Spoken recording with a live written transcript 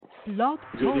Blog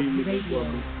Good Talk evening and Radio.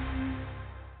 welcome.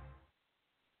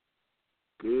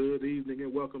 Good evening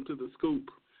and welcome to the Scoop.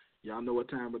 Y'all know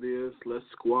what time it is. Let's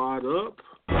squad up.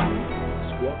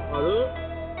 Squad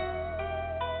up.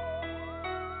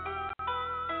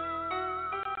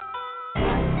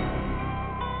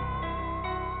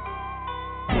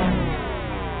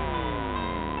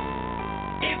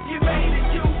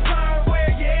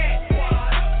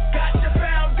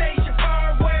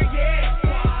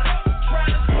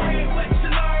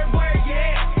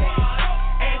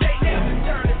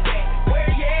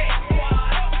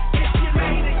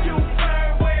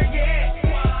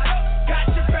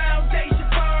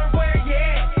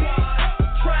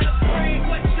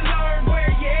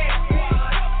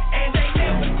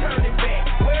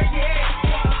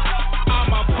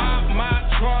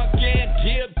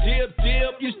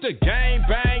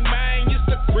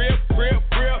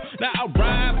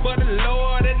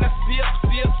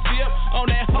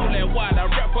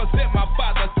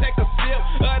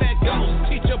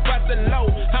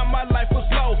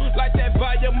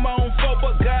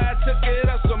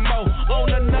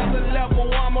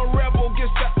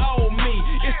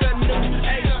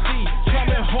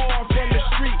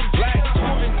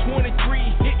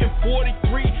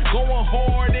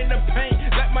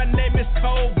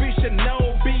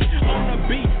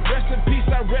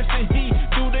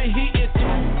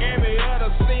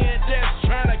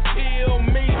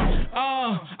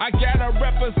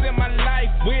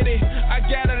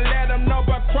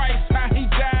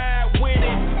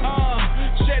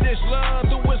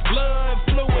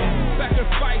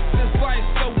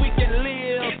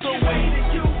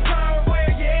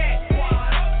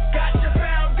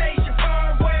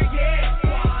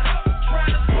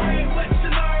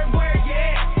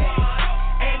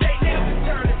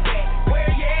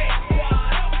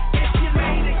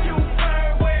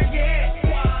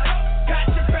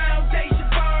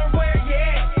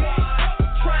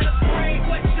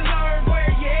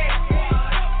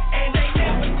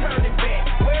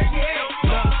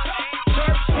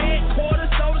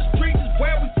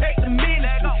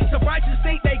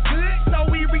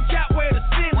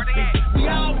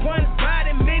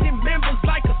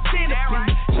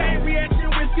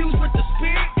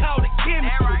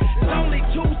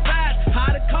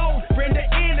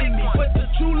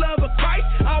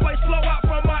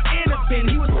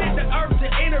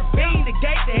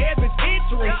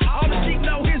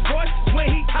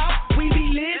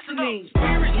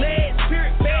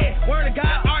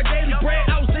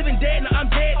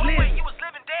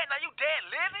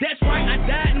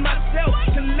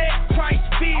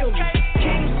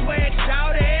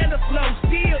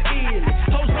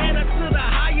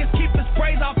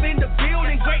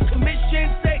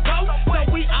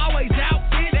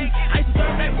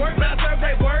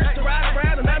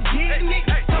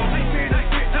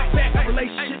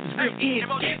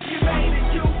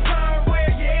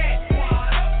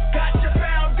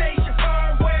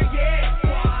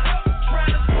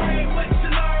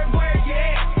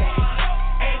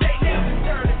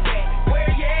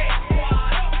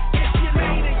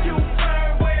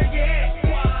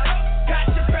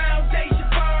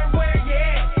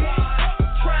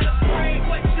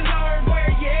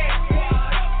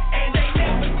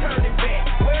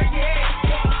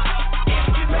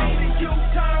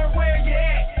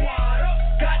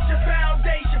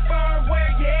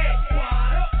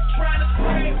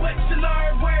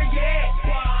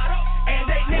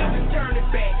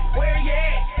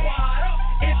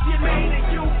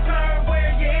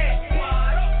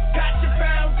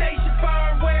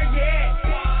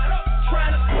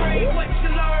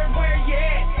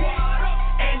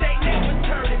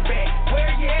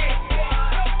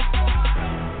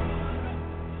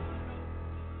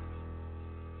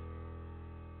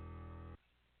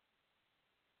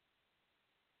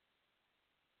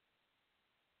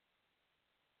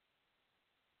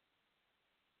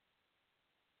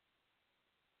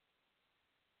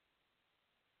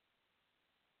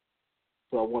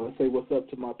 So I want to say what's up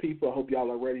to my people. I hope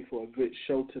y'all are ready for a good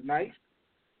show tonight.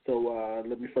 So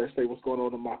let me first say what's going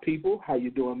on to my people. How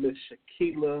you doing, Miss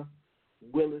Shaquila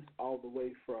Willis, all the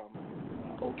way from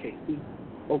OKC,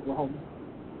 Oklahoma?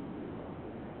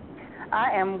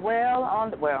 I am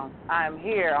I am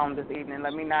here on this evening.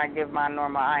 Let me not give my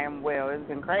normal I am well. It's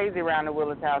been crazy around the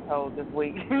Willis household this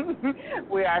week.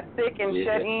 We are sick and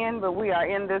shut in, but we are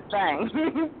in this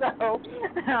thing. So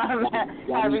I'm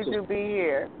happy to be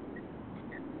here.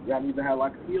 Y'all need to have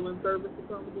like a healing service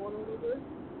or something going on over there?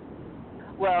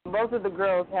 Well, both of the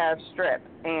girls have strep,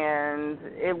 and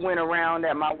it went around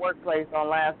at my workplace on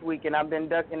last week, and I've been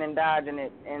ducking and dodging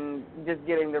it and just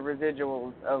getting the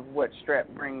residuals of what strep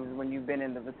brings when you've been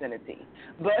in the vicinity.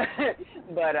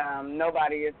 But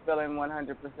nobody is feeling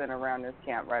 100% around this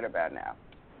camp right about now.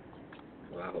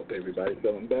 Well, I hope everybody's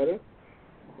feeling better.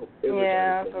 Feeling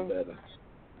better.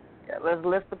 Yeah, let's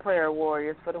lift the prayer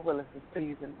warriors for the Willises,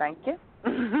 please, and thank you.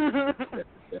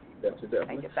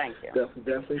 Definitely. Thank you.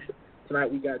 Definitely.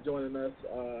 Tonight we got joining us.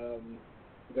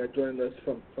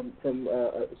 From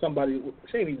somebody.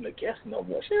 She ain't even a guest no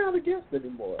more. She not a guest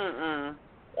anymore.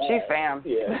 She fam.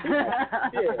 Yeah.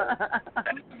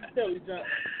 Kelly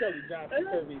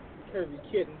Johnson, Curvy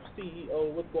Kitten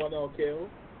CEO. What's going on, Kel?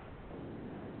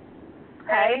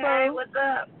 Hey, what's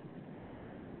up?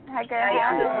 Hi, girl.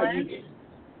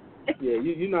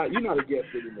 You're not a guest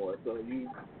anymore, so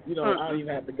you know I don't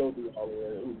even have to go through all of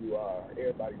who you are.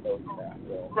 Everybody knows you now.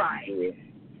 So. Right. Yeah.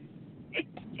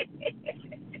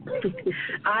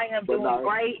 I am doing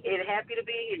great and happy to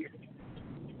be here.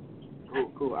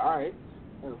 Cool. All right.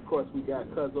 And of course we got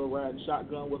Cuzzo riding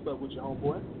shotgun. What's up with your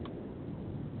homeboy?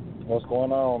 What's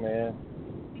going on, man?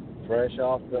 Fresh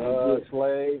off the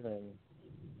slave and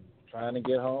trying to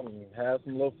get home and have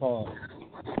some little fun.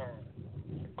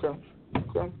 Okay.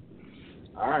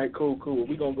 All right, cool.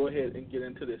 We're going to go ahead and get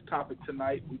into this topic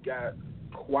tonight. We got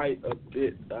quite a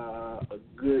bit of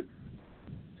good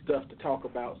stuff to talk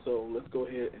about, so let's go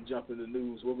ahead and jump into the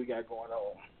news. What we got going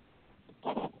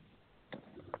on?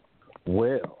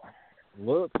 Well,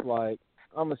 looks like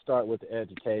I'm going to start with the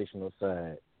educational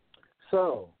side.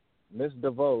 So, Miss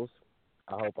DeVos,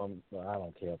 I don't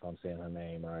care if I'm saying her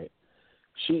name right,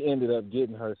 she ended up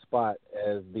getting her spot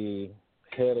as the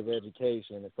head of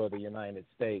education for the United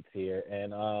States here,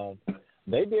 and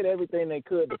they did everything they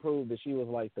could to prove that she was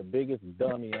like the biggest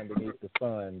dummy underneath the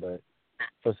sun, but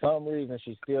for some reason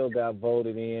she still got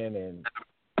voted in, and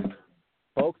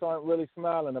folks aren't really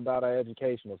smiling about our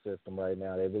educational system right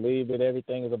now. They believe that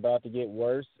everything is about to get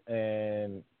worse,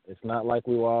 and it's not like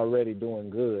we were already doing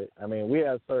good. I mean, we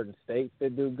have certain states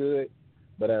that do good,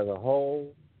 but as a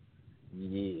whole,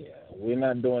 we're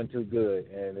not doing too good,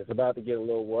 and it's about to get a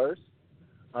little worse.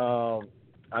 I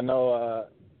know,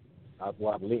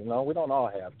 we don't all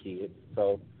have kids,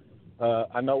 so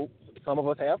I know some of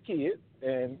us have kids,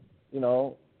 and,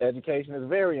 education is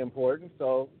very important.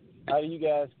 So how do you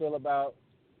guys feel about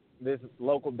this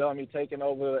local dummy taking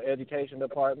over the education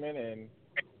department and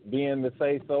being the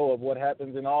say-so of what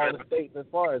happens in all the states as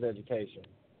far as education?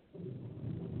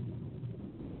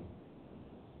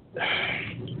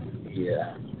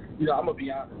 Yeah. I'm going to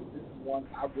be honest. This is one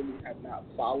I really have not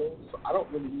followed, so I don't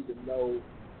really even know.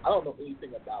 I don't know anything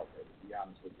about her, to be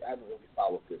honest with you. I haven't really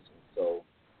followed this one. So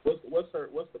what's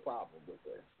the problem with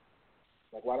her?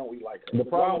 Like, why don't we like her? The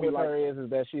problem with her is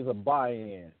that she's a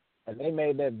buy-in, and they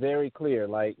made that very clear.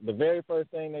 Like, the very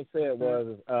first thing they said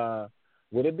was,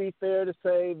 would it be fair to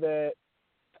say that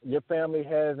your family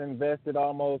has invested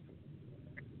almost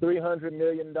 $300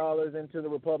 million into the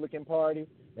Republican Party?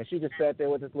 And she just sat there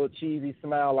with this little cheesy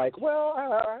smile like, well,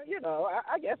 I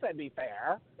guess that'd be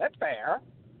fair. That's fair.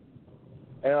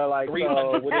 And they're like,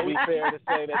 so would it be fair to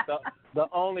say that the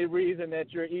only reason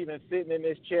that you're even sitting in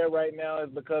this chair right now is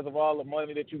because of all the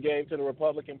money that you gave to the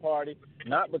Republican Party?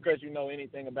 Not because you know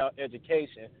anything about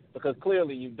education, because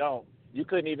clearly you don't. You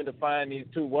couldn't even define these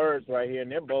two words right here, and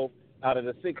they're both out of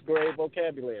the 6th grade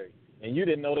vocabulary. And you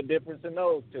didn't know the difference in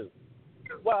those two.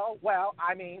 Well,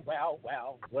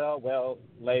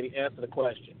 lady, answer the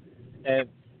question. And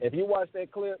if you watch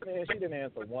that clip, man, she didn't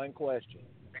answer one question.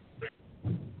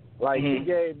 Like, she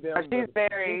gave them,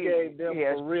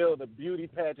 for real, the beauty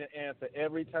pageant answer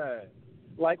every time.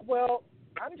 Like, well,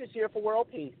 I'm just here for world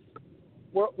peace.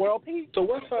 World peace. So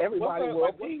what's her, everybody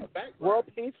what's peace. Her background? World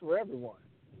peace for everyone.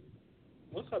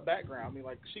 What's her background? I mean,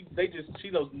 like, she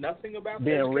knows nothing about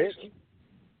being education? Rich.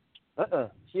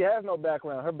 She has no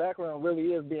background. Her background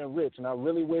really is being rich, and I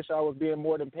really wish I was being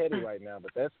more than petty right now,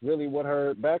 but that's really what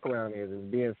her background is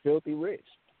being filthy rich.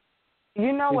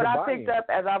 You know what I picked up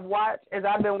as I've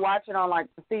been watching on like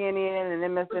the CNN and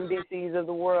MSNBCs of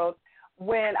the world.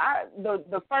 When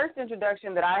the first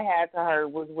introduction that I had to her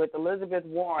was with Elizabeth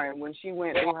Warren when she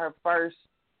went through her first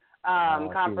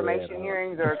confirmation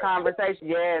hearings or conversation.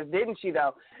 Yes, didn't she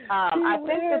though? I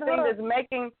think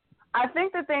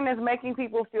the thing that's making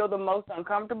people feel the most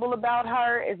uncomfortable about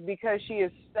her is because she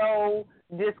is so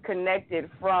disconnected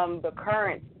from the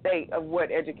current state of what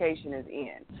education is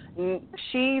in.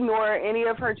 She nor any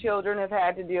of her children have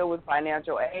had to deal with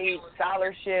financial aid,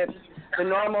 scholarships, the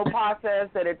normal process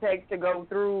that it takes to go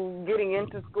through getting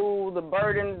into school, the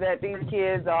burdens that these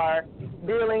kids are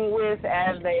dealing with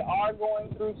as they are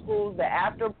going through schools, the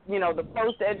after, the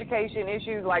post-education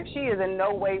issues. Like, she is in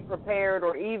no way prepared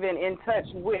or even in touch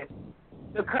with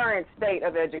the current state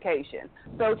of education.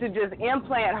 So to just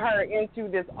implant her into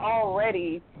this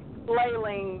already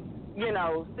flailing,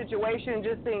 situation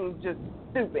just seems just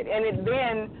stupid. And it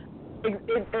then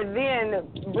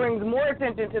brings more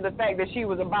attention to the fact that she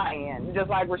was a buy-in, just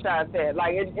like Rashad said.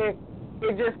 Like, it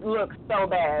just looks so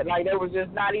bad. Like, there was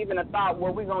just not even a thought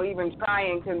where we're going to even try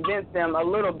and convince them a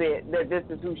little bit that this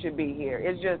is who should be here.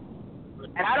 It's just,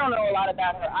 and I don't know a lot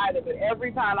about her either, but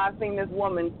every time I've seen this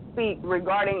woman speak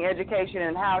regarding education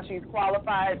and how she's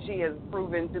qualified, she has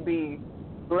proven to be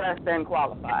less than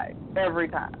qualified every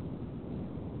time.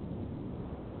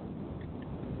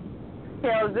 This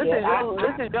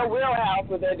is your wheelhouse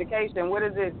with education. What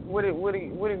is it? What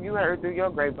have you heard through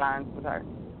your grapevines with her?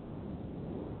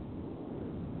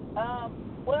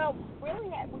 Well, we really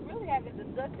haven't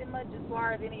discussed it much as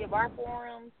far as any of our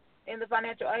forums in the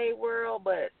financial aid world.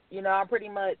 But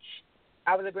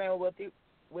I was agreeing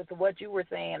with what you were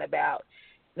saying about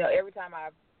every time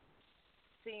I've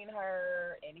seen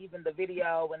her, and even the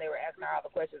video when they were asking her all the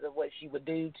questions of what she would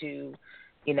do to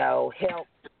help.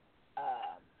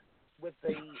 With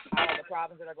all the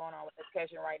problems that are going on with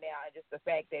education right now, and just the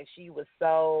fact that she was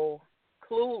so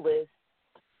clueless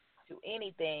to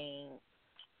anything,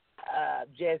 I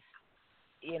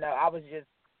was just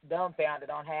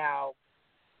dumbfounded on how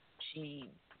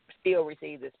she still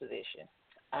received this position.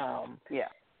 One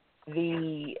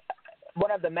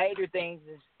of the major things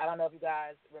is, I don't know if you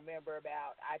guys remember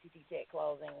about ITT Tech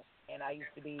closing, and I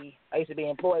used to be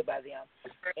employed by them,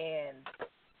 and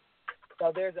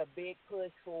so there's a big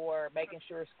push for making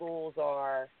sure schools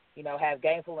are, have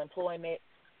gainful employment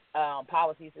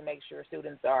policies to make sure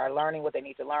students are learning what they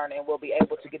need to learn and will be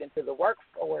able to get into the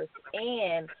workforce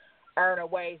and earn a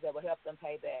wage that will help them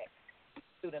pay back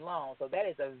student loans. So that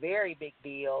is a very big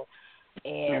deal,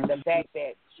 and the fact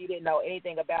that she didn't know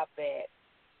anything about that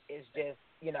is just,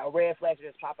 red flags are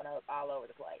just popping up all over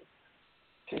the place.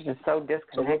 She's just so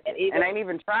disconnected, and ain't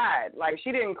even tried. Like,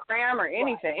 she didn't cram or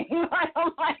anything. Right,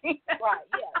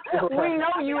 yeah. We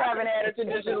know you haven't had a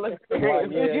traditional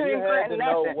experience. Right, yeah, you had to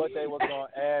know nothing. what they were going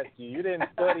to ask you. You didn't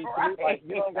study through. Like,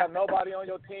 you don't got nobody on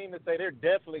your team to say they're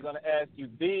definitely going to ask you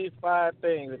these 5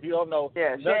 things. If you don't know, she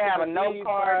have a note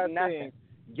card, nothing. Things,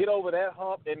 get over that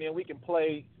hump, and then we can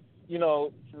play,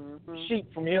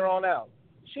 sheep from here on out.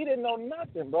 She didn't know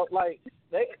nothing, bro. Like,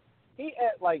 he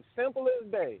at like simple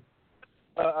as day.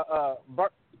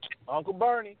 Uncle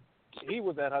Bernie, he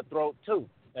was at her throat too.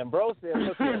 And bro said,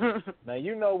 look here,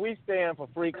 now we stand for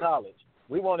free college.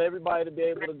 We want everybody to be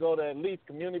able to go to at least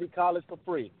community college for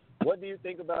free. What do you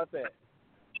think about that?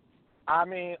 I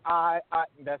mean, I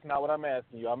that's not what I'm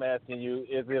asking you. I'm asking you,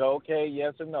 is it okay,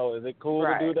 yes or no? Is it cool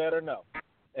to do that or no?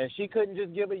 And she couldn't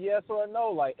just give a yes or a no.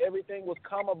 Like, everything was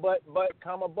comma, but,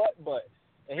 comma, but.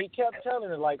 And he kept telling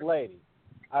her, like, lady,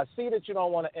 I see that you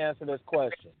don't want to answer this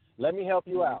question. Let me help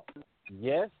you out.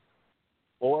 Yes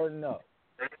or no?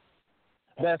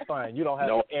 That's fine. You don't have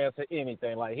to answer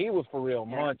anything. Like, he was for real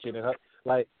munching at her.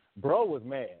 Like, bro was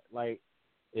mad. Like,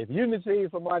 if you didn't see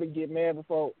somebody get mad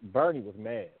before, Bernie was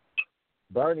mad.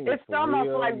 Bernie was for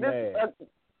real like mad.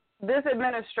 This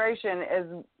administration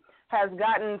has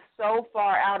gotten so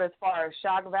far out as far as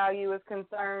shock value is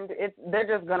concerned. They're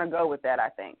just going to go with that, I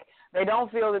think. They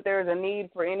don't feel that there's a need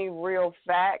for any real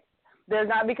facts. There's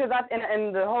not, because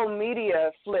and the whole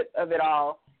media flip of it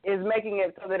all is making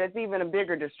it so that it's even a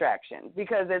bigger distraction,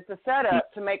 because it's a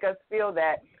setup to make us feel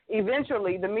that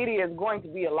eventually the media is going to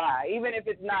be a lie, even if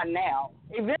it's not now.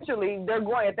 Eventually,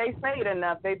 if they say it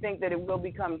enough, they think that it will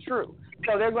become true.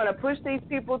 So they're going to push these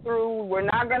people through. We're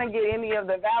not going to get any of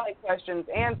the valid questions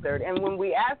answered. And when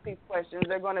we ask these questions,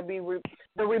 they're going to be,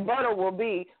 the rebuttal will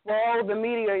be, well, the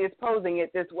media is posing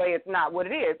it this way. It's not what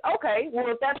it is. Okay, well,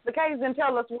 if that's the case, then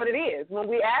tell us what it is. When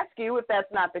we ask you if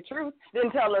that's not the truth,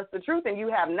 then tell us the truth, and you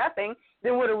have nothing,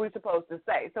 then what are we supposed to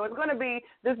say? So it's going to be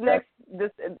this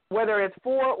whether it's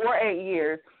 4 or 8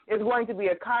 years, it's going to be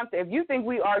a constant. If you think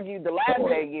we argued the last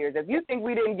 8 years, if you think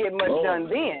we didn't get much done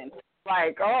then,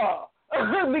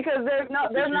 because there's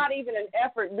not even an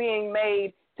effort being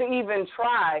made to even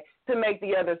try to make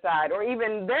the other side or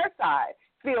even their side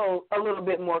feel a little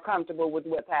bit more comfortable with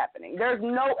what's happening. There's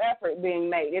no effort being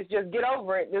made. It's just get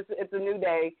over it. It's a new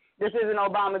day. This isn't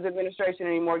Obama's administration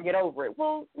anymore. Get over it.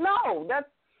 Well, no,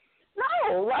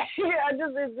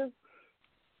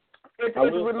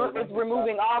 it's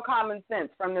removing all common sense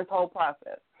from this whole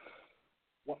process.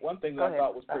 One thing that I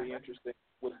thought was pretty interesting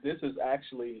was this is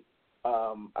actually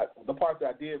the part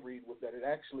that I did read was that it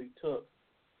actually took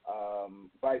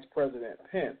Vice President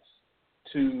Pence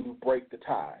to break the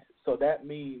tie. So that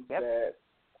means that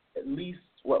at least,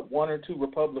 one or two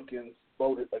Republicans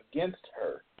voted against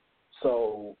her.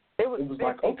 So it was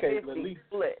like, okay, at least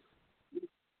split.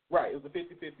 Right, it was a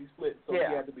 50-50 split, so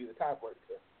she had to be the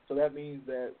tiebreaker. So that means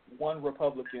that one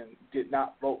Republican did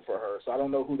not vote for her. So I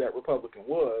don't know who that Republican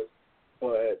was,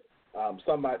 but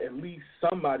at least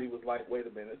somebody was like, wait a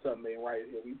minute, something ain't right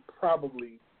here. We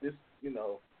probably, and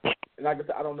like I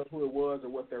said, I don't know who it was or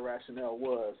what their rationale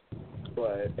was,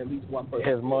 but at least one person.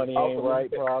 His money ain't right,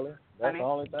 probably. That's the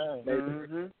only thing. Maybe.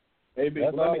 Mm-hmm. Maybe.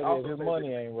 That's all it is. His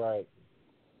money ain't right.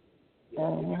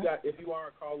 If you are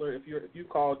a caller, if you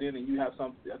called in and you have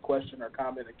a question or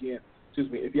comment, if you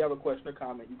have a question or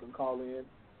comment, you can call in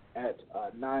at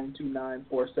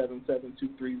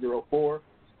 929-477-2304.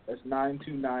 That's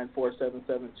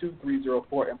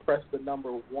 929-477-2304, and press the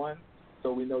number 1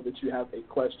 so we know that you have a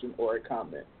question or a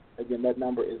comment. Again, that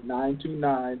number is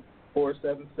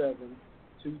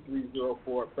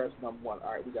 929-477-2304. Press number 1.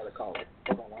 All right, we got a caller.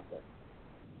 Hold on one second.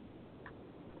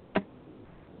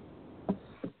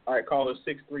 All right, caller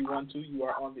 6312. You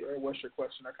are on the air. What's your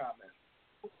question or comment?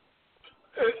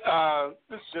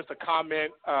 This is just a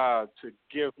comment to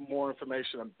give more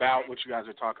information about what you guys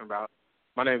are talking about.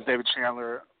 My name is David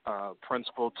Chandler,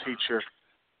 principal, teacher.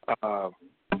 Hi,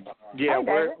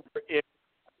 David.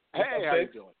 Hey, how you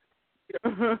doing?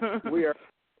 We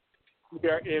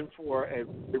are in for a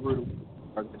rude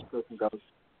discussion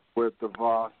with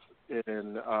DeVos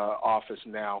in office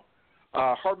now.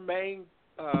 Her main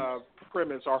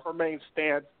premise or her main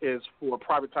stance is for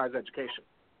privatized education.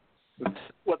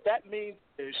 What that means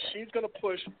is she's going to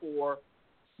push for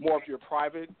more of your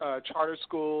private charter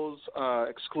schools,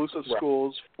 exclusive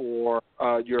schools for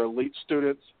your elite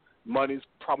students. Money's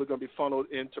probably going to be funneled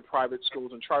into private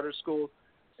schools and charter schools.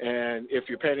 And if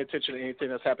you're paying attention to anything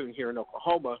that's happening here in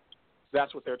Oklahoma,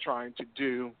 that's what they're trying to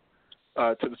do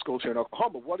to the schools here in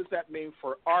Oklahoma. What does that mean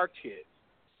for our kids?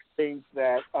 Things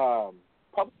that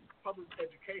public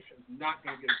education is not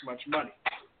going to get as much money,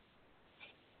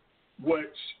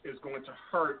 which is going to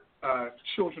hurt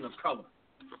children of color.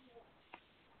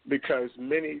 Because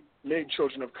many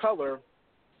children of color,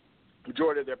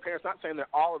 majority of their parents, not saying that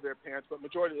all of their parents, but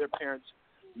majority of their parents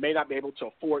may not be able to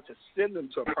afford to send them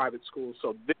to a private school,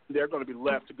 so then they're going to be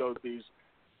left to go to these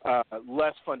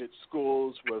less funded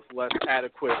schools with less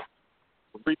adequate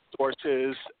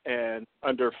resources and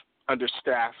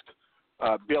understaffed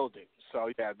buildings.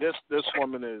 So yeah, this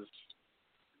woman is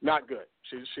not good.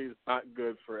 She's not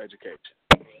good for education.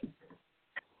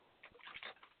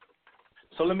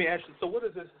 So let me ask you. So what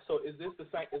is this? So is this the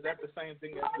same? Is that the same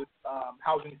thing as this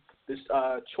housing, this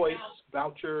choice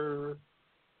voucher?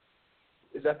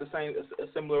 Is that the same? A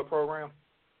similar program,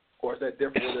 or is that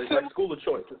different? It's like school of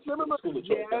choice. It's school of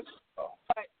choice. Yes.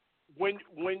 When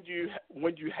you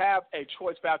have a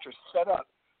choice voucher set up,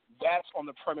 that's on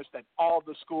the premise that all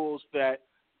the schools that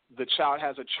the child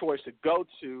has a choice to go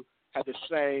to have the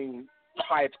same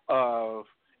type of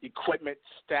equipment,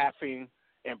 staffing,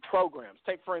 and programs.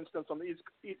 Take, for instance, on the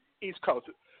East Coast.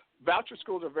 Voucher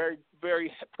schools are very,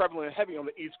 very prevalent and heavy on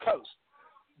the East Coast.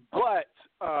 But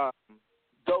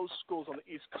those schools on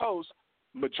the East Coast,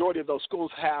 majority of those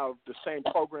schools have the same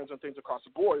programs and things across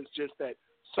the board. It's just that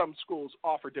some schools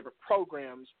offer different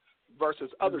programs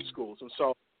versus other schools. And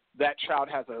so that child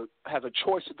has a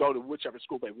choice to go to whichever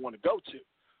school they want to go to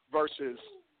versus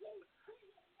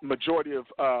majority of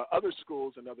other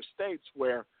schools in other states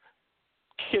where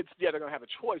kids, they're going to have a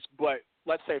choice. But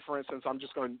let's say, for instance, I'm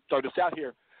just going to throw this out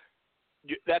here.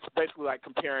 That's basically like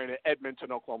comparing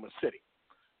Edmonton, Oklahoma City.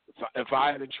 If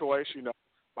I had a choice,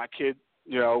 my kid,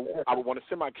 I would want to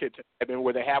send my kid to Edmonton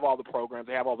where they have all the programs,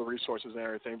 they have all the resources and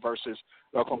everything versus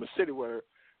Oklahoma City where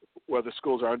the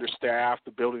schools are understaffed,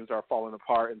 the buildings are falling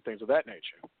apart, and things of that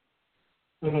nature.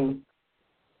 Mm-hmm.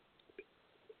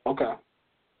 Okay.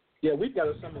 Yeah, we've got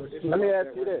a similar issue. Let me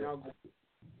ask you this.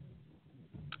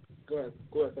 Go ahead,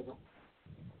 Pedro.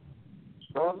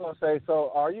 I was going to say, so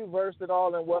are you versed at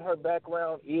all in what her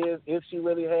background is, if she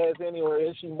really has any, or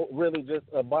is she really just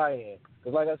a buy-in?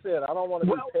 Because like I said, I don't want to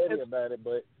be petty about it,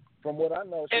 but from what I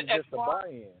know, she's just a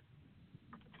buy-in.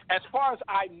 As far as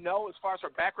I know, as far as her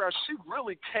background, she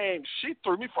really she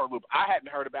threw me for a loop. I hadn't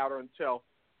heard about her until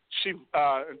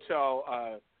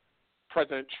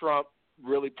President Trump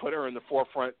really put her in the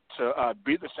forefront to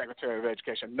be the Secretary of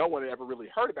Education. No one had ever really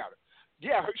heard about her.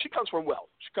 Yeah, she comes from wealth.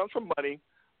 She comes from money.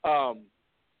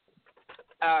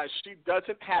 She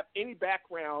doesn't have any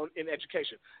background in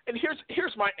education. And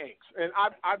here's my angst. And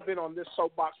I've been on this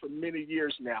soapbox for many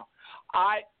years now.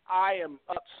 I am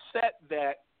upset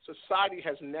that society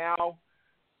has now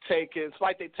taken, it's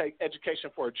like they take education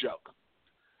for a joke.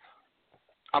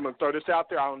 I'm going to throw this out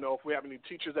there. I don't know if we have any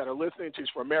teachers that are listening, Teach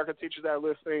for America teachers that are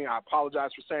listening. I apologize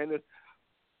for saying this.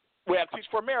 We have Teach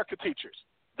for America teachers.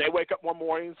 They wake up one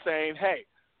morning saying, hey,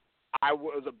 I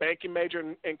was a banking major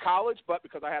in college, but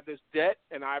because I have this debt,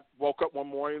 and I woke up one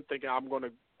morning thinking I want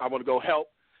to go help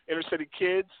inner city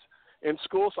kids in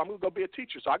school, so I'm going to go be a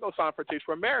teacher. So I go sign for Teach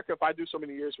for America. If I do so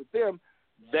many years with them,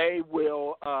 they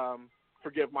will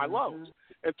forgive my loans.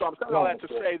 And so I'm saying all that to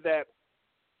say that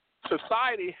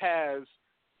society has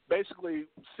basically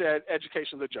said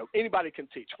education is a joke. Anybody can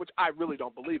teach, which I really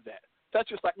don't believe that. That's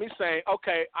just like me saying,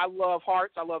 okay, I love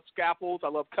hearts, I love scalpels, I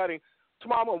love cutting.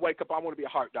 Tomorrow I'm going to wake up, I want to be a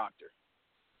heart doctor.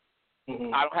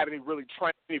 Mm-hmm. I don't have any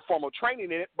formal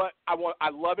training in it, but I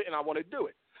love it and I want to do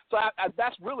it. So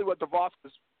that's really what DeVos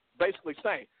is basically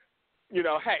saying. You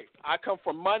know, hey, I come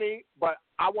from money, but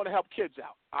I want to help kids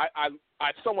out.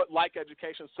 I somewhat like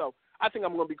education, so I think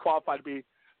I'm going to be qualified to be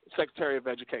Secretary of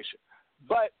Education.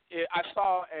 But I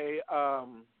saw a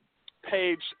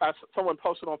page, someone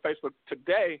posted on Facebook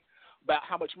today about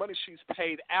how much money she's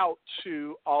paid out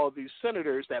to all of these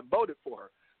senators that voted for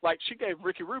her. Like she gave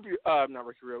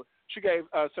she gave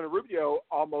Senator Rubio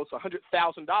almost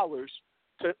 $100,000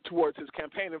 towards his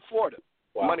campaign in Florida.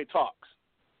 Wow. Money talks.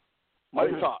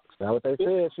 Money talks. Now what they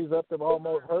said, she's up to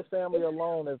almost, her family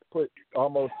alone has put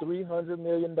almost $300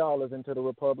 million into the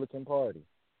Republican Party.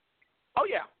 Oh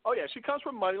yeah. She comes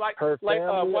from money. Her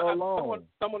family alone.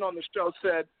 Someone on the show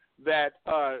said that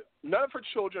none of her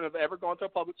children have ever gone to a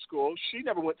public school. She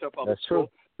never went to a public school. True.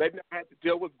 They've never had to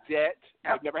deal with debt.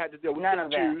 They've never had to deal with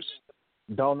issues.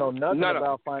 Don't know nothing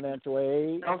about financial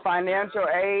aid. No financial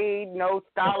aid, no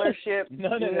scholarship,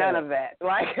 none of that.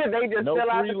 Like they just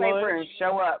fill out the paper and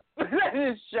show up.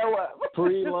 They just show up.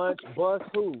 Free lunch, bus.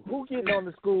 Who getting on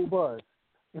the school bus?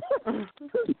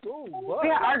 School bus.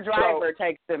 Yeah, our driver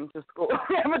takes them to school.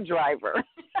 We have a driver.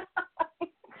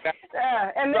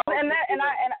 And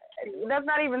that's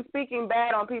not even speaking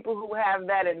bad on people who have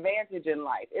that advantage in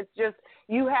life. It's just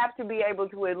you have to be able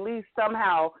to at least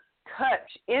somehow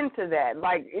touch into that.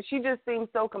 Like she just seems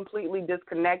so completely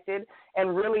disconnected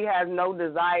and really has no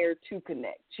desire to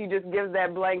connect. She just gives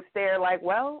that blank stare like,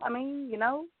 well, I mean, you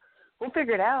know, we'll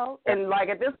figure it out. And like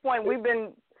at this point we've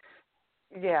been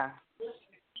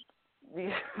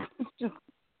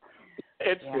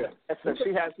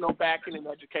She has no backing in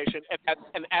education,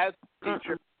 and as a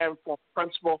teacher and for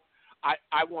principal,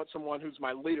 I want someone who's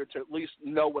my leader to at least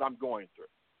know what I'm going through,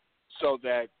 so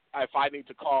that if I need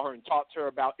to call her and talk to her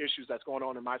about issues that's going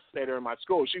on in my state or in my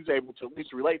school, she's able to at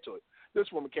least relate to it.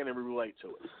 This woman can't even relate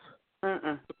to it.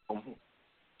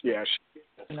 Yeah,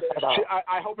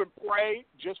 I hope and pray,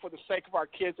 just for the sake of our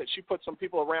kids, that she puts some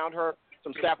people around her,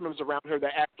 some staff members around her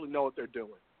that actually know what they're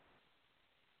doing.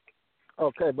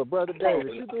 Okay, but Brother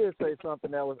David, you did say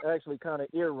something that was actually kind of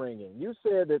ear-ringing. You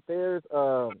said that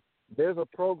there's a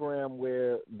program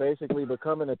where basically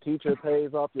becoming a teacher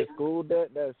pays off your school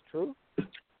debt. That's true?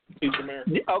 Teach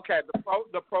America. Okay,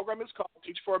 the program is called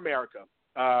Teach for America.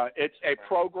 It's a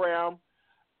program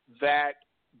that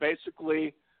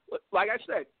basically, like I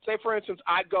said, say for instance,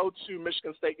 I go to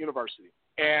Michigan State University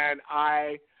and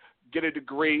I get a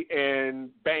degree in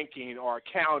banking or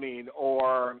accounting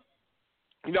or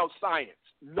science.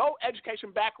 No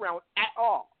education background at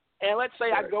all. And let's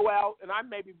say I go out and I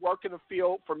maybe work in the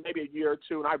field for maybe a year or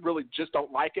two and I really just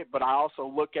don't like it, but I also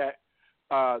look at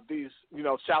these,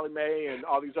 Sally Mae and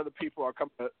all these other people are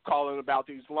calling about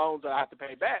these loans that I have to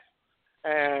pay back.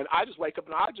 And I just wake up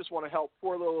and I just want to help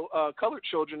poor little colored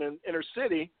children in inner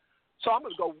city. So I'm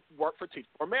going to go work for Teach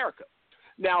for America.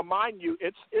 Now, mind you,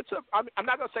 I'm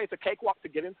not going to say it's a cakewalk to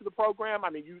get into the program.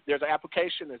 I mean, there's an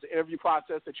application, there's an interview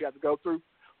process that you have to go through.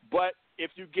 But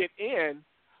if you get in,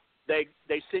 they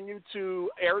send you to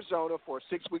Arizona for a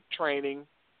 6-week training,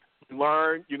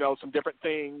 learn, some different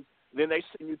things. Then they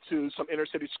send you to some inner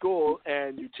city school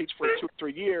and you teach for 2 or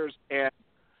 3 years, and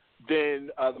then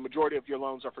the majority of your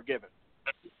loans are forgiven.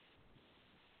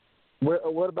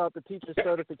 What about the teacher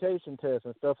certification test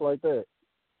and stuff like that?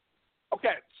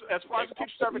 Okay, so as far as the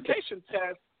teacher certification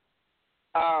test,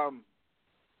 I'm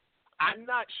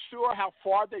not sure how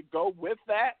far they go with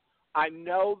that. I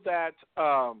know that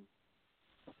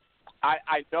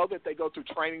I know that they go through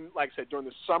training, like I said, during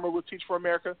the summer with Teach for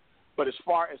America. But as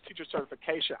far as teacher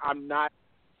certification, I'm not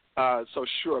so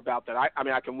sure about that. I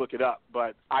mean, I can look it up,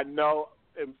 but I know,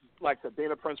 like I said,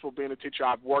 being a principal, being a teacher,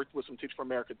 I've worked with some Teach for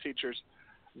America teachers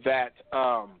that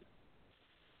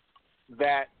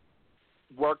that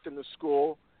worked in the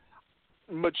school.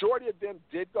 Majority of them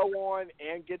did go on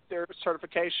and get their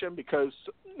certification because,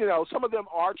 some of them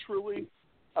are truly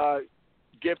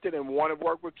gifted and want to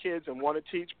work with kids and want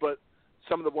to teach, but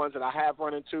some of the ones that I have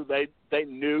run into, they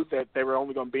knew that they were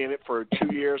only going to be in it for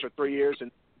 2 years or 3 years,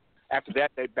 and after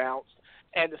that they bounced.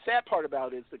 And the sad part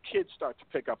about it is the kids start to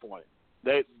pick up on it.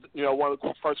 They, one of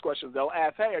the first questions they'll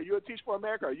ask, "Hey, are you a Teach for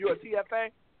America? Are you a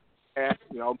TFA?" And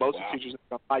most of the teachers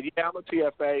are like, "Yeah, I'm a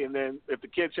TFA." And then if the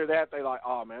kids hear that, they're like,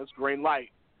 "Oh man, it's green light.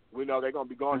 We know they're going to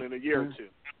be gone in a year or two."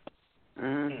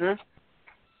 Mhm.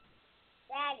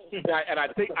 And I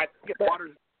think it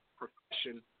waters the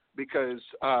profession because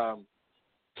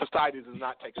society does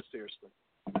not take it seriously.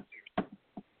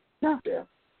 Yeah.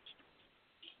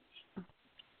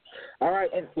 All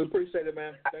right, and we appreciate it,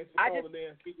 man. Thanks for calling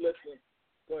in. Keep listening.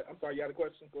 Go ahead. I'm sorry, you had a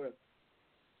question? Go ahead.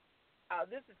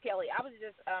 This is Kelly. I was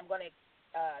just going to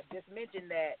just mention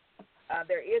that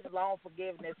there is loan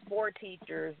forgiveness for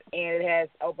teachers, and it has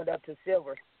opened up to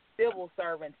civil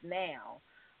servants now.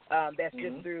 That's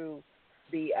just through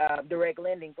the direct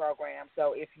lending program.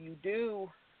 So if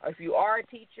you are a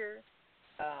teacher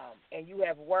and you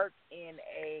have worked in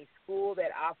a school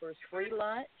that offers free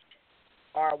lunch,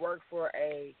 or work for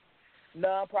a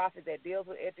nonprofit that deals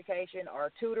with education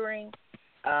or tutoring,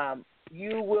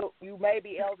 you may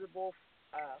be eligible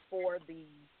for the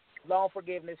loan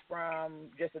forgiveness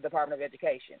from just the Department of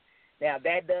Education. Now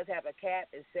that does have a cap.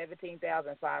 It's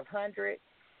 $17,500.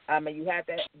 And you have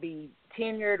to be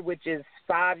tenured, which is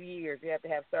 5 years. You have to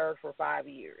have served for 5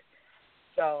 years.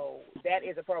 So that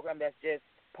is a program that's just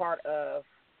part of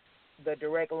the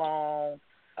direct loan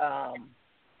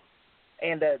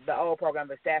and the old program,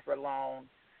 the Stafford loan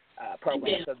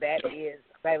program. So that is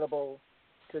available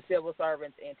to civil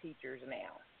servants and teachers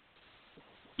now.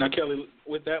 Now, Kelly,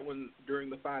 with that one during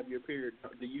the 5-year period,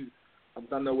 do you?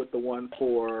 I know with the one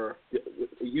for it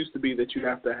used to be that you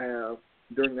have to have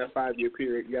during that 5-year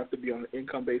period, you have to be on an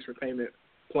income-based repayment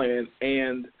plan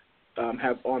and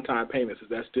have on-time payments. Is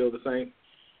that still the same?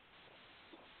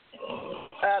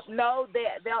 No,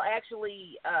 they'll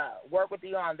actually work with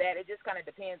you on that. It just kind of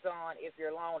depends on if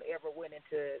your loan ever went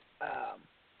into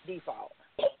default.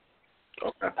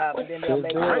 Okay. And then they'll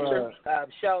make sure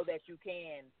show that you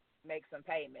can make some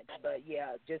payments. But,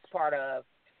 yeah,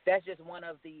 that's just one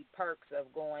of the perks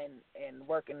of going and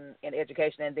working in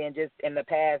education. And then just in the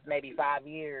past maybe 5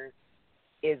 years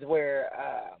is where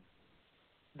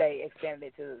they extended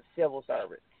it to civil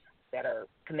servants that are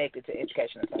connected to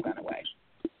education in some kind of way.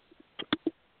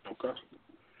 Okay.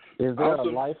 Is there a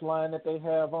lifeline that they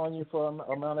have on you for an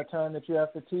amount of time that you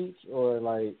have to teach, or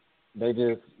like they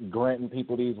just granting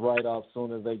people these write-offs as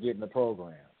soon as they get in the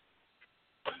program?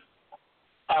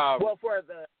 Well,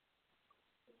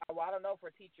 I don't know for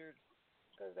teachers.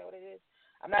 Is that what it is?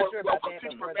 I'm not sure about that.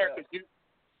 Teach for America,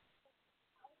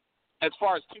 as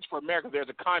far as Teach for America, there's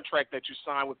a contract that you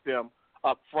sign with them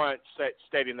up front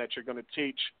stating that you're going to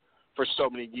teach for so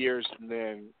many years, and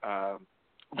then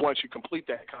once you complete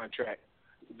that contract,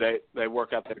 they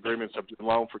work out the agreements of the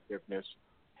loan forgiveness.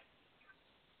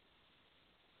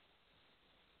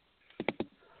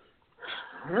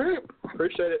 All right,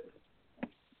 appreciate it.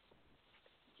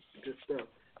 Good stuff.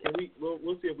 And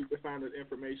we'll see if we can find that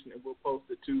information, and we'll post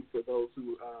it too for those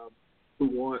who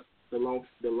want the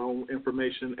loan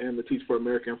information and the Teach for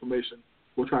America information.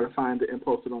 We'll try to find it and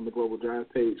post it on the Global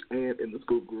Drive page and in the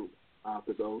Scoop group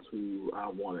for those who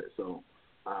want it. So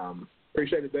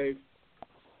appreciate it, Dave.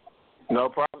 No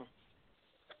problem.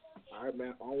 All right,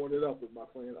 man. Onward and upward, my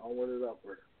friend. Onward and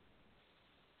upward.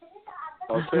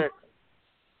 Okay.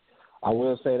 I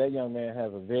will say that young man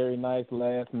has a very nice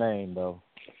last name, though.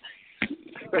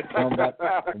 Something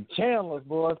about them Chandlers,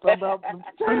 boy. Something about them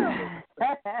Chandlers.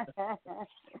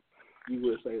 You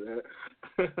would say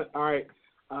that. All right.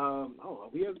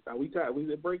 We at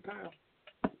break time.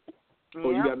 Yeah.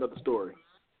 Oh, you got another story.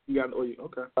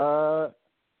 Okay.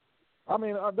 I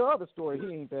mean, the other story, he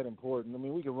ain't that important. I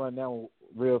mean, we can run down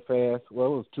real fast.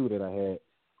 Well, it was two that I had.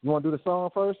 You want to do the song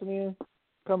first and then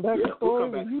come back to the story?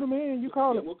 We'll come back. You the man. You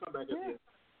call it. We'll come back. Yeah.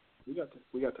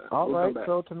 We got time. All we'll right,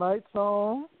 so tonight's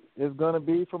song is going to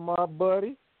be from my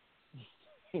buddy.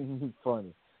 He's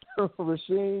funny.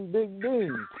 Rasheem Big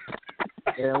Beans.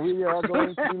 And we are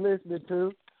going to be listening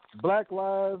to Black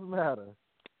Lives Matter.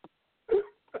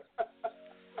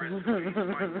 Mike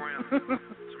Brown,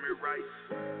 Samir Rice,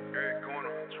 Eric Garner,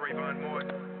 Trayvon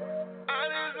Martin. I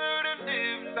deserve to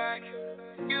live like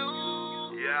you.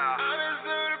 Yeah. I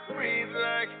deserve to breathe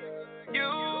like you.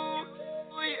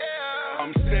 Yeah.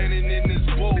 I'm standing in this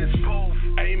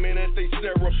booth, aiming at they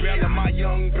cerebellum. My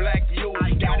young black youth,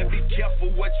 gotta be careful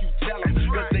what you tell them,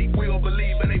 cause they will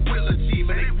believe and they will achieve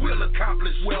and they will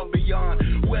accomplish well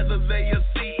beyond whether they are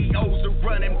CEOs or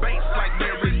running banks like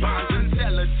Mary Bonds.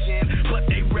 Intelligent, but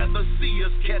they rather see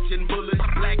us catching bullets,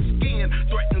 black skin,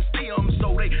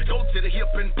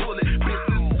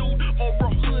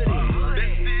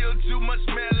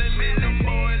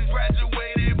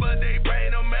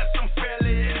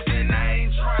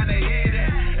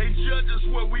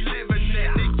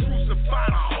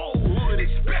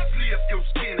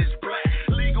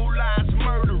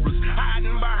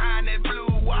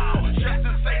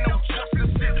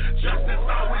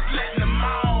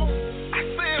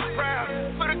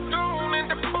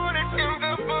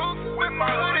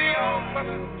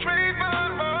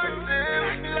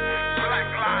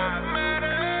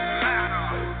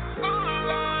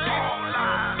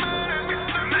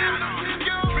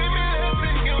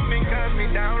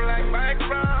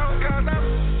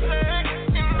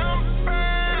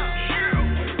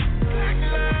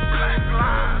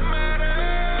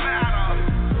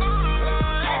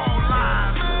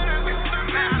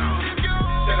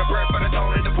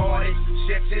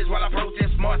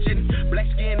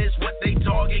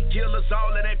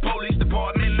 all of that police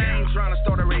department names trying to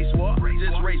start a race war.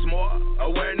 Just raise more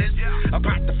awareness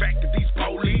about the fact that these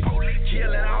police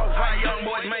killing all of our young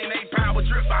boys, man, they power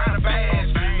trip behind the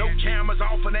badge. No cameras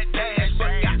off on that dash,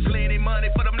 but got plenty money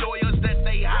for them lawyers that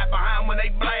they hide behind when they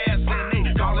blast. And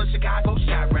they call it Chicago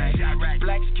Chirac.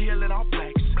 Blacks killing all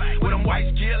blacks. With them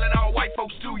whites killing all white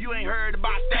folks too. You ain't heard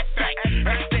about that fact.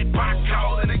 That's that pot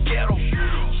call in the ghetto.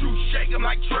 True shake 'em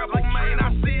like treble, man. I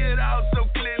see it all so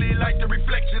clearly like the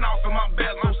reflection off of my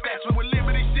bezel. Statue of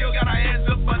Liberty still got our hands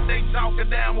up, but they talking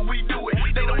down when we do it.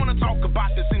 They don't wanna talk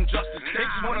about this injustice. They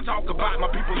just wanna talk about my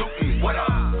people looting. What up?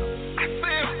 I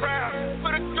feel proud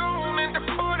for the gold and the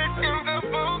put it in the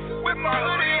book with my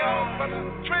hoodie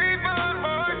on. Trayvon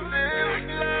Martin,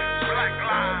 Black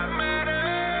Lives Matter.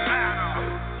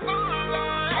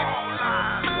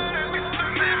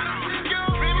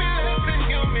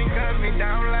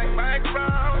 Down like Mike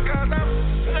Brown, 'cause I'm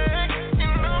black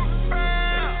and I'm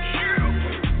proud.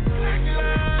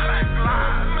 Black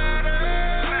lives matter.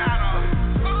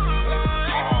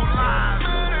 All lives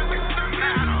matter.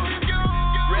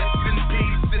 Rest in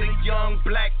peace to the young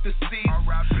black deceased,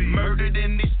 murdered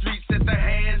in these streets at the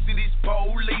hands of these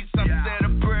police. I said a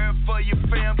prayer for your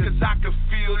fam, 'cause I could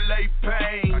feel their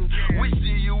pain.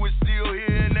 Wishing you were still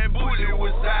here and that bullet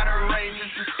was out of range.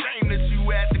 It's a shame that you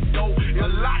had to go. A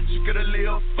lot you could've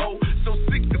lived for. So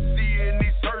sick of seeing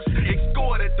these hearse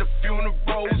escort at the funerals.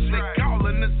 They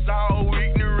calling us all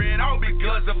ignorant, all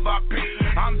because of our peace.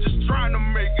 I'm just trying to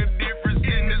make a difference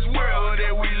in this world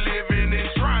that we live in, and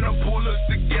trying to pull us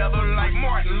together like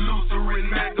Martin Luther and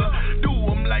Mega. Do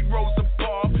them like Rosa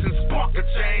Parks and spark a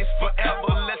change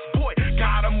forever. Let's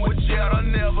boycott them with cheddar,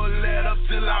 never let up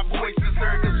till our voices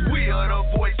heard. 'Cause we are the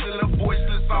voice of the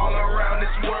voiceless all around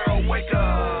this world. Wake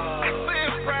up.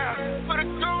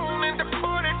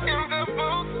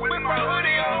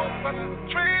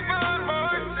 Trayvon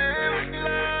Martin,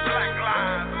 Black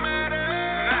Lives Matter.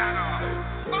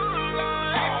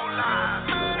 All lives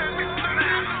matter.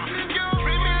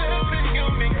 Treat me less than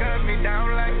human, cut me down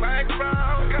like Mike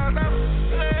Brown, 'cause I'm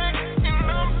black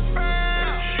and I'm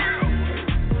proud.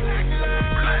 Black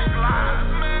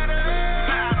lives matter.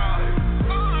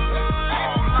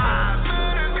 All lives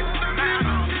matter.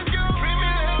 Treat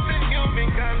me less than human,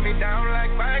 cut me down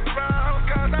like Mike Brown,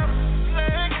 'cause I'm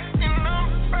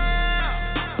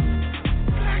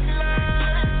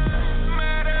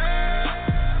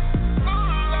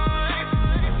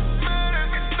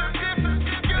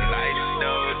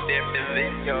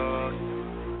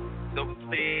so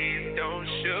please don't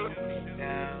shoot me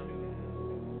down.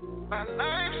 My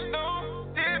life's no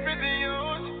different than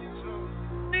yours, so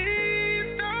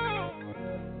please don't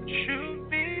shoot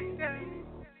me down.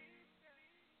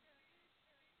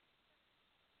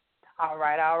 All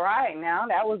right. Now,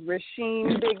 that was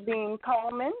Rasheem Big Bean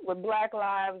Coleman with Black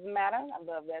Lives Matter. I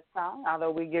love that song,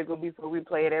 although we giggle before we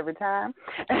play it every time.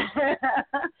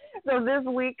 So this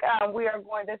week,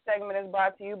 this segment is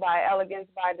brought to you by Elegance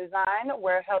by Design,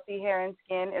 where healthy hair and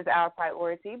skin is our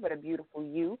priority, but a beautiful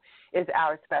you is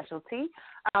our specialty.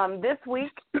 This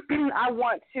week, I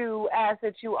want to ask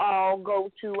that you all go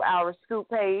to our Scoop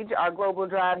page, our Global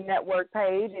Drive Network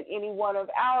page, and any one of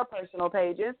our personal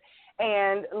pages,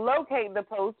 and locate the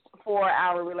post for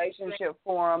our relationship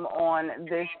forum on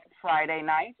this Friday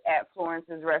night at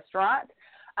Florence's Restaurant.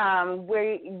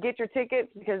 We get your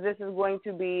tickets because this is going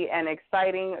to be an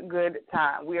exciting, good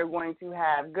time. We are going to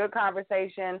have good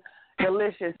conversation,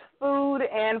 delicious food,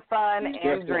 and fun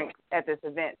and drinks at this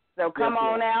event. So come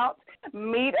on out,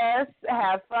 meet us,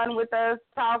 have fun with us,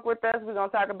 talk with us. We're going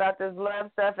to talk about this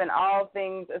love stuff and all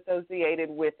things associated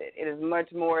with it. It is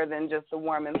much more than just the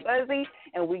warm and fuzzy,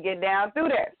 and we get down through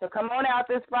there. So come on out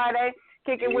this Friday,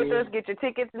 kick it with us, get your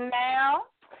tickets now,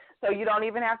 so you don't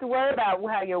even have to worry about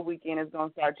how your weekend is going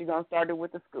to start. You're going to start it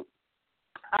with the Scoop.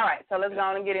 All right, so let's go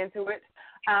on and get into it.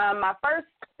 My first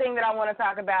thing that I want to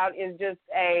talk about is just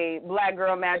a Black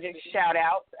Girl Magic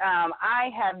shout-out. I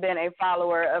have been a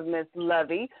follower of Miss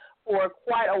Lovey for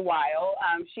quite a while.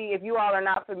 If you all are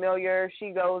not familiar,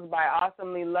 she goes by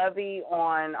Awesomely Lovey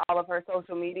on all of her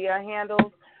social media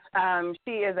handles.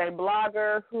 She is a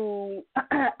blogger who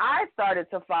I started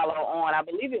to follow on, I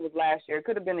believe it was last year, it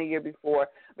could have been the year before,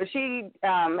 but she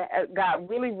got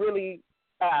really, really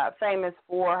famous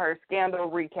for her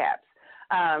Scandal recaps.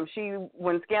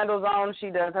 When Scandal's on, she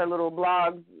does her little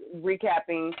blog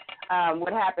recapping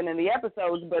what happened in the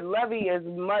episodes, but Lovey is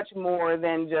much more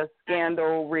than just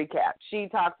Scandal recaps. She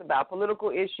talks about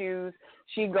political issues.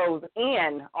 She goes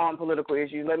in on political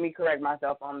issues. Let me correct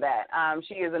myself on that.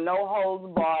 She is a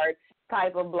no-holds-barred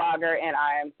type of blogger, and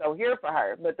I am so here for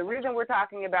her. But the reason we're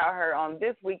talking about her on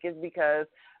this week is because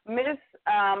Miss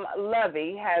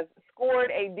Lovey has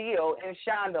scored a deal in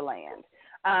Shondaland.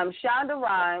 Shonda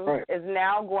Rhimes is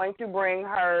now going to bring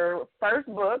her first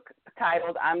book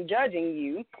titled I'm Judging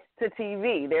You to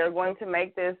TV. They're going to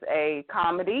make this a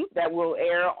comedy that will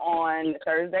air on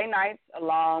Thursday nights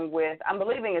along with, I'm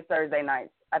believing it's Thursday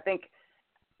nights. I think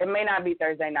it may not be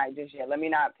Thursday night just yet. Let me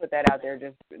not put that out there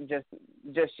just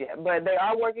yet. But they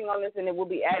are working on this, and it will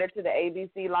be added to the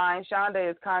ABC line. Shonda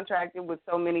is contracted with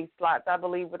so many slots, I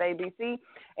believe, with ABC,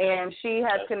 and she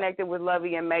has connected with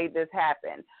Lovey and made this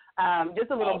happen.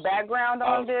 Just a little background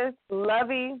on this.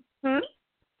 Lovey, I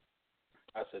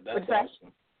said that's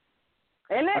awesome.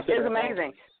 Isn't it? It's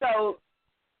amazing. So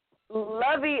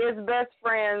Lovey is best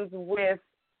friends with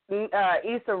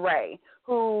Issa Rae,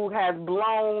 who has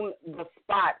blown the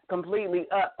spot completely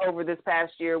up over this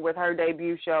past year with her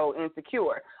debut show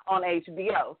Insecure on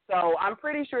HBO. So I'm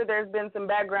pretty sure there's been some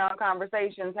background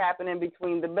conversations happening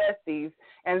between the besties,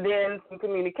 and then some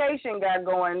communication got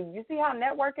going. You see how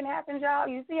networking happens, y'all?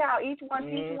 You see how each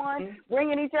one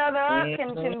bringing each other up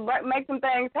can make some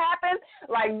things happen?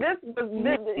 Like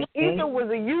Issa was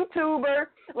a YouTuber.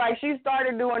 Like, she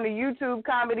started doing the YouTube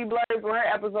comedy blurs where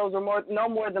her episodes were no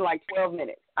more than like 12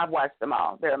 minutes. I've watched them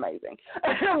all. They're amazing.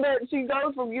 But she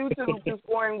goes from YouTube to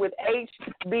scoring with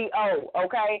HBO,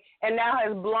 okay, and now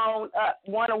has blown up,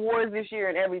 won awards this year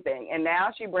and everything. And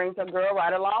now she brings her girl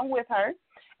right along with her,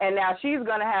 and now she's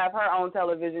going to have her own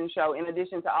television show in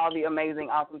addition to all the amazing,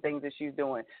 awesome things that she's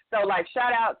doing. So, like,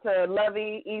 shout out to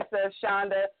Lovey, Issa,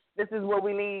 Shonda. This is what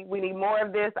we need. We need more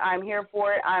of this. I'm here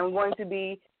for it. I'm going to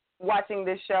be watching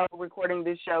this show, recording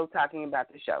this show, talking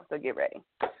about the show. So get ready.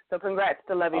 So congrats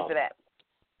to Lovey for that.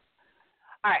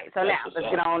 All right, so now let's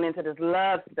get on into this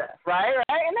love stuff, right?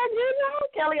 And then,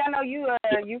 Kelly, I know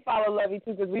you follow Lovey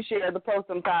too, because we share the post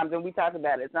sometimes and we talk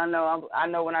about it. So I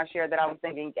know when I shared that, I was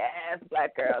thinking, yes,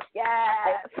 black girls, yes.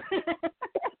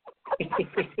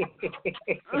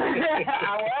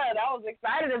 I was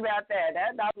excited about that.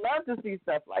 I'd love to see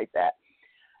stuff like that.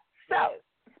 So,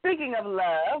 speaking of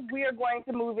love, we are going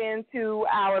to move into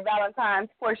our Valentine's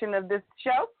portion of this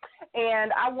show,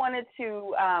 and I wanted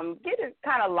to get it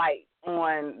kind of light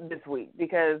on this week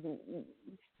because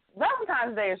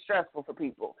Valentine's Day is stressful for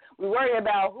people. We worry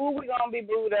about who we're going to be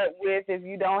booed up with if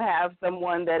you don't have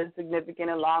someone that is significant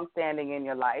and long-standing in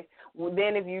your life. Well,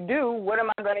 then if you do, what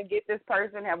am I going to get this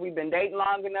person? Have we been dating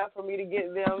long enough for me to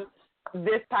get them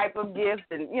this type of gift?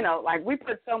 And, like, we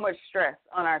put so much stress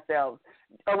on ourselves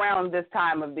around this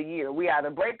time of the year. We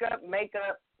either break up, make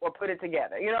up, or put it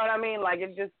together. You know what I mean? Like,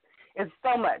 it's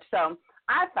so much. So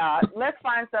I thought, let's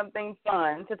find something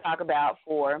fun to talk about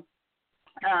for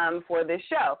this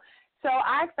show. So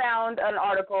I found an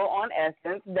article on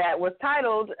Essence that was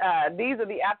titled, These are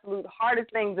the absolute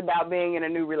hardest things about being in a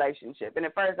new relationship. And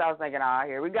at first I was thinking,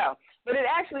 here we go. But it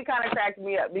actually kind of cracked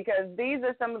me up because these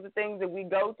are some of the things that we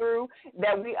go through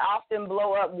that we often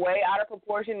blow up way out of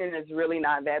proportion, and it's really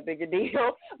not that big a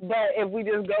deal. But if we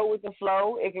just go with the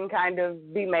flow, it can kind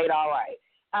of be made all right.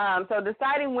 So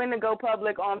deciding when to go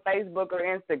public on Facebook or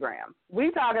Instagram.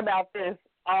 We talk about this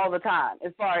all the time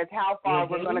as far as how far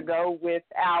we're going to go with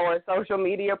our social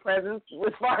media presence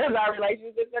as far as our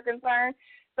relationships are concerned.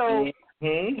 So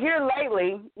here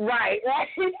lately,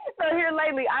 so here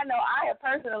lately, I know I have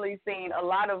personally seen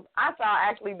I saw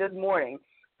actually this morning,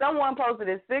 someone posted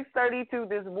at 6:32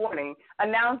 this morning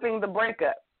announcing the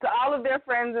breakup to all of their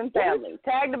friends and family,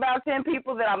 tagged about 10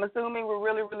 people that I'm assuming were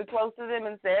really, really close to them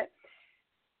and said,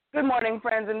 "Good morning,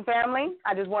 friends and family.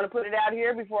 I just want to put it out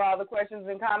here before all the questions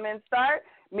and comments start.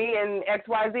 Me and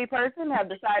XYZ person have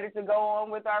decided to go on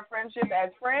with our friendship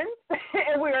as friends,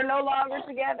 and we are no longer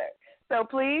together. So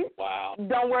please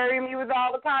don't worry me with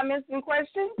all the comments and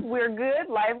questions. We're good.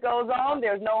 Life goes on.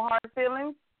 There's no hard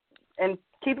feelings, and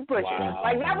keep it pushing."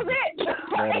 Like, that was it.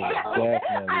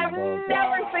 I've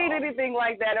never seen anything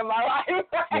like that in my life.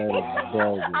 I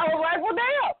was like, well,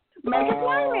 damn. Make it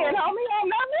plain then, homie. I'm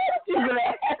not mad at you for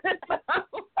that.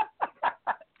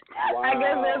 I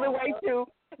guess there's a way to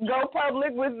go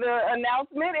public with the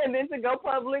announcement and then to go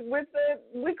public with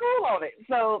we cool on it.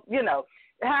 So,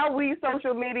 how we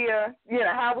social media,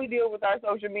 how we deal with our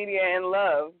social media and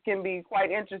love can be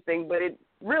quite interesting, but it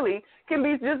really can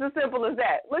be just as simple as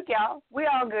that. Look, y'all, we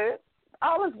all good.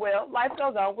 All is well. Life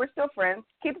goes on. We're still friends.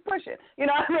 Keep it pushing.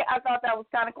 I thought that was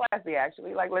kind of classy,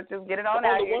 actually. Like, let's just get it on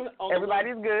out here.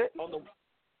 Everybody's good.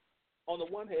 On the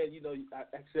one hand,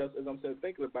 actually, as I'm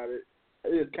thinking about it,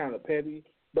 it is kind of petty.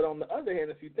 But on the other hand,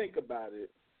 if you think about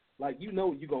it, like, you're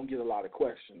going to get a lot of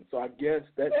questions. So I guess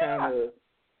that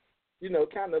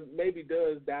kind of maybe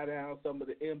does die down some of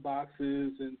the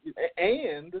inboxes.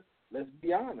 And let's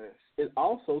be honest, it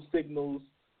also signals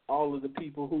all of the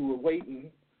people who were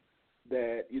waiting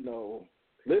that,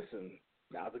 listen,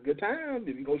 now's a good time.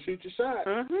 If you're going to shoot your shot,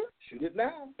 shoot it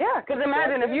now. Yeah, because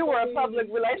imagine if you were a public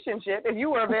relationship, if you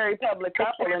were a very public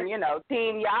couple and,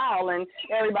 team y'all and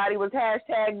everybody was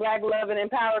hashtag Black Love and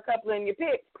Empower couple in your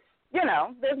pic,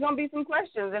 there's going to be some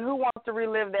questions. And who wants to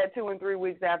relive that 2 and 3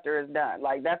 weeks after it's done?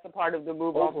 Like, that's a part of the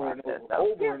move-on process.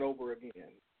 Over and over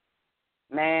again.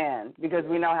 Man, because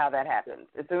we know how that happens.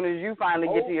 As soon as you finally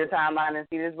get to your timeline and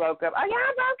see this broke up, oh,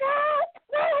 y'all broke up?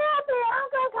 What happened? I'm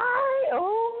so sorry.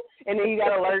 Oh. And then you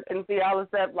got to lurk and see all the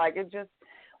stuff. Like, it's just,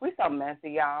 we're so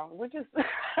messy, y'all. We're just, just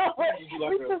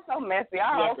so messy.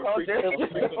 Our whole culture is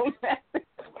just so messy.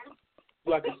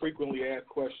 Like a frequently asked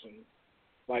question.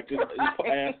 Like, just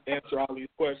answer all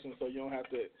these questions so you don't have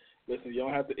to, you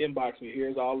don't have to inbox me.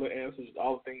 Here's all the answers,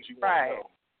 all the things you want to know.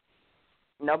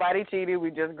 Nobody cheated. We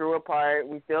just grew apart.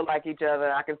 We still like each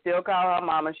other. I can still call her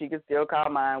mama. She can still call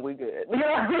mine. We good. You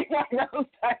know what I mean? Like those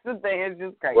types of things. It's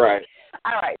just crazy. Right.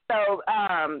 All right. So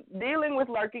dealing with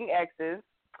lurking exes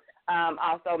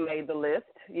also made the list.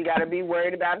 You got to be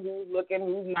worried about who's looking,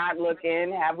 who's not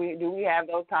looking. Do we have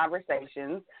those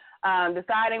conversations?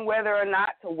 Deciding whether or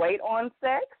not to wait on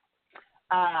sex.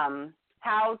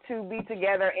 How to be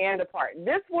together and apart.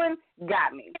 This one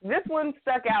got me. This one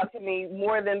stuck out to me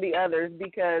more than the others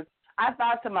because I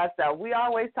thought to myself, we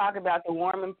always talk about the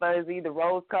warm and fuzzy, the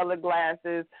rose-colored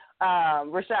glasses.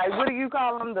 Rashad, what do you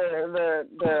call them?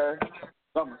 The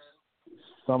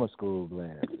summer school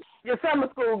glasses. Your summer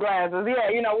school glasses,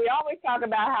 yeah. We always talk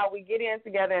about how we get in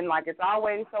together and, like, it's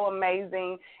always so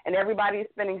amazing and everybody's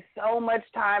spending so much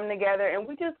time together and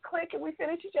we just click and we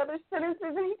finish each other's sentences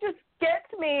and he just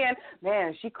gets me and,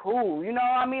 man, she cool. You know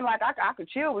what I mean? Like, I could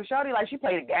chill with Shorty. Like, she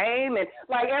played a game and,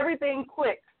 like, everything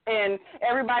clicks and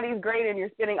everybody's great and you're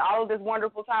spending all of this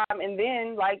wonderful time and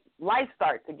then, like, life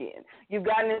starts again. You've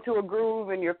gotten into a groove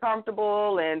and you're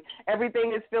comfortable and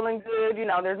everything is feeling good.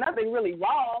 There's nothing really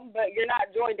wrong, but you're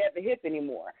not joined at the hip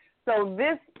anymore. So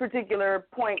this particular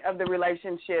point of the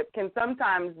relationship can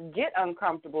sometimes get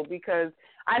uncomfortable because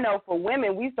I know for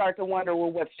women, we start to wonder,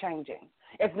 well, what's changing?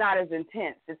 It's not as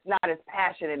intense. It's not as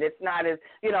passionate. It's not as,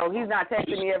 he's not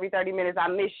texting me every 30 minutes. I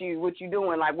miss you. What you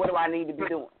doing? Like, what do I need to be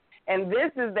doing? And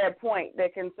this is that point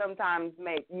that can sometimes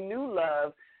make new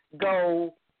love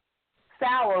go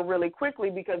sour really quickly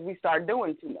because we start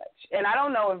doing too much. And I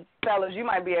don't know if, fellas, you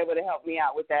might be able to help me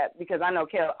out with that because I know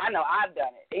I've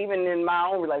done it, even in my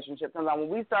own relationship. Sometimes when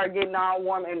we start getting all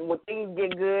warm and when things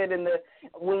get good and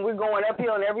when we're going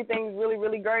uphill and everything's really,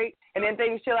 really great, and then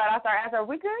things chill out, I start asking, are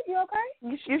we good? You okay?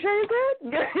 You sure you're good?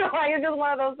 Like, it's just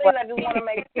one of those things I just want to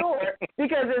make sure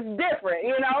because it's different,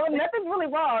 Nothing's really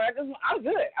wrong. I'm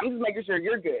good. I'm just making sure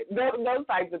you're good. Those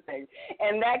types of things.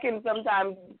 And that can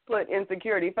sometimes put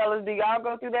insecurity. Fellas, do y'all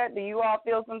go through that? Do you all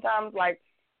feel sometimes like,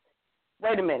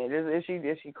 wait a minute, is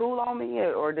she cool on me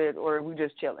or are we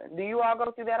just chilling? Do you all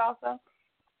go through that also?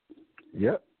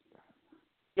 Yep.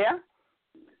 Yeah?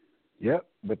 Yyep,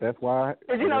 but that's why.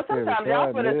 Because, sometimes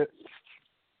y'all put it.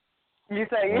 You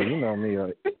say well, you know me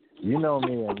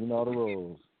and you know the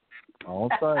rules. On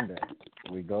Sunday,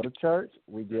 we go to church,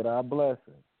 we get our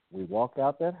blessing. We walk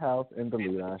out that house and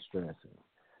delete our stresses.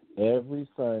 Every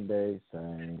Sunday,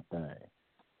 same thing.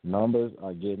 Numbers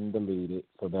are getting deleted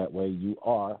so that way you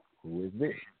are who is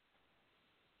this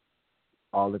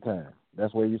all the time.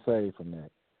 That's where you save from that.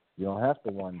 You don't have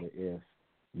to wonder if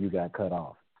you got cut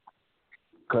off.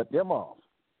 Cut them off.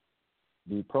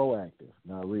 Be proactive,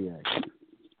 not reactive.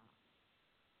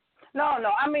 No.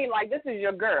 I mean, like, this is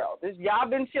your girl. Y'all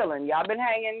been chilling. Y'all been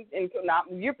hanging. Now,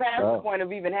 you're past the point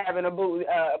of even having a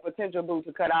potential boo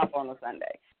to cut off on a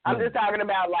Sunday. I'm just talking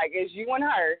about, like, it's you and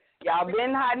her. Y'all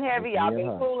been hot and heavy. Y'all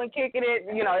been cool and kicking it.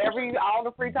 All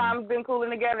the free time's been cooling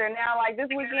together. And now, like, this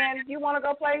weekend, you want to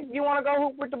go play? You want to go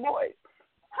hoop with the boys?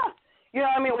 Huh. You know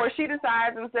what I mean? Or she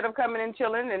decides instead of coming and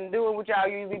chilling and doing what y'all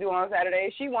usually do on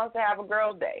Saturday, she wants to have a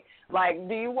girl's day. Like,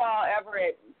 do you all ever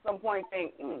at some point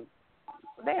think,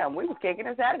 damn, we was kicking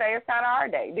it Saturday. It's kind of our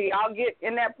day. Do y'all get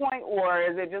in that point, or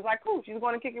is it just like, cool, she's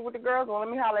going to kick it with the girls? Well, let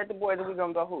me holler at the boys and we're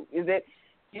going to go hoop. Is it,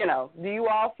 do you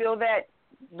all feel that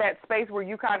space where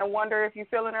you kind of wonder if you're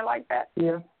feeling her like that?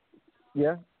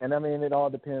 Yeah. And, I mean, it all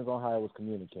depends on how it was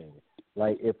communicated.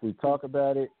 Like, if we talk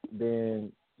about it,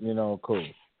 then, cool.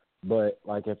 But,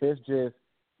 like, if it's just,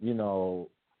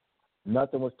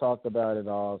 nothing was talked about at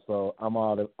all, so I'm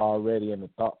already in the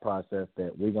thought process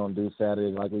that we're going to do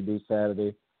Saturday like we do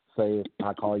Saturday. Say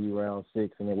I call you around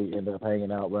 6 and then we end up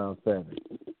hanging out around 7.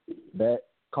 That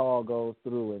call goes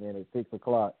through and then at 6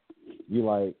 o'clock, you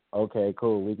like, okay,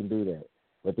 cool, we can do that.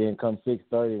 But then come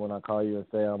 6:30 when I call you and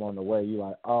say I'm on the way, you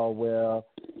like, oh, well,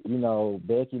 you know,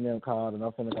 Becky and them called and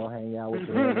I'm finna go hang out with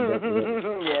you.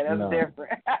 Yeah, that's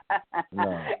different.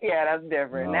 No. Yeah, that's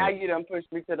different. No. Now you done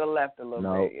pushed me to the left a little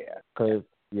bit, yeah. Because,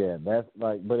 yeah, that's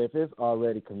like, but if it's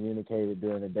already communicated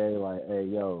during the day, like, hey,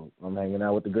 yo, I'm hanging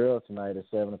out with the girls tonight at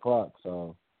 7 o'clock,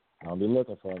 so I'll be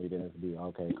looking for me, then it's be,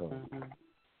 okay, cool.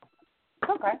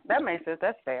 Okay, that makes sense.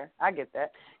 That's fair. I get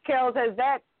that. Kels, has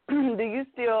that, do you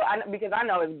still, because I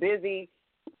know as busy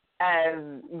as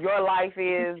your life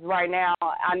is right now,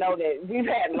 I know that we've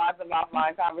had lots of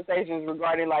offline conversations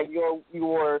regarding, like, your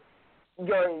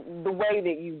the way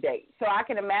that you date. So I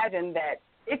can imagine that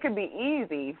it could be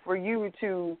easy for you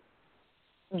to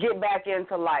get back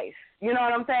into life. You know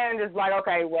what I'm saying? Just like,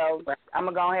 okay, well, I'm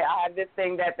going to go ahead. I have this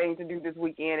thing, that thing to do this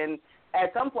weekend, and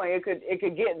at some point it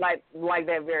could get like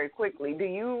that very quickly. Do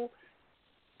you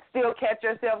still catch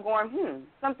yourself going,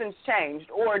 something's changed,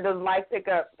 or does life pick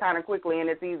up kind of quickly and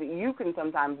it's easy? You can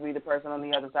sometimes be the person on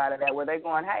the other side of that where they're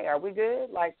going, hey, are we good?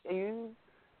 Like, are you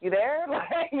there?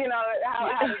 Like, you know,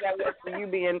 how does that work for you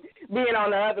being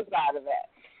on the other side of that?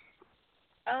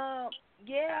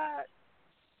 Yeah,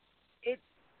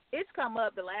 it's come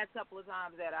up the last couple of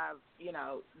times that I've, you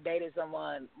know, dated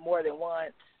someone more than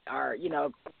once, or, you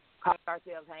know, caught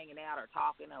ourselves hanging out or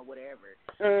talking or whatever.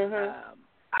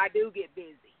 I do get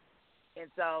busy. And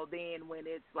so then when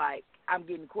it's like I'm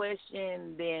getting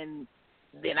questioned, then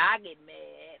I get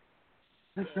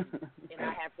mad and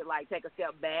I have to, like, take a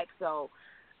step back. So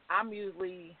I'm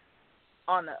usually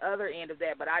on the other end of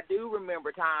that. But I do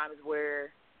remember times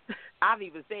where I've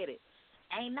even said it,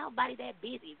 ain't nobody that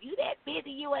busy. If you that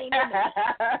busy, you ain't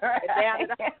nobody.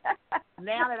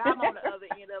 now that I'm on the other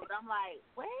end of it, I'm like,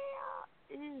 well,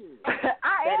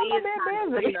 I am a bit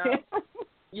busy. You know,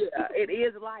 yeah, it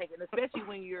is life, and especially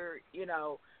when you're, you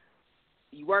know,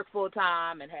 you work full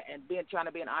time and trying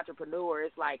to be an entrepreneur.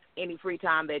 It's like any free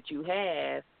time that you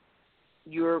have,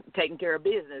 you're taking care of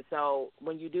business. So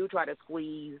when you do try to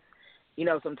squeeze, you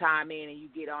know, some time in, and you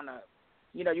get on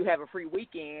you know, you have a free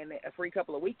weekend, a free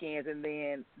couple of weekends, and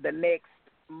then the next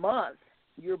month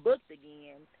you're booked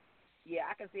again. Yeah,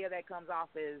 I can see how that comes off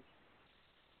as,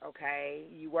 okay,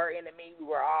 you were into me, we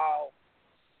were all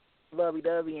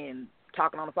lovey-dovey and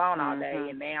talking on the phone all day,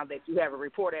 and now that you have a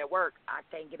report at work, I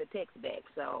can't get a text back.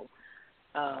 So,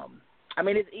 I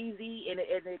mean, it's easy, and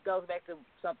it goes back to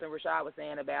something Rashad was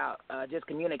saying about just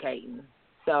communicating.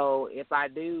 So if I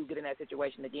do get in that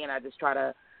situation again, I just try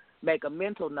to make a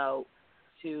mental note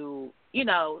to, you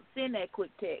know, send that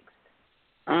quick text.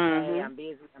 Hey, I'm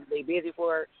busy. I'm going to be busy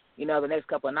for, you know, the next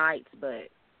couple of nights, but,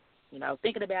 you know,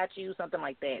 thinking about you, something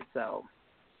like that. So,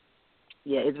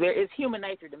 yeah, it's human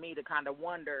nature to me to kind of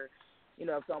wonder, you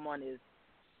know, if someone is,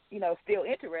 you know, still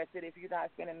interested if you're not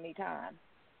spending any time,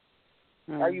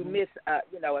 or you miss,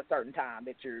 you know, a certain time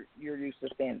that you're used to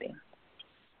spending.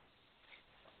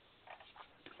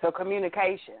 So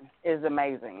communication is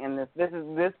amazing, and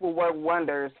this will work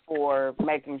wonders for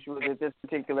making sure that this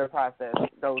particular process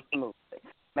goes smoothly.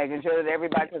 Making sure that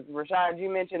everybody, because Rashad, you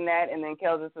mentioned that, and then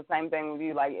Kels, it's the same thing with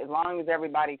you. Like, as long as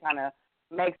everybody kind of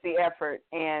makes the effort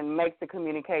and makes the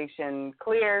communication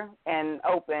clear and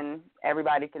open,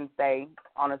 everybody can stay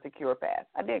on a secure path.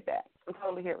 I dig that. I'm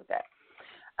totally here with that.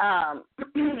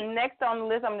 Next on the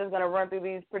list, I'm just going to run through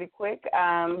these pretty quick.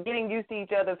 Getting used to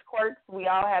each other's quirks. We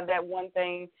all have that one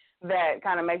thing that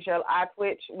kind of makes your eye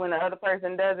twitch when the other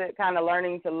person does it, kind of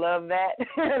learning to love that,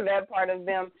 that part of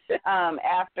them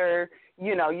after,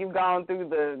 you know, you've gone through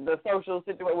the social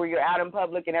situation where you're out in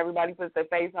public and everybody puts their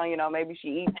face on, you know, maybe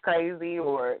she eats crazy,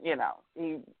 or, you know,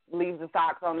 he leaves the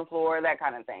socks on the floor, that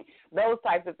kind of thing. Those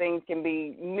types of things can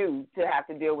be new to have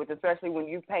to deal with, especially when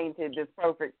you painted this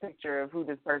perfect picture of who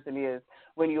this person is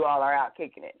when you all are out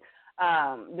kicking it.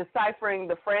 Deciphering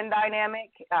the friend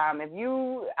dynamic. I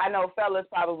know fellas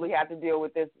probably have to deal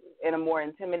with this in a more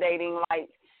intimidating light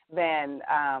than,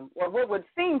 or what would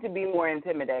seem to be more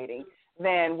intimidating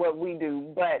than what we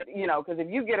do. But, you know, because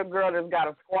if you get a girl that's got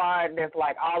a squad that's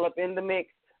like all up in the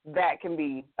mix, that can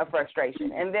be a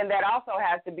frustration. And then that also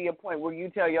has to be a point where you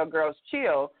tell your girls,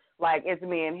 chill, like, it's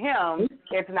me and him,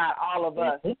 it's not all of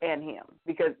us and him,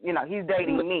 because, you know, he's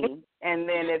dating me, and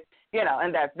then it's, you know,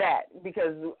 and that's that,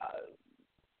 because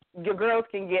your girls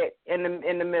can get in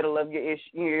the middle of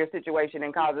your situation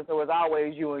and cause it, so it's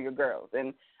always you and your girls.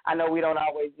 And I know we don't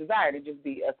always desire to just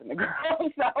be us and the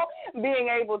girls, so being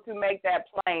able to make that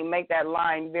plain, make that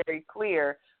line very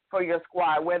clear for your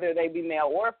squad, whether they be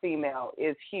male or female,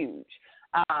 is huge.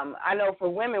 I know for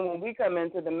women, when we come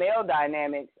into the male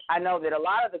dynamics, I know that a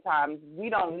lot of the times we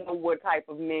don't know what type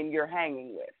of men you're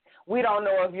hanging with. We don't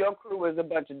know if your crew is a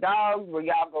bunch of dogs where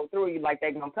y'all go through you like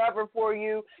they're going to cover for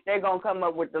you. They're going to come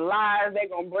up with the lies. They're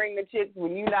going to bring the chicks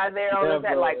when you're not there on the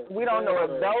set. Like, we don't know if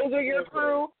those are your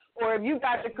crew or if you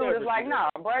got the crew that's like, nah,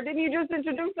 bro, didn't you just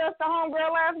introduce us to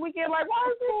homegirl last weekend? Like, why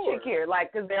is this chick here?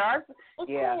 Like, because there are,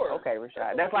 okay,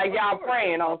 Rashad. That's like y'all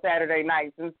praying on Saturday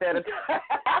nights instead of.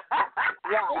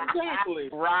 Yeah, exactly.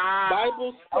 Right.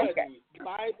 Bible study. Okay.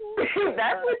 Bible study.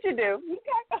 That's what you do.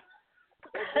 Okay.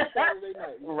 Every Saturday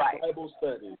night. Right. Bible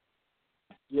study.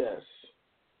 Yes.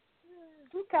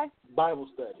 Okay. Bible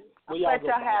study. I'll let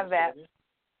y'all have that.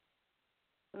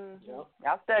 Mm-hmm. Yep.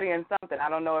 Y'all studying something. I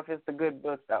don't know if it's a good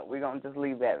book, though. We're going to just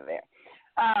leave that there.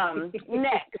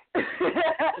 Next,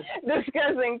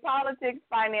 discussing politics,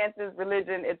 finances,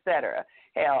 religion, etc.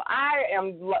 Hell, I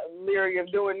am leery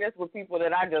of doing this with people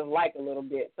that I just like a little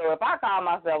bit. So if I call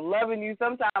myself loving you,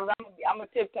 sometimes I'm a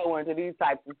tiptoe into these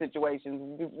types of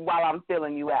situations while I'm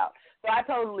filling you out. So I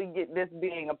totally get this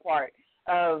being a part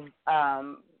of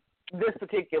this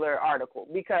particular article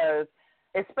because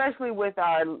especially with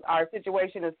our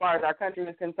situation as far as our country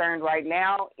is concerned right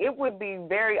now, it would be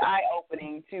very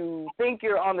eye-opening to think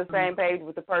you're on the same page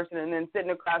with the person and then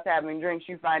sitting across having drinks,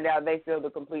 you find out they feel the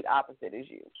complete opposite as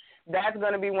you. That's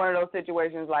going to be one of those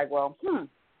situations like, well, this is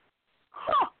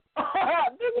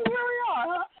where we are,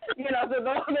 huh? You know,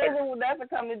 so that's a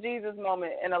come-to-Jesus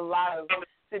moment in a lot of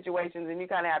situations, and you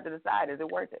kind of have to decide, is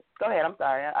it worth it? Go ahead. I'm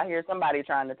sorry. I hear somebody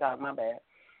trying to talk. My bad.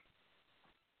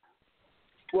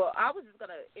 Well, I was just going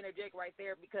to interject right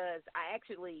there because I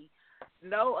actually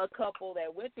know a couple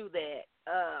that went through that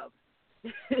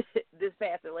this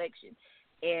past election,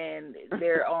 and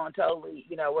they're on totally,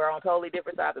 we're on totally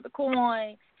different sides of the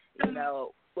coin.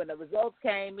 When the results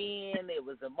came in, it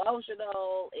was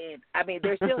emotional, and, I mean,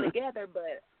 they're still together,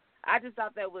 but I just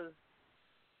thought that was,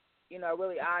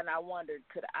 really odd, and I wondered,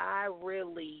 could I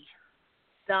really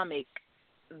stomach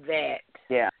that?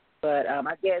 Yeah. But I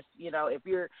guess, if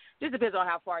you're, just depends on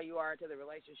how far you are into the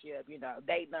relationship,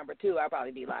 date number 2, I'll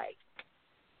probably be like,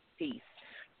 peace.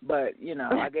 But,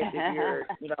 I guess if you're,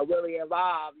 really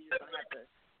involved, you're going to have to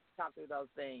talk through those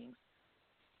things.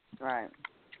 Right.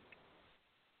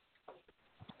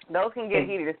 Those can get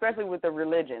heated, especially with the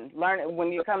religion. Learn it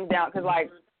when you come down, because, like,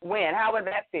 how would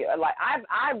that feel? Like,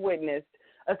 I've witnessed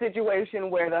a situation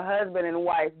where the husband and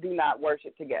wife do not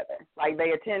worship together. Like,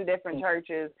 they attend different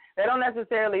churches. They don't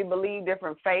necessarily believe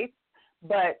different faiths,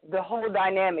 but the whole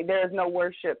dynamic, there is no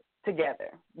worship together.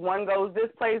 One goes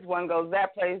this place, one goes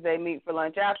that place. They meet for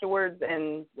lunch afterwards,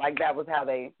 and, like, that was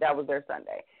their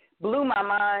Sunday. Blew my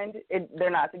mind. They're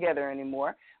not together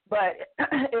anymore. But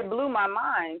it blew my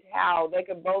mind how they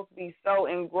could both be so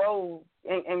engrossed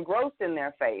in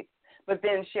their faith, but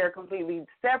then share completely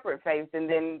separate faiths and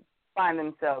then find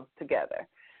themselves together.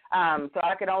 So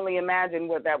I could only imagine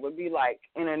what that would be like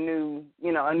in a new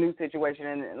situation,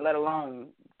 and let alone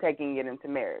taking it into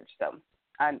marriage. So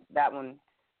that one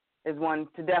is one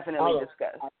to definitely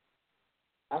discuss.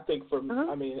 I think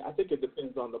I think it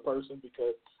depends on the person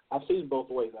because I've seen both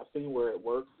ways. I've seen where it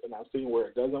works and I've seen where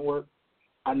it doesn't work.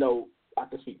 I know I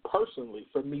can speak personally.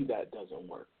 For me, that doesn't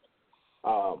work.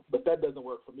 But that doesn't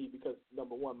work for me because,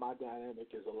 number one, my dynamic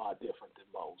is a lot different than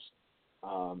most.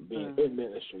 Being in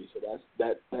ministry, so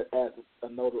that adds a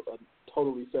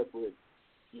totally separate,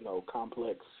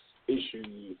 complex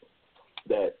issue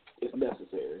that is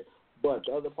necessary. But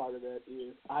the other part of that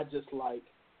is I just like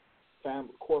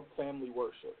core family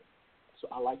worship. So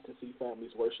I like to see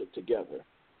families worship together,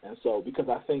 and so because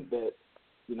I think that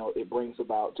it brings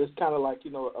about just kind of like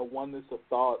a oneness of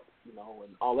thought, and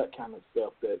all that kind of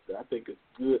stuff that I think is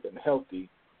good and healthy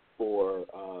for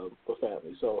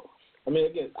families. So. I mean,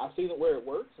 again, I've seen it where it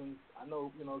works, and I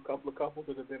know, a couple of couples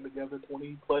that have been together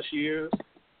 20-plus years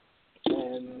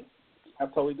and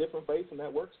have totally different faiths, and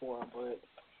that works for them. But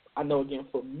I know, again,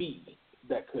 for me,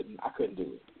 I couldn't do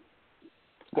it.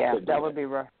 Yeah, that would be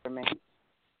rough for me.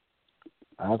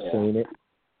 I've seen it.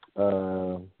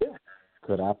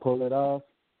 Could I pull it off?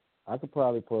 I could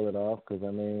probably pull it off because,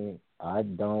 I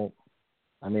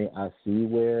see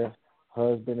where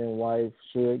husband and wife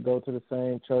should go to the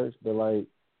same church, but, like,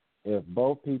 if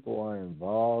both people are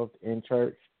involved in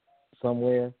church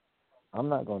somewhere, I'm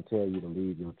not going to tell you to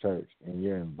leave your church and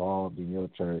you're involved in your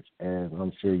church, as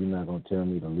I'm sure you're not going to tell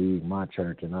me to leave my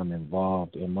church and I'm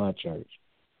involved in my church.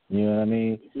 You know what I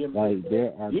mean? Like,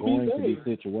 there are going to be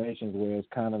situations where it's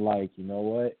kind of like, you know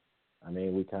what?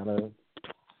 We kind of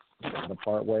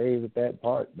part ways with that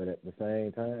part, but at the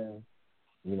same time,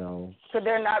 you know. Could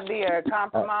there not be a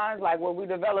compromise, like where we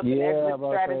develop an exit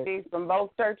strategies from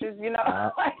both churches, you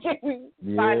know? Like we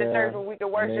find a church where we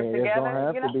can worship together, it's going to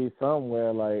have you know? to be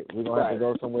somewhere, like we're going to have to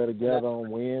go somewhere together on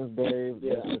Wednesdays.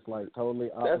 Yeah. That's just like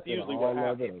totally opposite That's usually of all what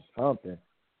of it happens. or something.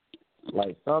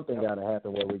 Like something got to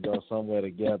happen where we go somewhere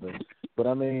together. But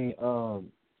I mean,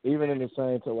 even in the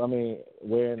same,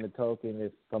 wearing the token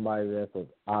is somebody that's of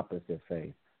opposite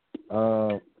faith.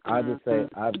 I just say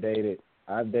I've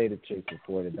dated chicks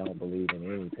before that don't believe in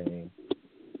anything.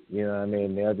 You know what I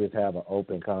mean? They'll just have an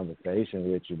open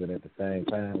conversation with you, but at the same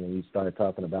time, when you start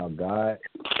talking about God,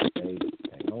 they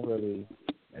don't believe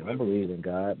in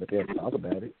God, but they'll talk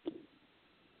about it.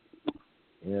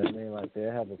 You know what I mean? Like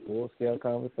they'll have a full-scale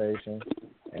conversation,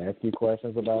 ask you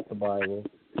questions about the Bible,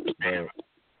 but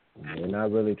they're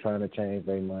not really trying to change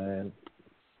their mind.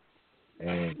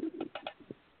 And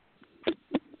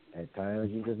at times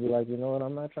you just be like, you know what,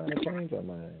 I'm not trying to change your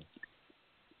mind.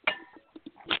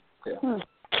 Yeah.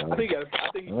 I think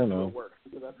you can do it work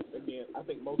because I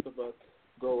think most of us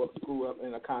grew up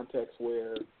in a context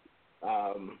where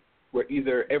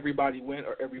either everybody went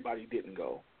or everybody didn't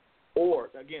go, or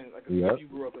again, like if you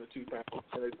grew up in a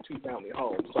two-family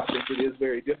home. So I think it is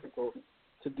very difficult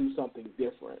to do something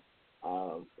different,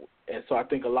 and so I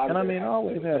think a lot of. And I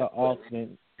always had an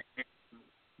option.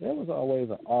 There was always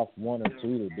an off one or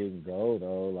two that didn't go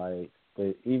though, like.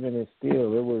 But even if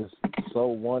still, it was so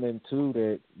 1 and 2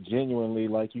 that genuinely,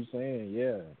 like you saying,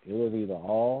 it was either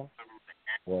all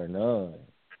or none.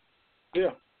 Yeah.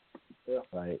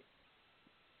 Like,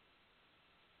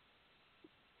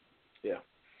 yeah.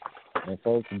 And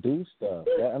folks do stuff.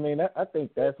 I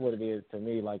think that's what it is to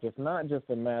me. Like, it's not just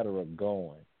a matter of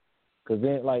going. Because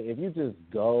then, like, if you just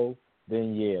go,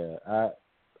 then I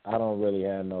don't really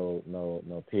have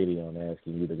no pity on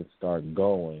asking you to start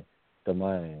going to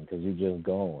mine because you're just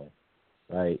going.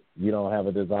 Like, you don't have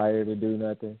a desire to do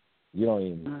nothing. You don't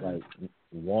even, like,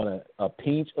 want a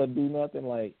pinch or do nothing.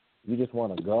 Like, you just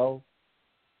want to go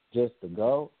just to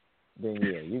go, then,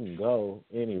 you can go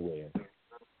anywhere.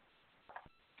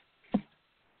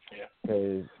 Yeah.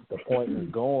 Because the point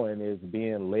of going is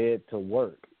being led to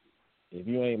work. If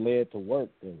you ain't led to work,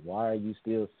 then why are you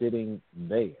still sitting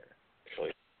there?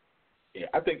 Yeah,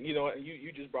 I think,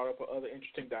 you just brought up another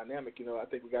interesting dynamic. I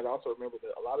think we got to also remember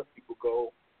that a lot of people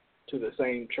go to the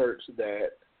same church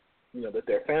that, that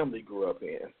their family grew up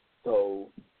in. So,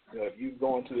 if you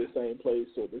go into the same place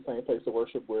or the same place of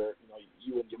worship where,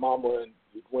 you and your mama and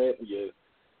you went and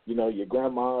your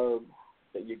grandma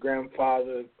and your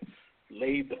grandfather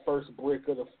laid the first brick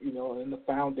of the, in the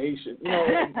foundation,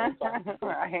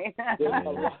 right. There's a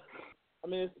lot.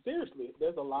 Seriously,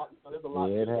 there's a lot.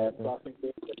 Yeah, it happens. So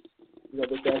I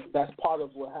think that's part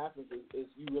of what happens is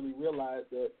you really realize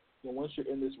that once you're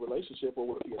in this relationship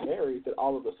or if you're married, that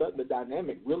all of a sudden the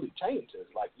dynamic really changes.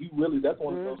 Like that's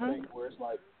one of those things where it's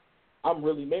like I'm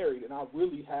really married and I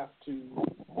really have to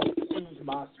choose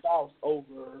my spouse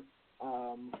over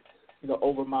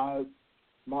over my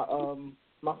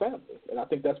family, and I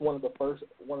think that's one of the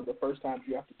first times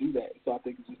you have to do that. So I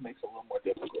think it just makes it a little more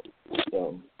difficult.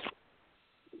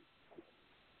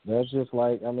 That's just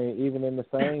like, even in the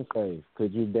same faith,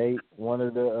 could you date one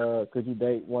of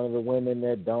the women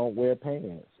that don't wear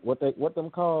pants? What them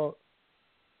called?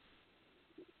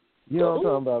 You know what I'm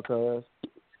talking about, cuz?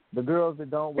 The girls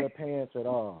that don't wear pants at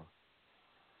all.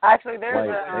 Actually, there's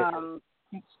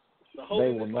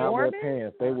they will not wear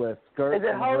pants. They wear skirts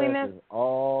and dresses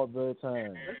all the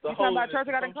time. You talking about Church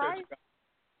of God in Christ?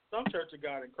 Some Church of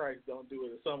God in Christ don't do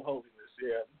it. Some holiness,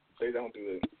 they don't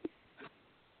do it.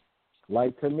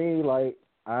 Like, to me,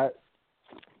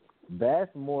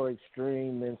 that's more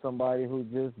extreme than somebody who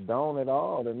just don't at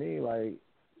all. To me, like,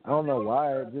 I don't know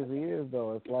why it just is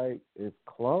though. It's like it's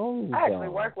clothes. I actually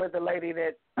work with a lady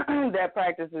that that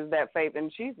practices that faith,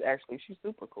 and she's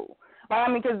super cool.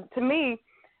 But because to me,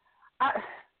 I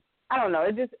don't know.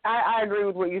 It just I agree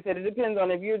with what you said. It depends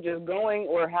on if you're just going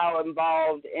or how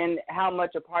involved and how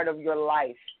much a part of your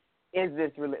life is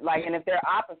this like, and if they're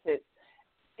opposites,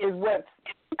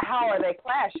 how are they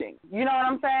clashing? You know what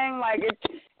I'm saying? Like,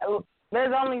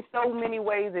 there's only so many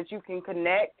ways that you can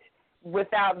connect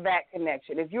without that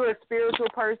connection. If you're a spiritual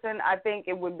person, I think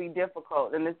it would be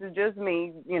difficult. And this is just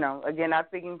me, again, not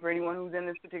speaking for anyone who's in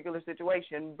this particular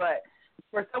situation, but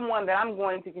for someone that I'm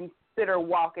going to consider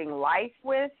walking life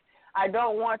with, I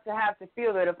don't want to have to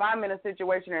feel that if I'm in a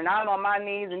situation and I'm on my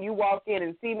knees and you walk in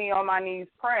and see me on my knees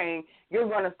praying, you're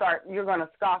going to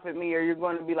scoff at me, or you're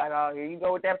going to be like, oh, here you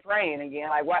go with that praying again.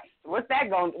 Like, what's that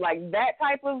going, like, that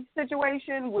type of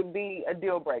situation would be a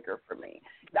deal breaker for me.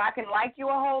 I can like you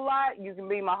a whole lot. You can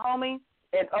be my homie,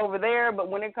 it over there, but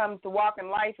when it comes to walking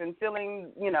life and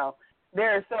feeling,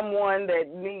 there is someone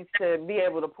that needs to be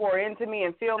able to pour into me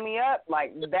and fill me up,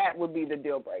 like that would be the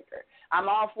deal breaker. I'm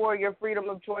all for your freedom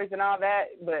of choice and all that,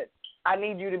 but I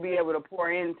need you to be able to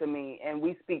pour into me and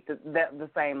we speak the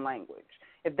same language,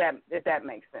 if that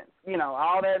makes sense.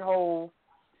 All that whole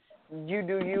you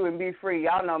do you and be free.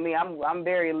 Y'all know me. I'm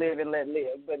very live and let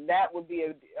live, but that would be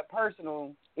a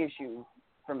personal issue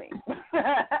for me.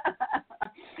 Yeah.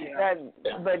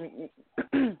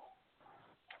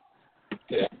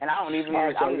 Yeah. And I don't even.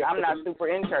 Right, I'm not super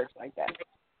in church like that.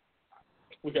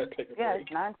 We gotta take a break. Yeah, it's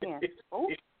 9:10. Oh,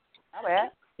 my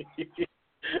bad.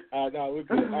 No, we're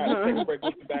good. All right, let's take a break.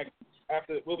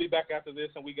 We'll be back after this,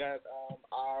 and we got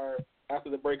after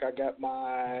the break. I got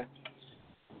my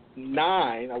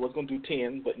 9. I was gonna do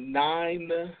 10, but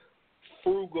 9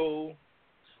 frugal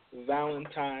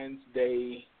Valentine's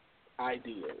Day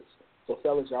ideas. So,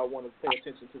 fellas, y'all want to pay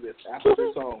attention to this. After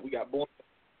this song, we got Born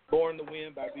to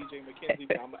Win by BJ McKenzie.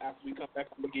 But after we come back,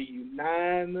 I'm going to give you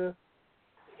 9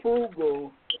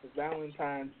 frugal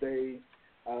Valentine's Day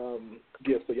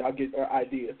gifts. So y'all get our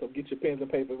ideas. So get your pens and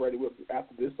papers ready.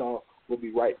 After this song, we'll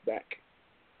be right back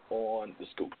on The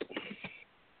Scoop.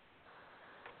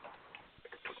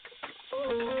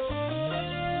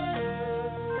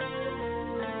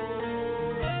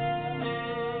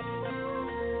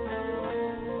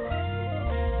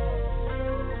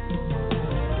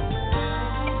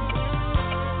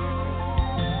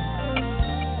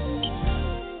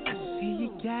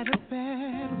 Got a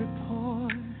bad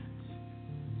report.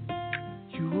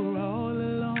 You were all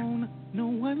alone, no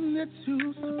one there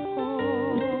to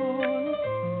support.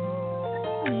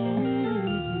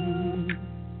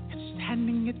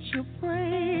 Standing at your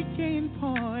breaking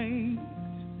point.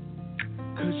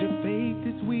 'Cause your faith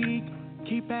is weak.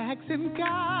 Keep asking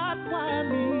God, why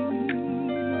me?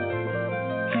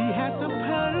 He has a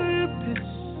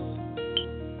purpose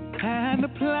and a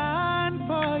plan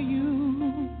for you.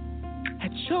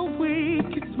 At your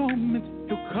weakest moment,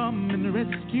 He'll come and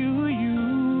rescue you.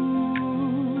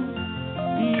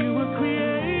 You were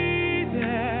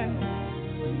created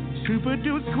to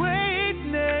produce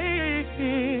greatness.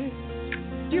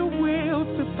 You will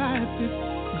survive this.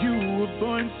 You were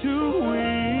born to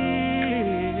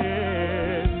win.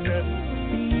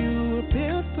 You were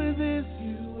built for this.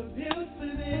 You were built for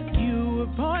this. You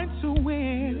were born to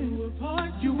win.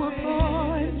 You were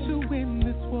born to win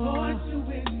this war.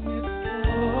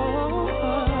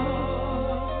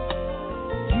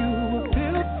 You were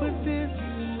built for this.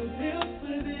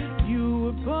 You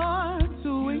were born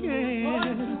to win.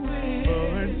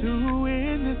 Born to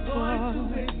win this war.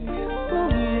 Oh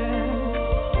yeah.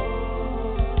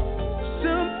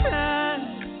 Sometimes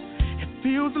it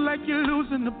feels like you're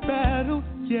losing the battle.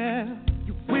 Yeah.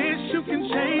 You wish you can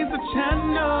change the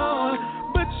channel,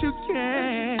 but you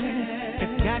can't. If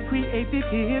God created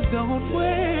His own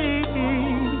way,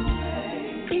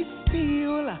 be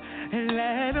still and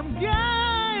let Him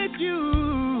guide you.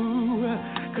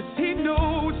 'Cause He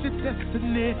knows your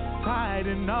destiny,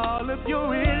 fighting all of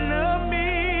your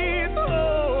enemies.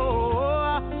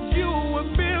 Oh, you were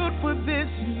built for this.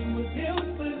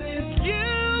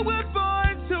 You were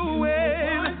born to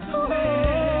win.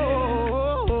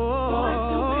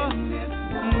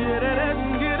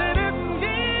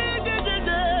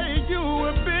 You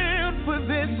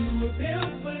were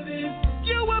built for this.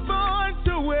 You were born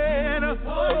to win.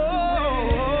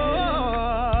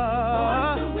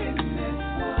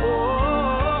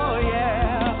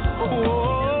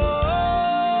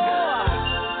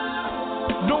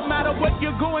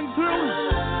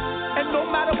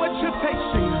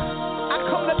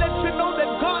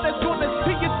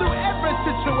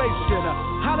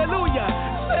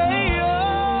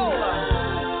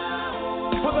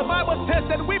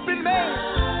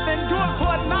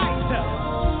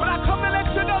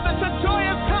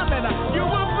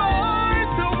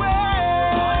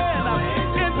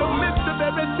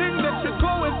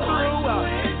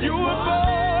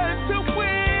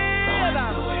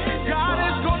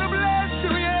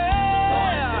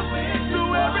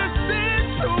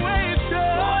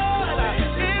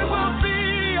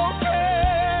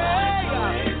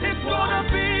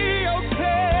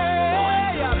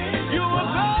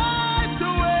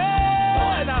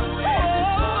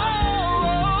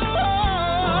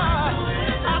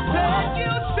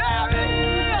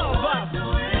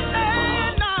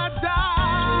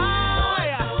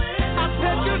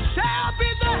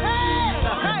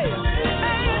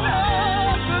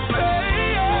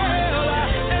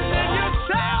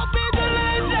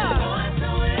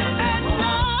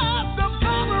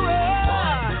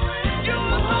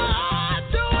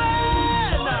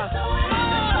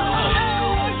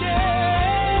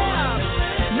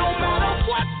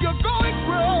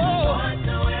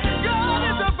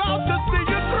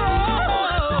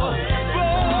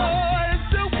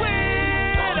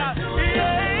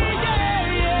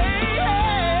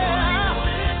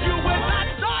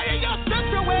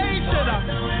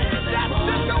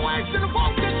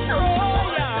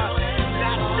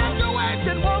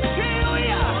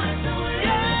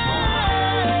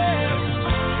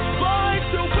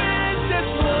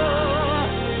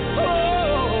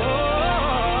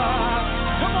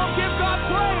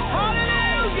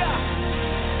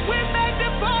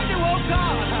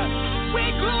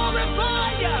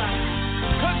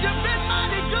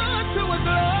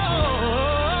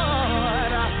 Lord.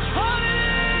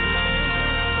 Hallelujah.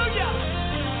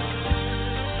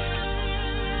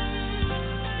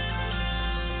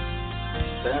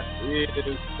 That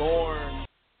is Born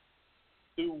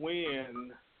to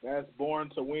Win. That's Born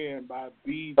to Win by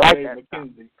B.J.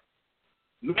 McKenzie.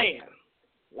 Man,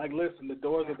 like, listen, the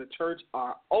doors of the church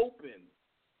are open.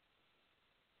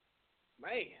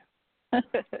 Man.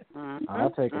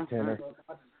 I'll take a tenner.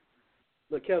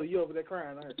 Look, Kelly, you over there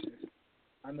crying, aren't you?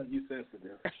 I know you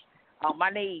sensitive. On my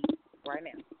knees right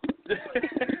now.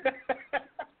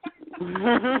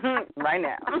 Right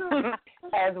now.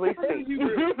 As we speak.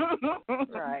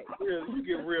 Right. You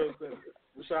get real sensitive.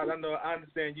 Rashad, I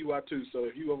understand you are too, so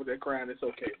if you over there crying, it's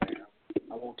okay, man.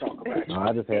 I won't talk about you. No,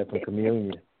 I just had some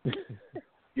communion.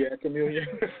 Yeah, communion.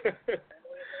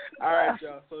 All right,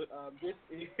 y'all. So this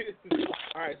is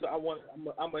all right. So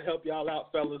I'm gonna help y'all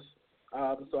out, fellas.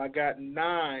 So I got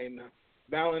 9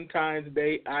 Valentine's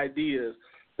Day ideas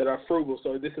that are frugal.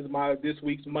 So this is this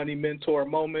week's Money Mentor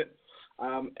moment,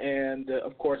 and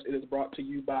of course it is brought to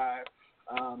you by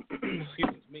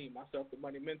myself, the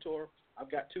Money Mentor. I've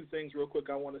got 2 things real quick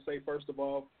I want to say. First of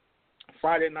all,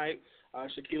 Friday night,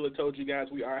 Shaquila told you guys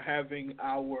we are having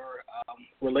our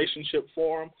relationship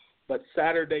forum, but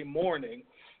Saturday morning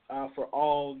for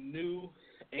all new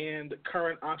and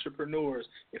current entrepreneurs.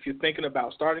 If you're thinking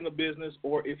about starting a business,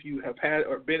 or if you have had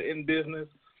or been in business,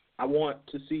 I want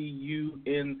to see you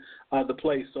in the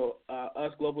place. So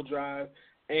us, Global Drive,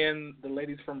 and the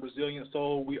ladies from Resilient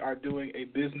Soul, we are doing a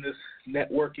business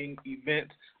networking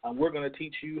event. We're going to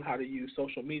teach you how to use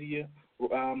social media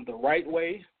the right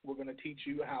way. We're going to teach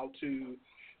you how to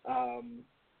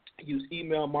use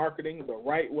email marketing the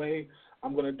right way.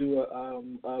 I'm going to do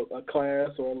a class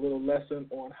or a little lesson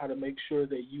on how to make sure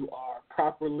that you are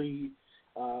properly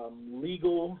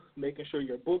legal, making sure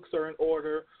your books are in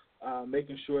order,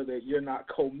 making sure that you're not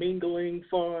commingling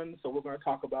funds. So we're going to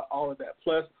talk about all of that.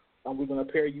 Plus, we're going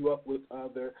to pair you up with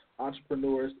other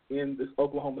entrepreneurs in this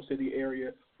Oklahoma City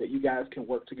area that you guys can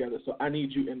work together. So I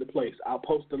need you in the place. I'll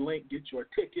post the link. Get your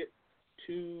ticket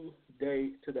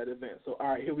today to that event. So, all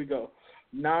right, here we go.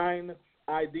 9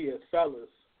 ideas, fellas,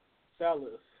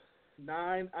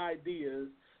 9 ideas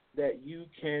that you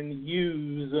can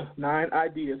use, 9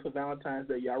 ideas for Valentine's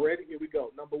Day. Y'all ready? Here we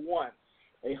go. Number 1,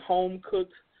 a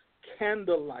home-cooked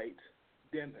candlelight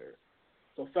dinner.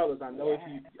 So, fellas, I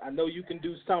know you can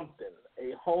do something.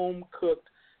 A home-cooked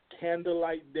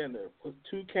candlelight dinner. Put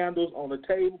 2 candles on the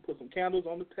table. Put some candles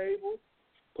on the table.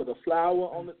 Put a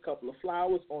couple of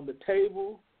flowers on the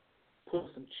table. Put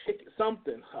some chicken,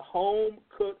 something. A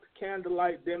home-cooked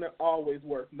candlelight dinner always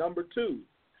works. Number 2.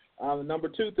 The number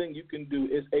 2 thing you can do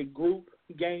is a group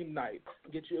game night.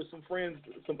 Get you some friends,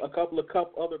 a couple of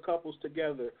other couples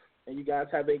together, and you guys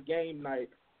have a game night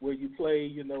where you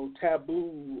play,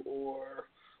 Taboo or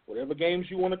whatever games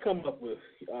you want to come up with.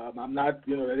 I'm not,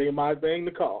 that ain't my thing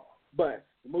to call. But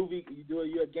the movie, you do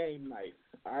your game night.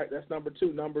 All right, that's number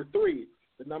 2. Number 3,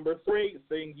 the number 3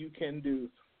 thing you can do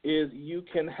is you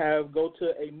can go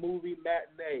to a movie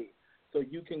matinee. So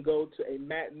you can go to a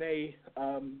matinee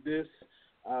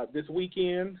this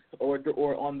weekend or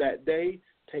on that day.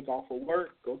 Take off of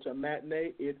work, go to a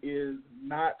matinee. It is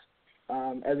not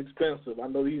as expensive. I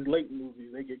know these late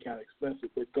movies, they get kind of expensive,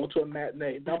 but go to a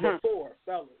matinee. Number 4,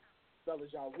 fellas,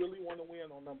 y'all really want to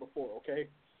win on number 4, okay?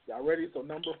 Y'all ready? So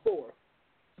number 4,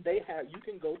 you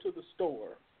can go to the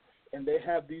store, and they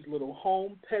have these little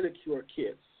home pedicure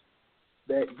kits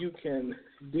that you can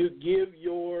give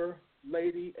your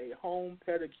lady a home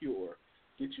pedicure.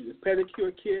 Get you this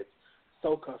pedicure kit,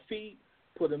 soak her feet,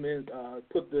 put them in,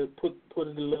 put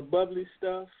in the little bubbly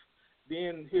stuff.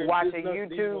 Then watch a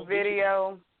YouTube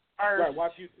video first. Right,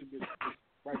 watch YouTube video.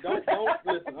 Right, don't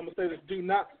listen. I'm gonna say this: do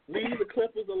not leave the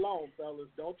clippers alone, fellas.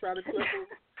 Don't try to clip them.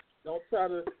 Don't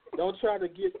try to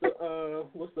get the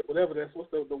what's the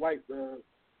white.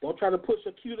 Don't try to push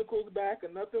your cuticles back or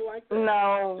nothing like that.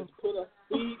 No. Just put her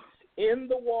feet in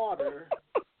the water,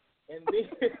 and then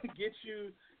get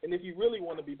you. And if you really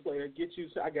want to be player,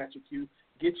 I got you, Q.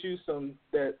 Get you some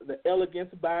the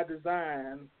Elegance by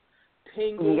Design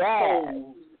Tingle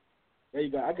Toes. There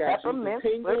you go. I got Peppermint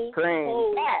you. Tingle whipped cream.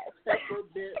 Toes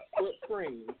Peppermint whipped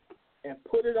cream, and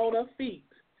put it on her feet,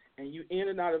 and you in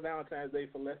and out of Valentine's Day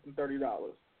for less than $30.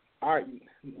 All right,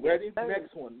 ready?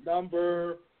 Next one,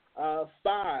 number 5.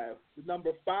 The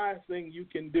number 5 thing you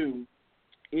can do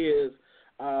is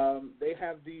they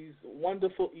have these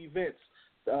wonderful events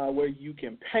where you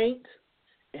can paint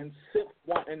and sip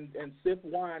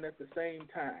wine at the same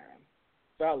time.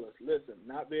 Fellas, listen,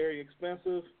 not very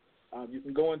expensive. You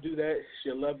can go and do that.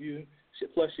 She'll love you.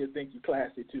 Plus, she'll think you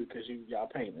classy too because y'all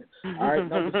painting. All right,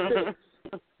 number 6.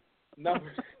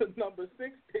 Number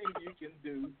 6 thing you can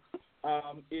do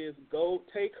is go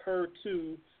take her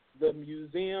to the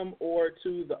museum or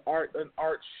to an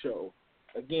art show.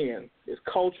 Again, it's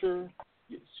culture.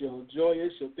 She'll enjoy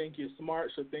it. She'll think you're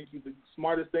smart. She'll think you're the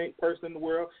smartest person in the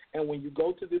world. And when you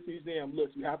go to this museum, look,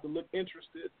 you have to look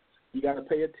interested. You got to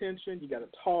pay attention. You got to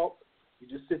talk. You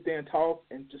just sit there and talk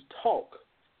and just talk.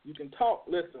 You can talk.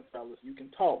 Listen, fellas, you can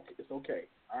talk. It's okay.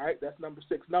 All right? That's number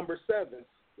 6. Number 7,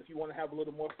 if you want to have a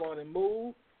little more fun and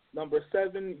move, number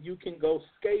 7, you can go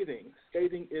skating.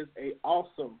 Skating is an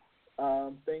awesome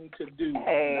thing to do.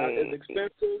 Hey. Not as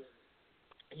expensive.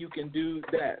 You can do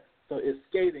that. So it's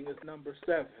skating is number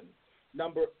 7.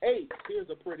 Number 8, here's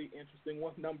a pretty interesting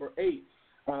one. Number 8,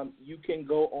 you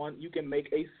can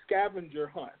make a scavenger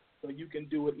hunt. So you can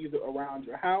do it either around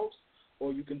your house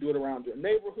or you can do it around your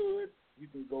neighborhood. You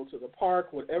can go to the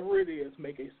park, whatever it is,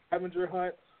 make a scavenger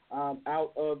hunt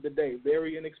out of the day.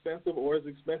 Very inexpensive or as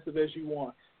expensive as you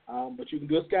want. But you can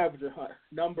do a scavenger hunt.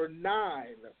 Number 9,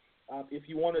 if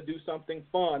you want to do something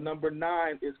fun, number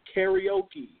 9 is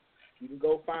karaoke. You can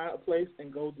go find a place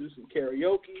and go do some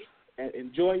karaoke and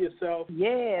enjoy yourself.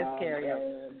 Yes,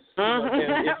 karaoke. And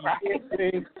if you can't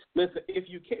sing, listen. If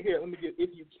you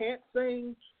can't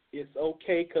sing, it's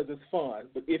okay because it's fun.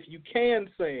 But if you can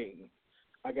sing,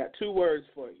 I got 2 words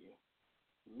for you: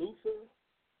 Luther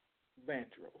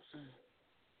Vandross.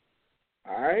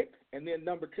 All right, and then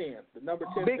number 10. The number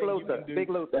 10 Big thing Luther. you can do. Big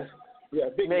Luther. Yeah,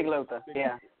 Big Luther.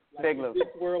 Yeah, Like, Big Luther.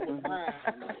 This world was mine.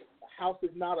 A house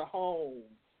is not a home.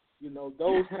 You know,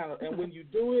 those kind of. And when you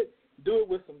do it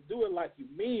like you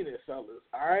mean it, fellas.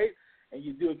 All right, and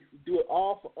you do it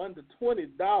all for under $20.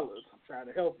 I'm trying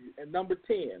to help you. And number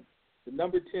 10, the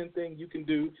number 10 thing you can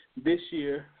do this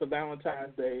year for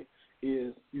Valentine's Day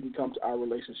is you can come to our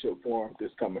relationship forum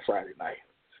this coming Friday night.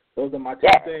 Those are my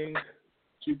 10 things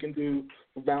you can do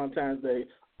for Valentine's Day,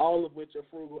 all of which are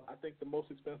frugal. I think the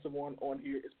most expensive one on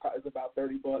here is about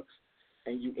 $30,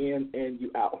 and you in and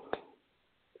you out.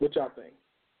 What y'all think?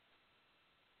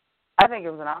 I think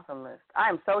it was an awesome list. I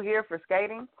am so here for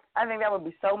skating. I think that would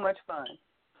be so much fun.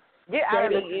 Get out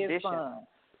of the tradition. Fun.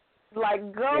 Like,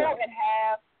 go and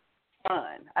have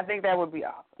fun. I think that would be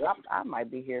awesome. Yep. I might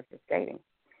be here for skating.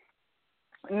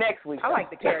 Next week. I like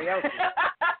the karaoke.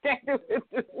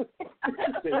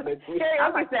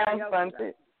 Karaoke sounds fun,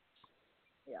 too.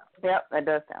 Yeah. Yep, that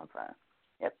does sound fun.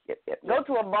 Yep. Go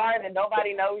to a bar that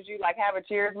nobody knows you, like have a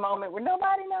cheers moment where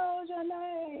nobody knows your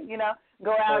name. You know,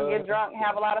 go out and get drunk,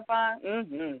 have a lot of fun.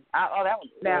 Mm-hmm.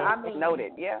 That was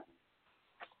noted. Yeah.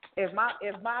 If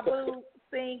my boo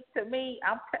sings to me,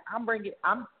 I'm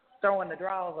throwing the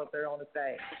drawers up there on the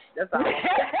stage. That's all.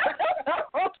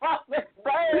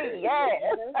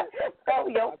 Throw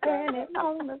your panties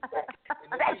on the stage.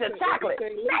 That's your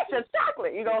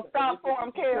chocolate. You gonna stop for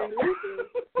him, Kel?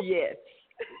 Yes.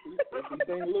 If you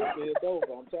sing Lucy, it's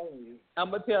over. I'm telling you. I'm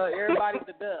gonna tell everybody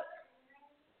to duck.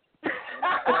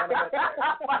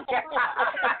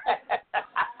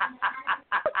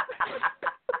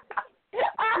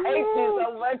 I hate you so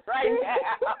much right now.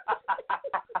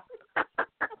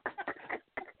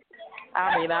 I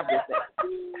mean, I'm just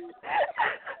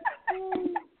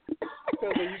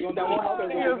using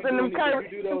them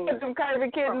curvy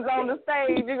kittens on the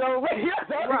stage. You're going to put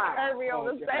curvy on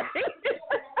the stage.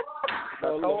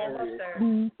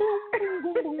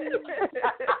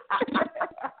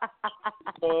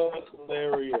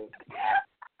 Hilarious.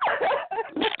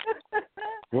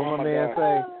 What my man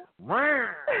say?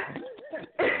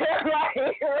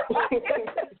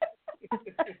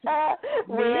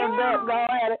 We end up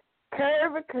going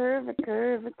curve.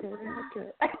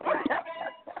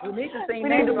 We need to sing We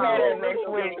need to play that next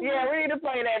week. Yeah, we need to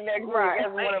play that next week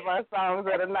as one of our songs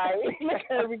of the night.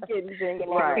 Curvy kitten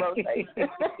jingle on the rotation.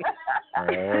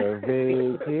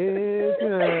 Curvy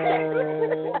kitten.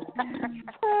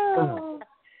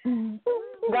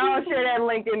 Go and share that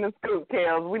link in the scoop,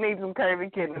 Kels. We need some curvy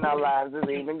kittens in our lives this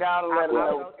evening. Go and let us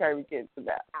know what curvy kittens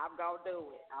about. I'm going to do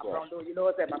it. You know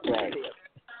what's at my playlist.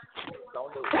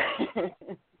 Don't do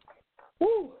it.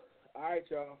 Woo. All right,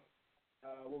 y'all.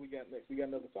 What we got next? We got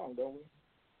another song, don't we?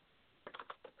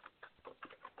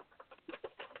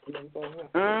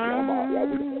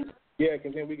 Yeah,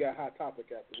 because then we got Hot Topic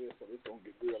after this, so it's going to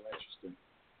get real interesting.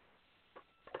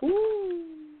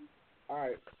 Woo. All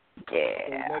right. Yeah.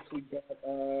 So next we got,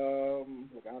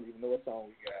 look, I don't even know what song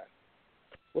we got.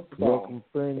 What's the song?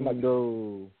 Yo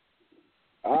Comprendo.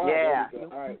 Yeah.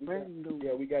 All right.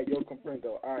 We got Yo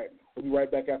Comprendo. All right. We'll be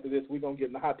right back after this. We're going to get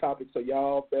in the Hot Topic, so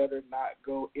y'all better not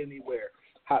go anywhere.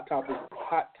 Hot Topic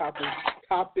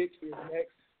is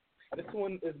next. This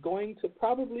one is going to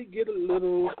probably get a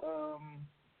little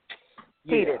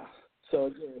heated. So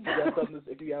again,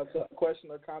 if you have a question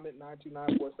or comment,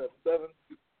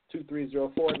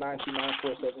 929-477-2304,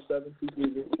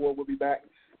 929-477-2304. We'll be back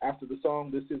after the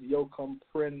song. This is Yo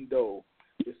Comprendo.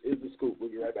 This is The Scoop. We'll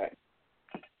be right back.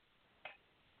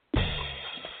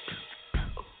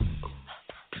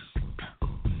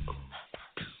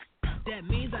 That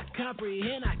means I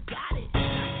comprehend, I got it.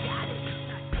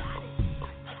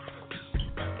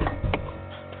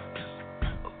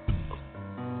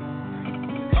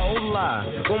 Hola,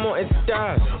 como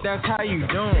estas? That's how you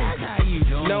doing.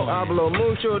 No hablo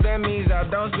mucho, that means I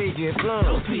don't speak it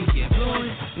fluent.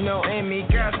 No en mi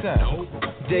casa,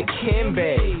 de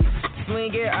Kimbe.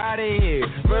 Sling it out of here,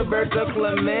 Roberto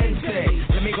Clemente.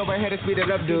 Let me go ahead and speed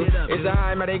it up, dude. It's a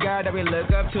high mighty God that we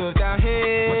look up to. Down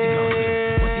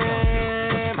here,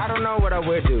 I don't know what I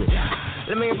would do.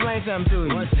 Let me explain something to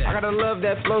you. I gotta love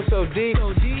that flow so deep.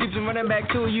 Keeps on running back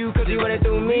to you, cause you run it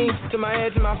through me. To my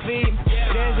head, to my feet.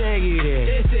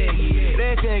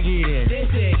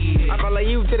 I follow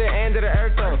you to the end of the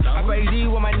earth, though. I praise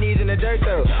you on my knees in the dirt,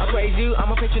 though. I praise you,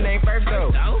 I'ma put your name first,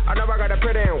 though. I know I gotta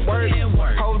put in work.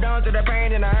 Hold on to the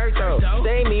pain and the hurt, though.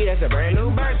 Say me, that's a brand new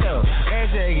birth, though. I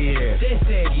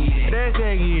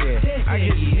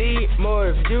just need more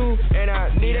of you, and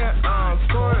I need an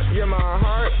encore. You're my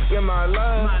heart, you're my love.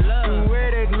 Tú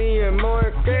eres mi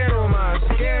amor, quiero más,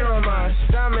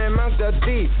 dame más de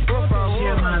ti, por favor.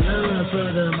 Share my love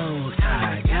for the Most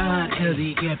High God, cause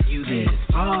He kept you this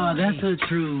far. That's a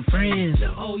true friend.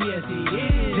 Oh yes He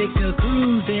is. Victor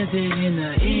Cruz dancing in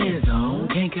the end zone.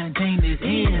 Can't contain this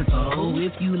info.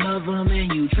 If you love Him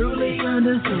and you truly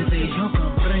understand, say yo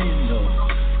comprendo,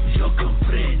 yo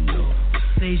comprendo.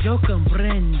 Say yo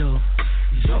comprendo.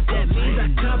 That means I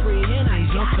comprehend,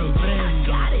 yo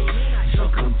comprendo. Yo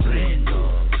comprendo.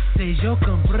 Say yo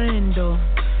comprendo.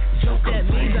 That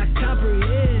means I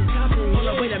comprehend. Hold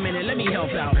up, wait a minute, let me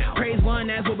help out. Praise one,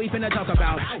 that's what we finna talk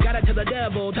about. Got it to the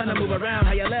devil, time to move around.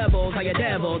 How your levels, how your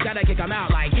devils, gotta kick them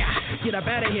out like, yeah, get up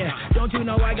out of here. Don't you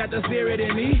know I got the spirit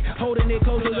in me? Holding it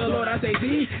close to the Lord, I say,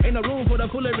 see? Ain't no room for the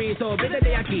foolery, so bid the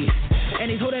day I keep. And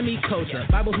He's holding me closer,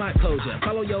 Bible's my closure.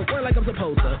 Follow your word like I'm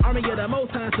supposed to. Army of the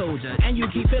Most High soldier. And you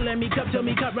keep filling me cup till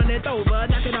me cup run it over.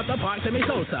 Knocking out the park to me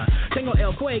Sosa. Tengo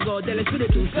el fuego del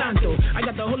Espíritu Santo. I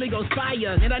got the Holy Ghost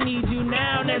fire, and I need you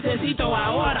now. Necesito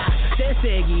ahora. Te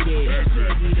seguiré.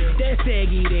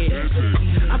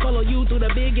 I follow you through the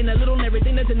big and the little and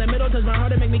everything that's in the middle. Touch my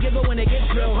heart and make me giggle when it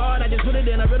gets real hard. I just put it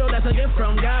in a riddle, that's a gift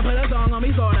from God. Put a song on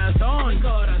me for the song.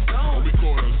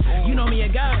 You know me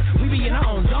and God, we be in our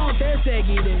own zone. Te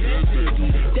seguiré.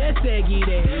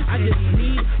 I just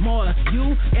need more of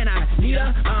you and I need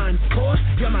a encore.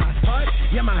 You're my heart,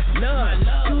 you're my love.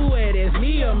 Tú eres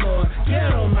mi amor.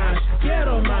 Quiero más.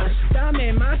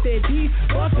 Dame más de ti,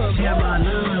 por favor. Share my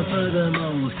love for the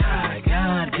Most High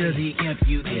God, cause He kept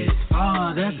you this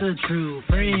far. That's a true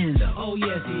friend. Oh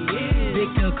yes He is.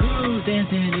 Victor Cruz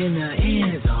dancing in the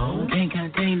end zone. Can't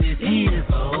contain this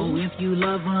info. If you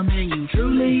love Him and you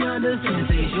truly understand,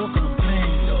 say yo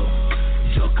comprendo.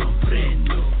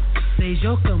 Say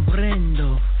yo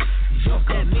comprendo.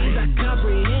 That means I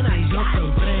comprehend,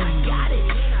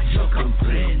 yo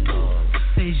comprendo.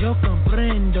 Say yo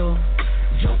comprendo.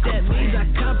 That means I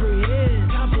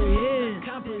comprehend.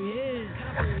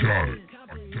 I got it.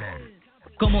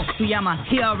 Como tu llama,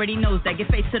 he already knows that. Get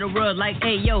face to the world like,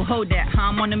 hey, yo, hold that.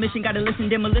 I'm on a mission, gotta listen.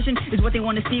 Demolition is what they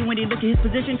wanna see when they look at his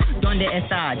position. Donde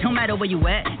está? Don't matter where you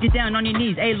at. Get down on your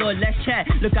knees, hey, Lord, let's chat.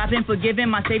 Look, I've been forgiven,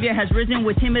 my Savior has risen.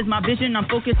 With Him is my vision. I'm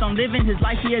focused on living His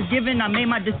life He has given. I made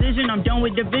my decision, I'm done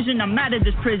with division. I'm out of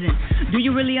this prison. Do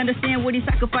you really understand what He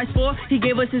sacrificed for? He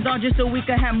gave us His all just so we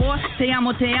could have more. Te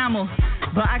amo.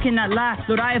 But I cannot lie,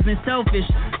 Lord, I have been selfish.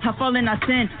 I've fallen, I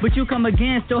sin, but you come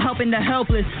again, still helping the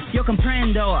helpless. Yo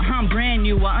comprendo, I'm brand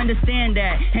new, I understand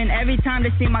that. And every time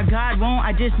they say my God won't,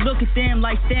 I just look at them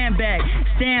like stand back.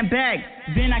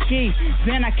 Ven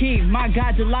aquí, my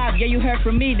God's alive. Yeah, you heard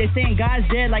from me, they saying God's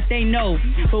dead like they know.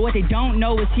 But what they don't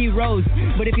know is He rose.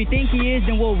 But if you think He is,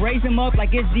 then we'll raise Him up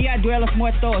like it's Dia de los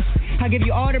Muertos. I give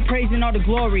you all the praise and all the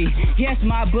glory. Yes,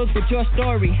 my book, but your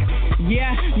story.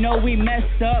 Yeah, no, we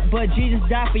messed up, but Jesus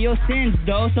died for your sins,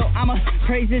 though. So I'ma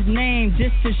praise His name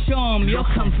just to show Him yo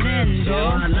comprendo.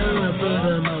 Show my love for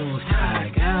the Most High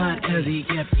God, cause He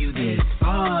kept you this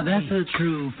far. That's a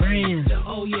true friend.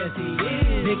 Oh yes He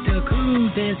is. Victor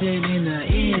Cruz dancing in the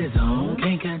end zone.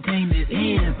 Can't contain this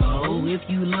info. If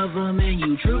you love Him and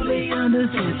you truly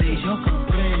understand, say yo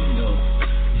comprendo.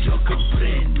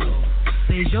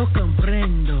 Say yo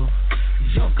comprendo.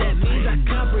 That means I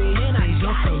comprehend,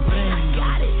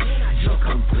 yo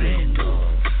comprendo.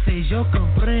 Say yo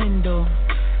comprendo.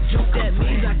 That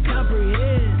means I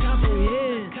comprehend.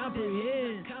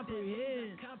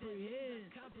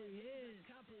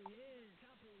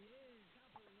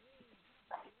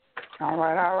 All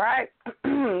right.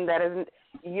 That is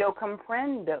Yo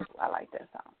Comprendo. I like that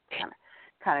song.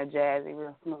 Kind of jazzy,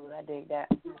 real smooth. I dig that.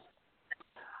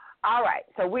 All right,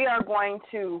 so we are going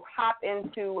to hop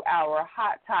into our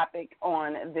hot topic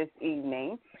on this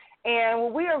evening. And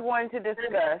what we are going to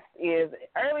discuss is,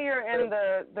 earlier in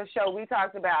the show, we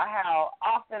talked about how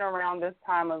often around this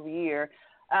time of year,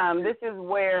 this is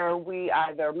where we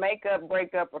either make up,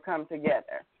 break up, or come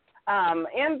together.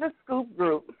 In the Scoop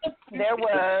group, there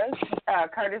was,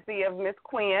 courtesy of Miss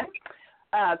Quinn,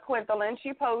 Quinthelin,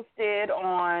 she posted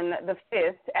on the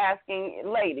 5th asking,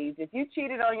 ladies, if you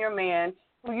cheated on your man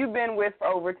who you've been with for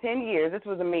over 10 years, this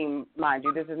was a meme, mind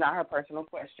you, this is not her personal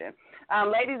question.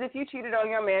 Ladies, if you cheated on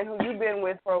your man who you've been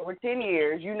with for over 10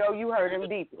 years, you know you hurt him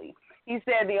deeply. He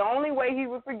said the only way he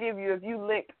would forgive you if you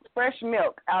licked fresh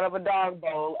milk out of a dog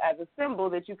bowl as a symbol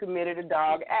that you committed a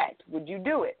dog act. Would you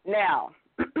do it? Now,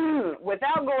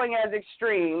 without going as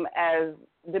extreme as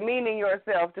demeaning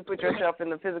yourself to put yourself in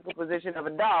the physical position of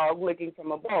a dog licking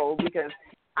from a bowl, because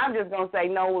I'm just going to say,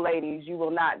 no, ladies, you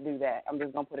will not do that. I'm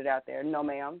just going to put it out there. No,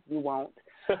 ma'am, you won't.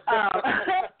 Let's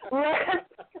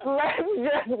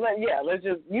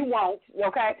just, you won't,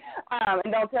 okay?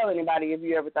 And don't tell anybody if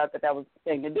you ever thought that was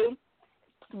the thing to do.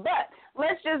 But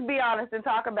let's just be honest and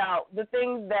talk about the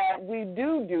things that we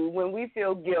do when we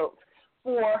feel guilt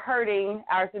for hurting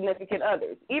our significant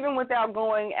others, even without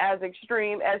going as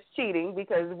extreme as cheating,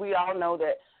 because we all know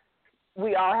that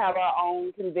we all have our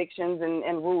own convictions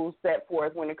and rules set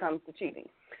forth when it comes to cheating.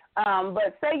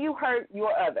 But say you hurt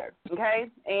your other, okay,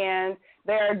 and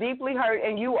they are deeply hurt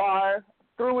and you are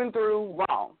through and through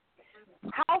wrong.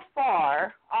 How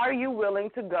far are you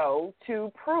willing to go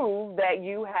to prove that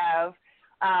you have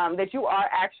that you are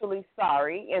actually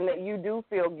sorry and that you do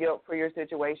feel guilt for your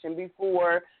situation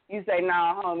before you say,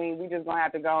 nah, homie, we just going to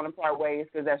have to go on and part ways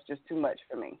because that's just too much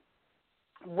for me?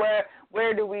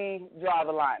 Where do we draw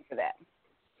the line for that?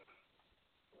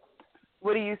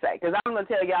 What do you say? Because I'm going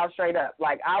to tell y'all straight up.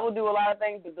 Like, I will do a lot of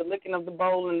things, but the licking of the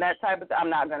bowl and that type of thing,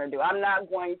 I'm not going to do. I'm not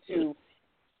going to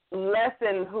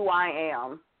lessen who I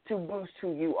am to boost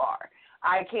who you are.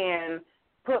 I can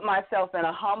put myself in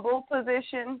a humble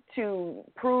position to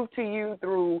prove to you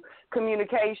through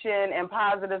communication and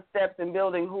positive steps in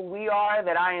building who we are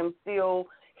that I am still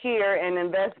here and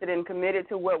invested and committed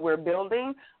to what we're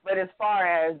building. But as far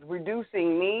as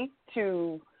reducing me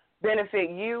to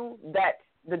benefit you, that's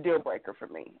the deal breaker for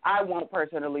me. I won't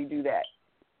personally do that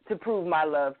to prove my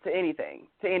love to anything,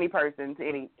 to any person, to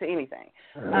anything.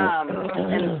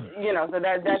 And so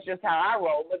that's just how I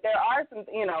roll. But there are some,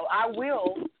 I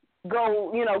will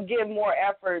go, give more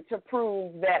effort to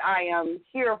prove that I am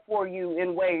here for you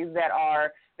in ways that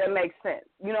make sense.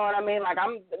 You know what I mean? Like,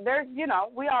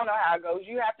 we all know how it goes.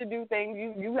 You have to do things.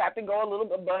 You have to go a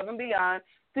little above and beyond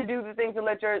to do the things to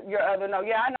let your other know,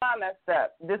 yeah, I know I messed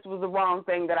up. This was the wrong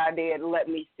thing that I did. Let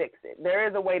me fix it. There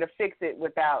is a way to fix it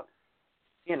without,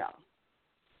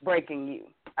 breaking you,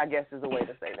 I guess is a way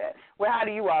to say that. Well, how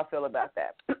do you all feel about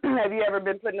that? Have you ever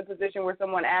been put in a position where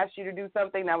someone asked you to do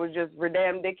something that was just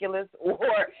ridiculous? Or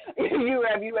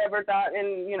have you ever thought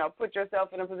and, put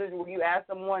yourself in a position where you asked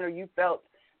someone or you felt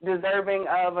deserving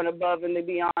of an above and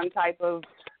beyond type of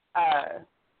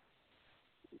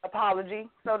apology,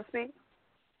 so to speak?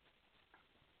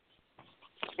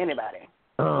 Anybody?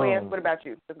 What about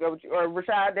you? Let's go with you. Or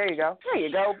Rashad, there you go. There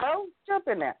you go, Bo. Jump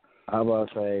in there. I was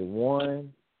about to say,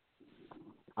 one,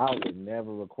 I would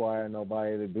never require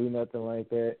nobody to do nothing like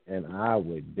that, and I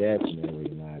would definitely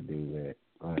not do that.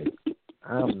 Like,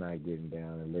 I'm not getting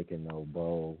down and licking no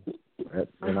bowl,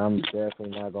 and I'm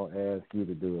definitely not going to ask you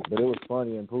to do it. But it was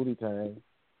funny in Pootie Tang.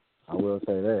 I will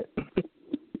say that.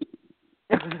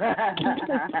 It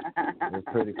was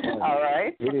pretty funny. All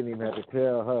right. He didn't even have to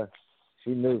tell her.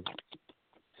 She knew.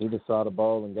 She just saw the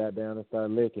bowl and got down and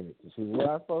started licking it. She was, what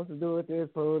am I supposed to do with this,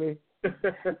 Pootie?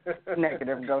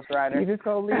 Negative, Ghost Rider. You just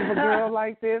going to leave a girl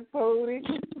like this, Pootie?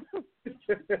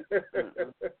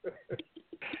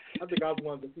 I think I was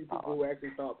one of the people who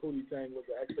actually thought Pootie Tang was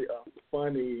actually a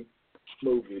funny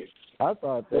movie. I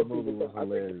thought that movie was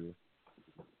hilarious.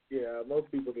 Yeah,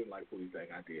 most people didn't like Pootie Tang.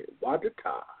 I did. Why the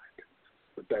Todd?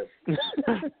 But that's...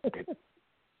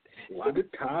 Why the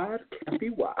Todd can't be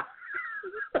why.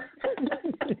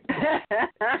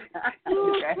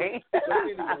 Okay. But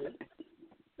anyway,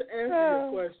 to answer your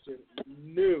question,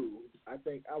 no, I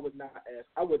think I would not ask.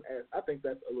 I wouldn't ask. I think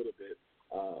that's a little bit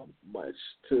much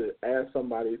to ask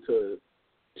somebody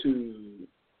to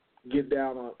get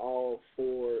down on all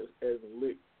fours and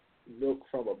lick milk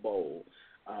from a bowl.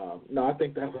 No, I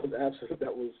think that's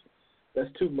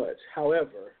too much.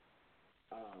 However,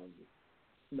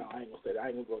 no, I ain't gonna say that. I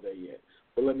ain't gonna go there yet.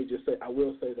 But let me just say, I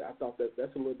will say that I thought that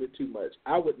that's a little bit too much.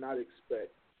 I would not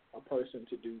expect a person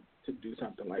to do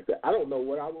something like that. I don't know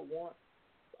what I would want.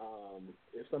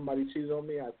 If somebody cheated on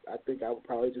me, I think I would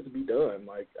probably just be done.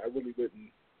 Like, I really wouldn't.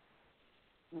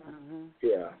 Mm-hmm.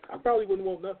 Yeah, I probably wouldn't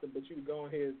want nothing but you to go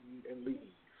ahead and leave.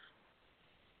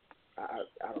 I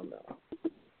don't know.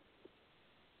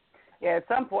 Yeah, at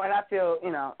some point I feel,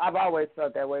 I've always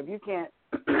felt that way. If you can't,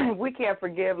 if we can't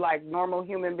forgive like normal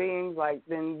human beings, like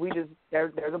then we just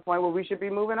there's a point where we should be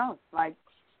moving on. Like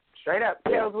straight up,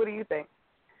 Tails, what do you think?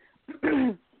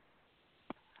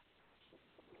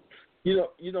 You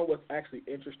know what's actually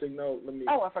interesting though?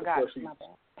 I forgot. My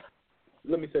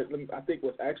bad. I think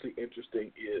what's actually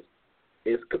interesting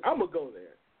is cause I'm gonna go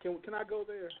there. Can I go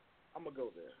there? I'm gonna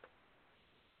go there.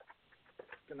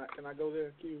 Can I go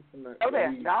there, Q? Go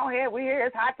there. Go ahead. We here.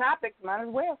 It's hot topics. Might as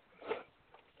well.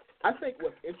 I think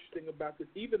what's interesting about this,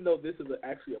 even though this is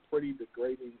actually a pretty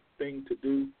degrading thing to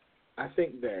do, I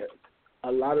think that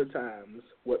a lot of times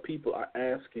what people are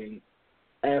ask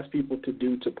people to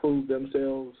do to prove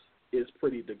themselves is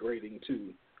pretty degrading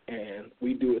too, and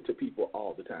we do it to people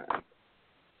all the time.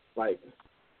 Like,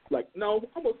 no,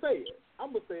 I'm gonna say it.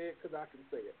 I'm gonna say it because I can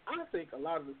say it. I think a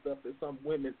lot of the stuff that some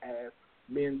women ask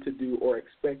men to do or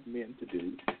expect men to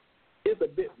do is a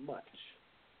bit much,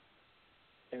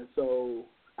 and so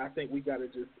I think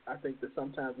I think that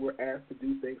sometimes we're asked to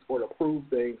do things or to prove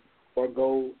things or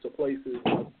go to places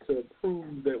to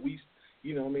prove that we,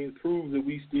 prove that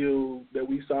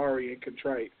we sorry and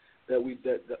contrite that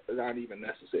aren't even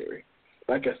necessary.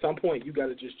 Like at some point you got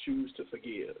to just choose to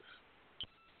forgive.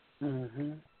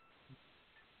 Mhm.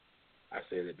 I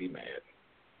said it'd be mad.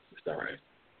 It's all right.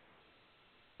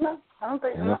 No, I don't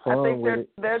think. I think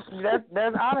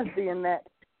there's honesty in that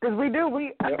because we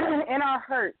in our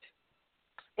hurt,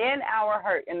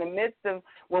 in the midst of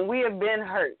when we have been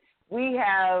hurt, we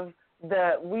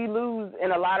lose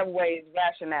in a lot of ways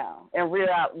rationale and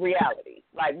reality.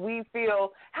 Like we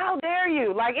feel, how dare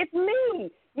you? Like it's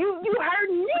me. You hurt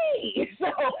me.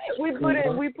 So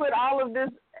we put all of this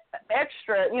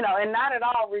extra, and not at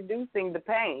all reducing the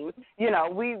pain.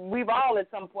 We've all at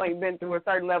some point been through a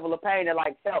certain level of pain that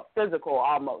like felt physical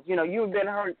almost. You've been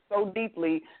hurt so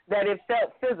deeply that it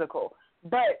felt physical.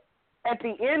 But at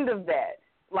the end of that,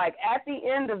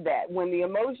 when the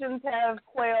emotions have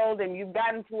quelled and you've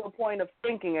gotten to a point of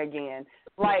thinking again,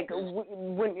 like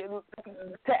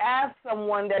to ask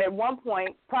someone that at one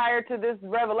point prior to this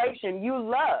revelation you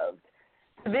loved,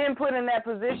 then put in that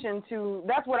position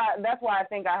that's why I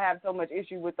think I have so much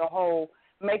issue with the whole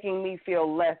making me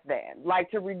feel less than, like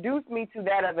to reduce me to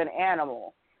that of an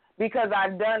animal because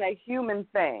I've done a human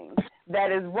thing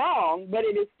that is wrong, but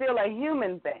it is still a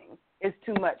human thing. Is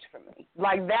too much for me.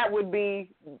 Like that would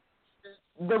be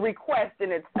the request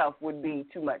in itself would be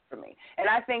too much for me. And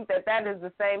I think that is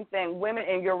the same thing. Women,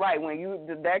 and you're right, when you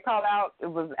did that call out, it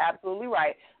was absolutely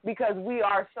right because we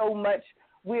are so much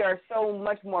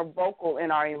more vocal in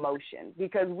our emotion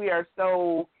because we are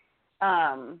so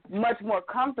much more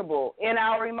comfortable in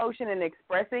our emotion and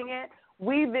expressing it.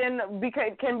 We then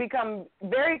can become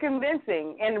very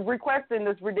convincing in requesting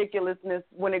this ridiculousness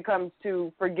when it comes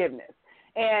to forgiveness.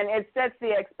 And it sets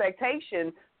the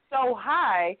expectation so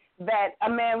high that a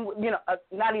man,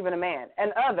 not even a man,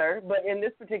 an other, but in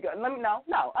this particular, a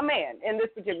man in this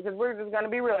particular, because we're just going to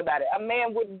be real about it. A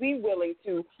man would be willing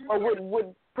to, or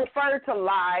would prefer to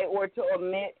lie or to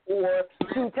omit or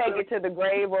to take it to the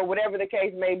grave or whatever the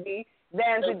case may be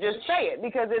than to just say it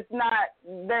because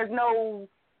there's no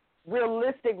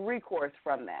realistic recourse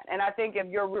from that. And I think if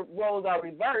your roles are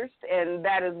reversed and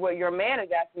that is what your man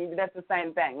is asking you, that's the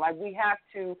same thing. Like we have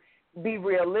to be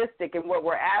realistic in what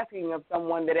we're asking of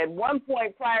someone that at one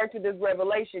point prior to this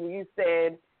revelation you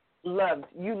said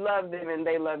you loved them and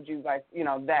they loved you, that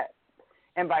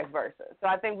and vice versa. So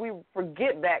I think we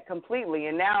forget that completely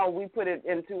and now we put it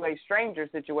into a stranger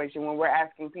situation when we're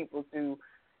asking people to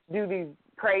do these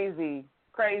crazy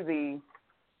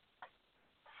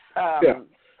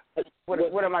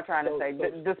What am I trying to say?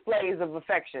 Displays of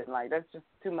affection, like that's just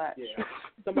too much. Yeah.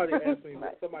 Somebody asked me.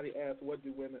 Somebody asked, "What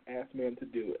do women ask men to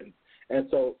do?" And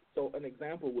so an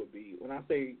example would be when I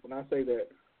say that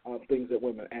things that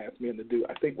women ask men to do.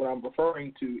 I think what I'm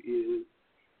referring to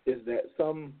is that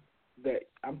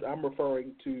I'm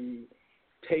referring to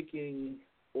taking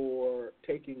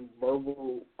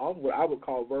verbal, what I would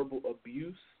call verbal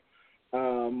abuse,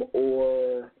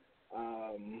 or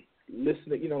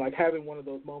listening, like having one of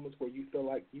those moments where you feel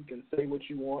like you can say what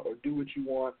you want or do what you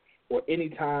want, or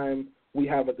anytime we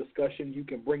have a discussion, you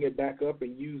can bring it back up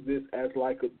and use this as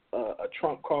like a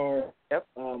trump card,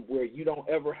 where you don't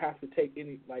ever have to take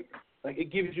any, like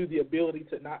it gives you the ability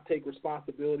to not take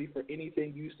responsibility for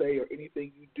anything you say or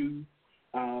anything you do,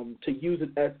 to use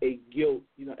it as a guilt,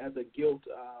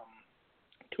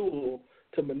 tool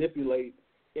to manipulate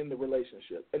in the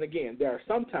relationship. And again, there are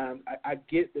sometimes I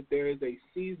get that there is a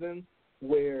season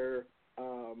where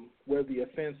the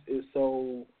offense is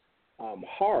so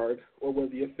hard, or where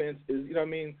the offense is,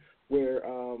 where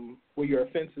your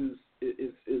offense is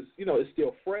is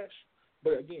still fresh.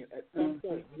 But again, at some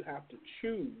point you have to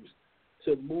choose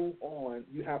to move on.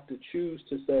 You have to choose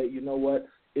to say, you know what,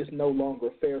 it's no longer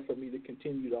fair for me to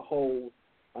continue to hold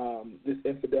this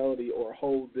infidelity or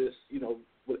hold this,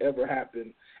 whatever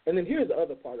happened. And then here's the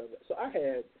other part of it. So I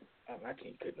had, I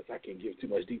can't give too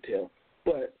much detail,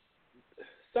 but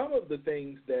some of the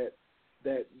things that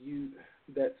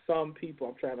some people,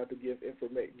 I'm trying not to give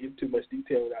too much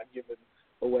detail without giving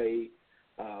away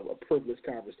a privileged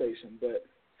conversation, but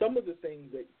some of the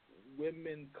things that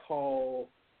women call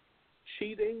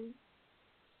cheating,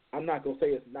 I'm not going to say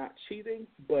it's not cheating,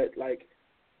 but like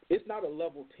it's not a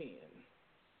level 10.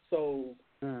 So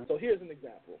here's an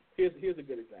example. Here's a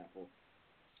good example.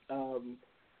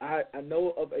 I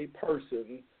know of a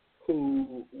person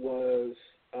who was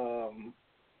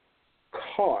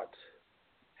caught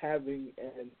having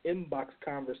an inbox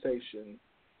conversation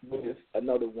with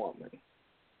another woman.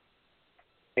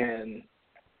 And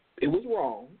it was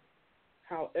wrong.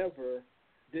 However,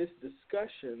 this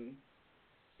discussion,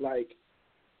 like,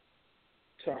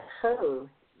 to her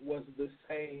was the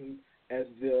same as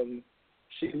them.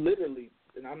 She literally,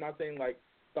 and I'm not saying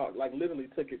literally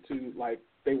took it to like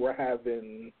they were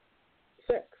having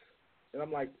sex. And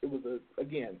I'm like, it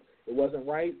wasn't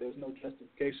right. There was no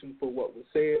justification for what was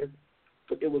said,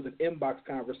 but it was an inbox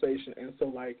conversation. And so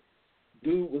like,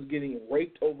 dude was getting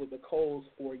raked over the coals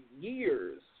for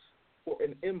years for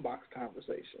an inbox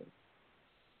conversation.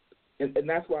 And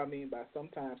that's what I mean by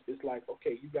sometimes it's like,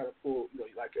 okay, you got to pull,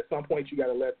 like at some point you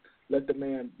got to let the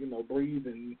man, breathe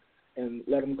and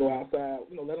let him go outside,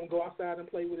 let him go outside and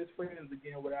play with his friends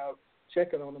again without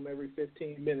checking on him every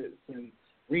 15 minutes and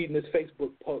reading his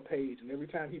Facebook page. And every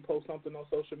time he posts something on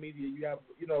social media, you have,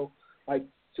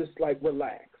 just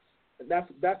relax. And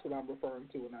that's what I'm referring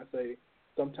to when I say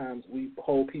sometimes we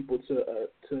hold people to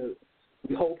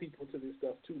this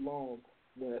stuff too long,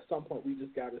 when at some point we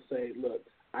just got to say, look,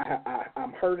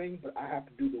 I'm hurting, but I have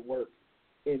to do the work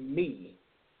in me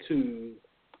to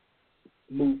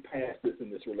move past this in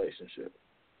this relationship.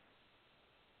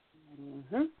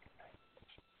 Mm-hmm.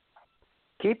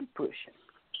 Keep it pushing.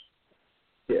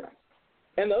 Yeah.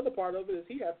 And the other part of it is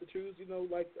he has to choose,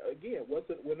 again,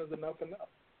 when is enough enough?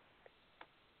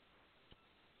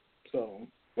 So.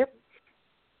 Yep.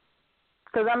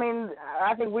 Because,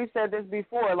 I think we've said this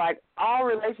before, like, all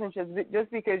relationships,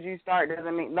 just because you start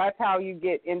doesn't mean that's how you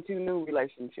get into new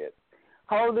relationships.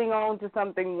 Holding on to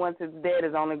something once it's dead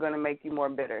is only going to make you more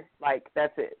bitter. Like,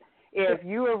 that's it. If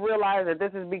you have realized that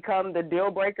this has become the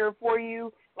deal breaker for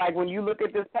you, like when you look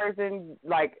at this person,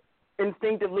 like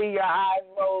instinctively your eyes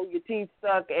roll, your teeth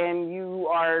suck, and you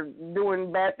are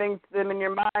doing bad things to them in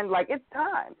your mind, like it's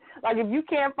time. Like if you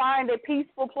can't find a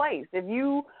peaceful place, if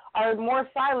you are more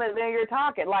silent than you're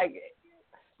talking, like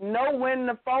know when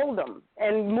to fold them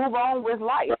and move on with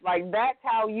life. Like that's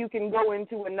how you can go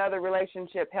into another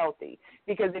relationship healthy.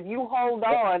 Because if you hold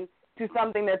on to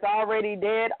something that's already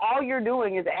dead, all you're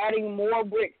doing is adding more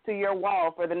bricks to your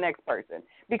wall for the next person.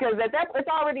 Because it's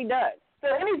already done. So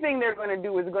anything they're going to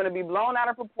do is going to be blown out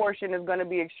of proportion, is going to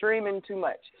be extreme and too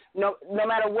much. No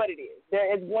matter what it is,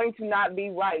 it's going to not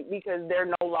be right because they're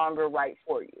no longer right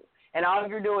for you. And all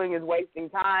you're doing is wasting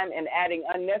time and adding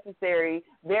unnecessary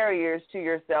barriers to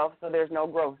yourself so there's no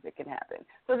growth that can happen.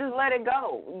 So just let it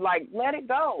go. Like, let it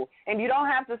go. And you don't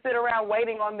have to sit around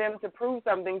waiting on them to prove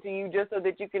something to you just so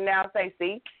that you can now say,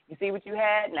 see, you see what you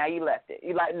had? Now you left it.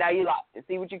 Now you lost it.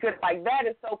 See what you could? Like, that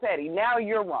is so petty. Now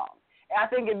you're wrong. I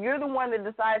think if you're the one that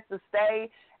decides to stay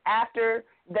after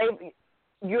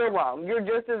you're wrong. You're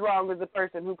just as wrong as the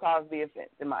person who caused the offense,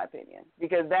 in my opinion,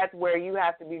 because that's where you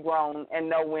have to be grown and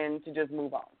know when to just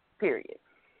move on, period.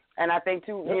 And I think,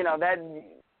 too, that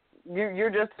you're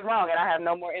just as wrong, and I have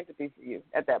no more empathy for you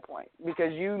at that point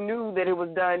because you knew that it was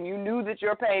done. You knew that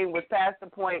your pain was past the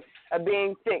point of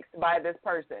being fixed by this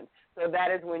person. So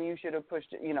that is when you should have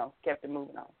pushed it, kept it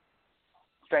moving on,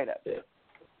 straight up. Yeah.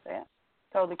 So, yeah,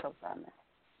 totally co-sign that.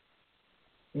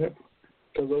 Yep.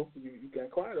 Because you got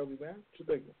quiet over there, man. What you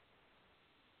thinking?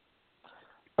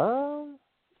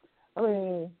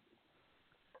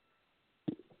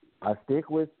 I stick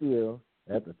with you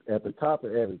at the top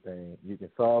of everything, you can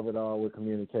solve it all with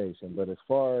communication. But as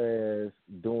far as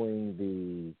doing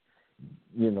the,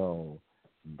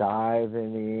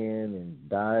 diving in and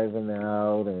diving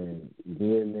out and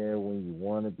being there when you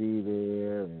want to be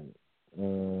there,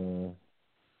 and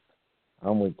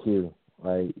I'm with Q.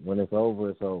 Like, when it's over,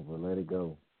 it's over. Let it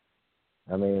go.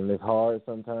 I mean, it's hard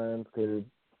sometimes because,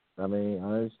 I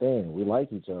understand. We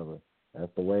like each other.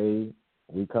 That's the way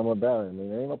we come about. I mean,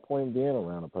 there ain't no point in being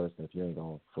around a person if you ain't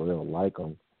going to, for real, like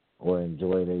them or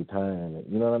enjoy their time.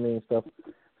 You know what I mean? Stuff.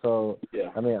 So, yeah.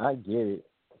 I get it.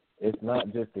 It's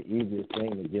not just the easiest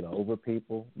thing to get over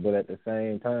people, but at the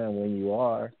same time, when you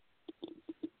are,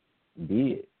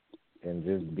 be it and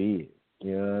just be it.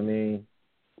 You know what I mean?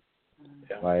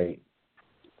 Yeah. Like,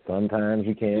 sometimes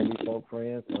you can be folk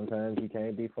friends, sometimes you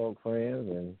can't be folk friends,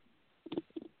 and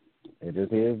it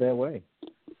just is that way.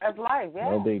 That's life,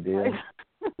 yeah. No big deal.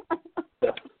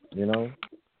 You know?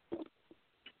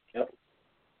 Yep.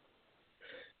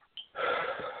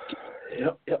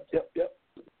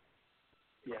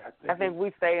 Yeah, I think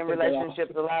we stay in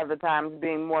relationships a lot of the times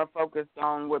being more focused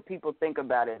on what people think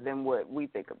about it than what we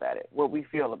think about it, what we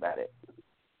feel about it.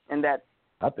 And that's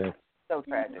so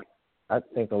tragic. I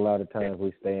think a lot of times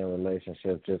we stay in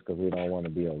relationships just because we don't want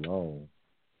to be alone.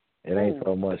 It ain't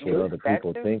so much what other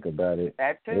people think about it.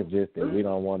 It's just that we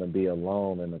don't want to be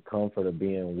alone, and the comfort of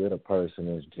being with a person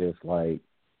is just like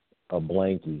a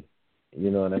blankie.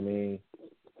 You know what I mean?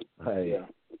 Like,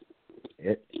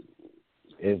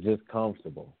 it's just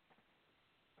comfortable.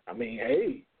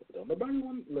 Hey, don't nobody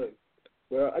want to look.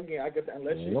 Well, again, I guess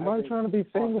unless you. Nobody trying to be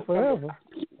single forever.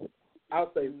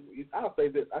 I'll say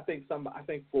this. I think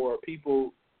for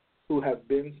people who have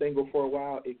been single for a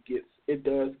while, it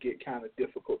does get kind of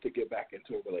difficult to get back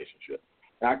into a relationship.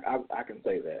 I can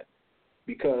say that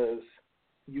because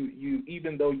you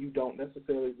even though you don't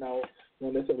necessarily want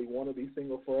to be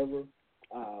single forever,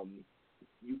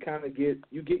 you kind of get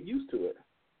used to it.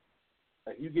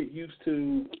 Like, you get used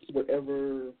to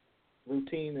whatever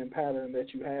routine and pattern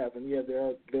that you have, and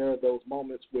there are those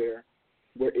moments where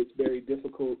it's very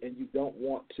difficult, and you don't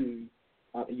want to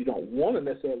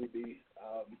necessarily be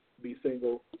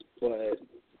single, but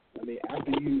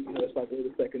after it's like, wait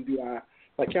a second, do I,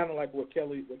 like, kind of like what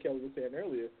Kelly was saying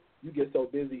earlier, you get so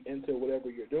busy into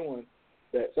whatever you're doing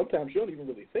that sometimes you don't even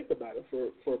really think about it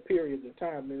for periods of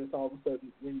time, and then it's all of a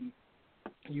sudden when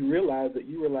you realize,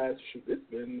 shoot, it's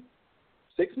been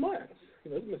 6 months.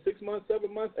 It's been 6 months,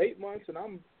 7 months, 8 months, and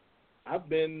I've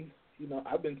been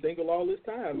single all this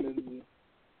time, and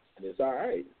it's all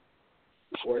right.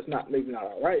 Or it's maybe not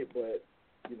all right, but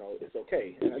it's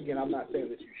okay. And again, I'm not saying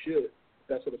that you should.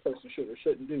 That's what a person should or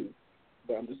shouldn't do.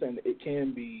 But I'm just saying that it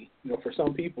can be, for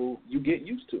some people, you get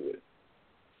used to it.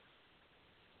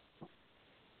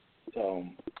 So,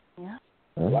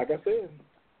 like I said,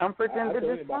 unprotected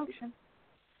dysfunction.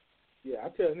 I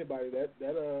tell anybody that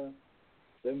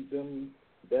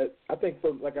I think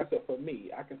for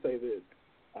me, I can say this.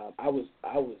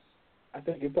 I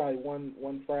think it probably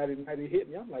one Friday night it hit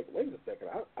me. I'm like, wait a second.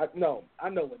 I know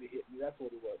when it hit me. That's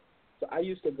what it was. So I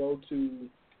used to go to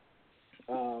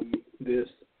this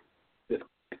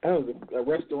a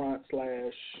restaurant /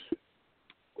 it's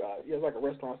like a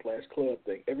restaurant / club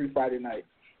thing every Friday night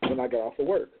when I got off of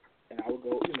work, and I would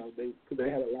go. They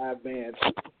had a live band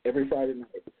every Friday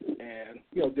night, and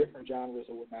different genres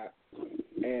or whatnot,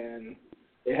 and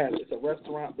it's a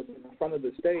restaurant, but in front of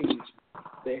the stage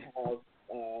they have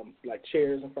like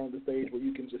chairs in front of the stage where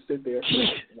you can just sit there if you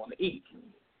want to eat.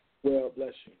 Well,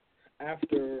 bless you.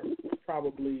 After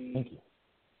probably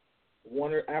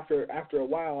after a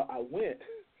while, I went,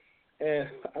 and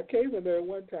I came in there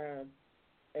one time,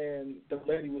 and the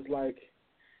lady was like,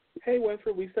 "Hey,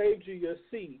 Winfred, we saved you your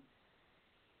seat,"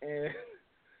 and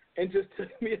just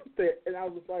took me up there, and I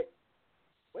was like,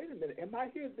 "Wait a minute, am I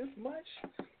here this much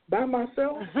by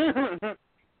myself?"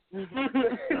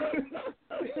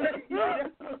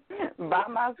 By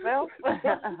myself?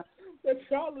 That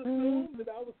y'all assumed that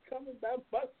I was coming by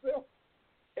myself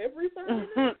every time.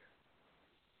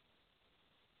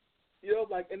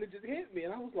 And it just hit me,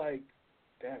 and I was like,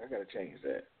 "Dad, I gotta change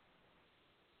that."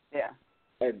 Yeah.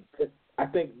 And I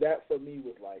think that for me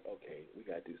was like, okay, we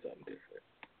gotta do something different.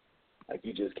 Like,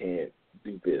 you just can't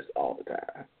do this all the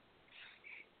time.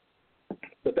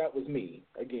 But that was me.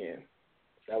 Again,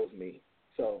 that was me.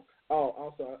 So,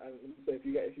 also, let me say,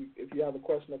 if you have a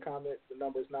question or comment, the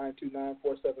number is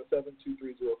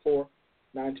 929-477-2304.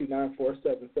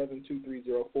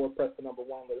 929-477-2304. Press the number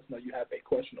 1. Let us know you have a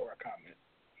question or a comment.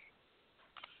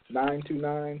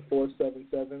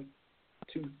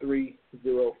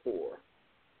 929-477-2304.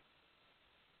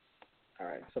 All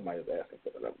right, somebody's asking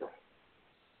for the number.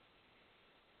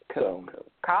 Cool.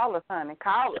 Call us, honey.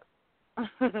 Call us.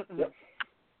 Yep.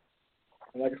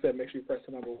 And like I said, make sure you press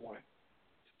the number 1.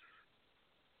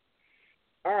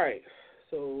 All right.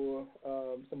 So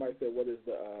somebody said,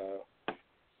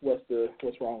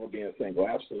 what's wrong with being single?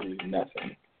 Absolutely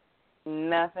nothing.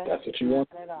 Nothing. That's what you want.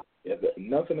 Nothing at all. Yeah,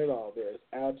 nothing at all. There is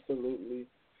absolutely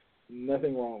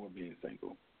nothing wrong with being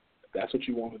single. That's what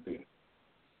you want to do.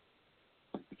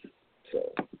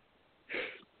 So,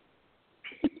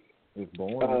 it's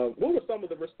boring. what were some of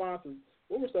the responses?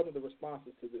 What were some of the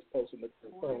responses to this post in the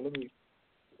group?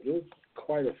 There's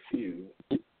quite a few.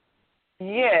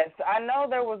 Yes, I know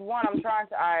there was one.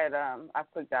 I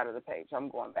clicked out of the page. I'm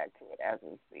going back to it as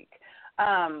we speak.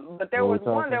 But there was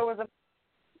one. There was a.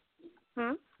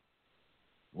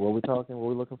 What are we talking? What are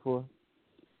we looking for?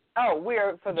 Oh,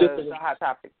 we're for the hot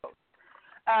topic post.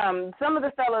 Some of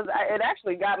the fellas, it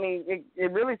actually got me.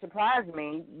 It really surprised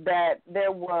me that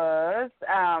there was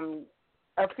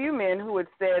a few men who had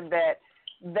said that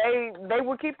they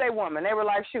would keep their woman. They were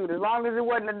like, shoot, as long as it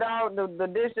wasn't the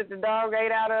dish that the dog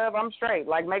ate out of, I'm straight.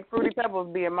 Like, make Fruity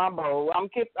Pebbles be in my bowl. I'm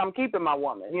keeping my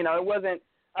woman. You know, it wasn't.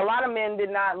 A lot of men did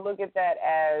not look at that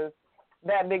as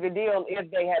that big a deal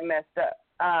if they had messed up.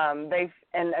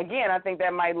 And again, I think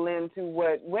that might lend to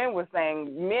what Wynn was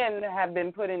saying. Men have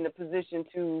been put in the position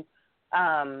to,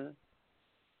 y'all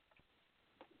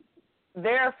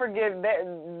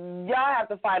have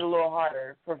to fight a little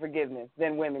harder for forgiveness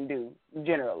than women do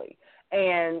generally.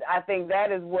 And I think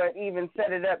that is what even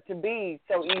set it up to be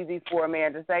so easy for a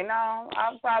man to say, no,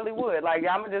 I probably would. Like,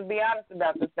 I'm going to just be honest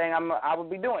about this thing. I would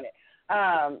be doing it.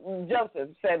 Joseph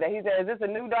said that. He said, is this a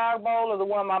new dog bowl or the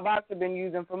one my box have been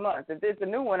using for months? If it's a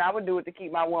new one, I would do it to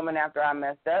keep my woman after I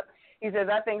messed up. He says,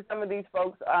 I think some of these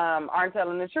folks aren't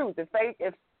telling the truth. If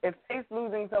face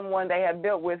losing someone they have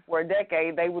built with for a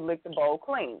decade, they would lick the bowl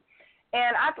clean.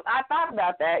 And I thought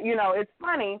about that. You know, it's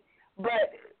funny,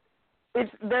 but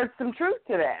there's some truth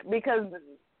to that, because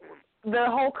the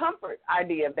whole comfort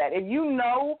idea of that. If you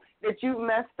know that you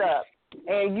messed up,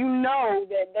 and you know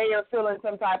that they are feeling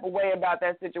some type of way about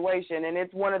that situation, and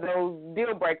it's one of those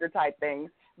deal breaker type things,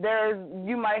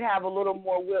 you might be a little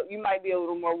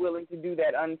more willing to do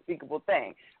that unspeakable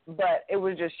thing. But it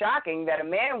was just shocking that a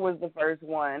man was the first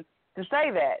one to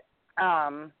say that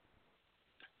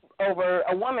over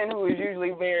a woman who is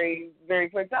usually very, very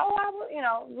quick to,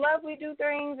 love, we do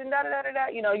things and da-da-da-da-da.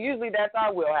 You know, usually that's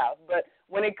our wheelhouse. But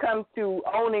when it comes to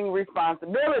owning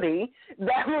responsibility,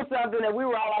 that was something that we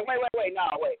were all like,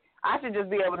 wait. I should just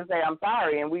be able to say I'm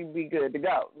sorry and we'd be good to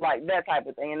go. Like that type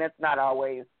of thing. And that's not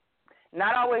always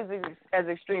as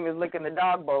extreme as licking the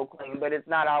dog bowl clean, but it's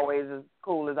not always as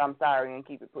cool as I'm sorry and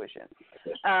keep it pushing.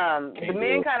 The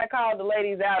men kind of called the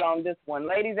ladies out on this one.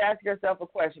 Ladies, ask yourself a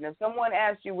question. If someone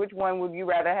asked you which one would you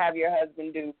rather have your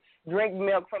husband do, drink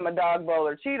milk from a dog bowl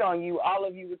or cheat on you, all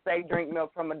of you would say drink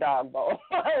milk from a dog bowl.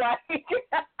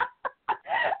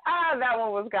 That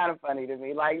one was kind of funny to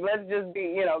me. Like, let's just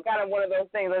be, kind of one of those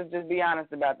things. Let's just be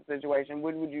honest about the situation.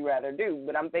 What would you rather do?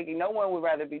 But I'm thinking no one would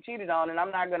rather be cheated on, and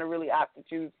I'm not going to really opt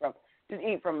to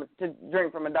drink from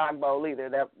a dog bowl either.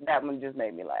 That one just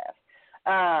made me laugh.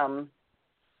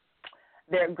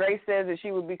 Grace says that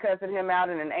she would be cussing him out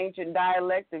in an ancient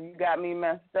dialect if you got me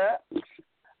messed up.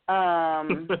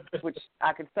 Which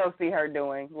I could so see her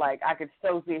doing. Like, I could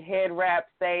so see head wrap,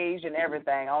 sage, and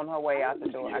everything on her way out the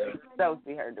door. Yeah. I could so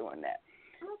see her doing that.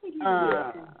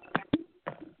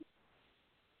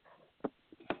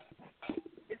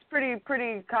 It's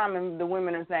pretty common. The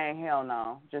women are saying, "Hell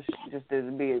no," just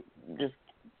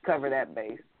cover that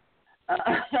base.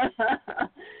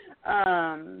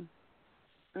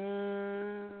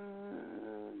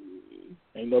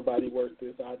 Ain't nobody worth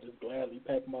this. I'll just gladly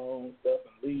pack my own stuff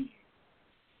and leave.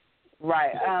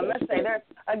 Right. Let's say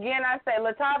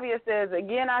Latavia says,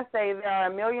 again, I say there are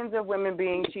millions of women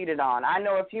being cheated on. I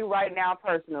know a few right now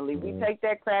personally. We take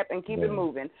that crap and keep it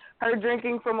moving. Her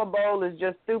drinking from a bowl is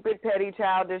just stupid, petty,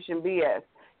 childish, and BS.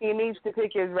 He needs to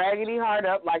pick his raggedy heart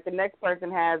up like the next person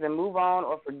has and move on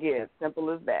or forgive.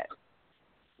 Simple as that.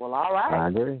 Well, all right. I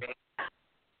agree.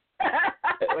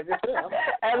 Like I said,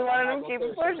 as one of them, keep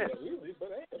it pushing.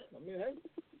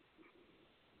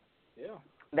 Yeah.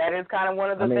 That is kind of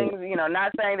one of the things,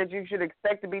 not saying that you should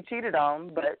expect to be cheated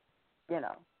on, but,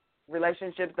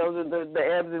 relationships, those are the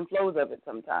ebbs and flows of it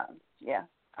sometimes. Yeah.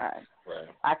 All right.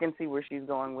 I can see where she's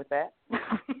going with that.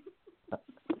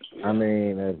 I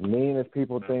mean, as mean as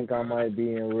people think I might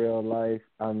be in real life,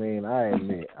 I admit,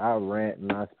 I rant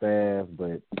and I spaz,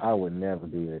 but I would never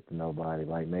do that to nobody.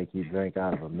 Like, make you drink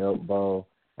out of a milk bowl,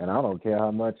 and I don't care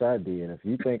how much I did. If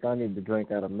you think I need to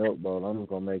drink out of a milk bowl, I'm just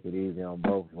going to make it easy on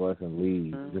both of us and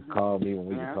leave. Just call me when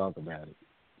we can talk about it.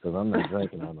 because I'm not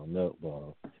drinking on no milk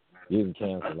bottle. You can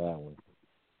cancel that one.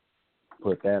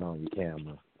 Put that on your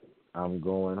camera. I'm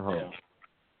going home.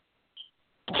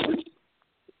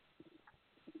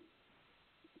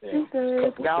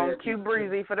 Y'all cue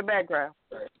Breezy for the background.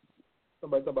 Right.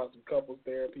 Somebody talking about some couples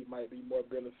therapy might be more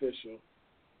beneficial,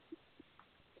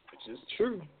 which is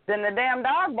true. Then the damn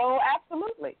dog bowl,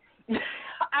 absolutely.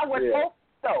 I would hope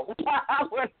so. I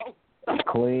would hope so.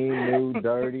 Clean, new,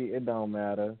 dirty, it don't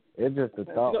matter. It's just the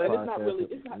thought process. It's not really.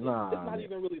 It's not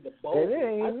even really the bowl. It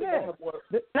ain't that.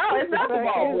 No, it's not the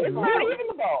bowl. It's not even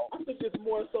the bowl. I think it's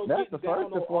more so. That's the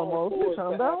first and foremost. We're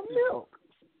talking about milk.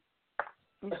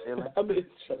 I mean,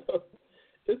 shut up.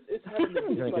 It's having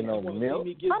to drinking no milk.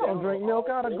 I don't drink milk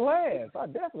out of glass. I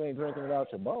definitely ain't drinking it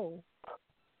out your bowl.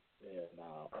 Yeah,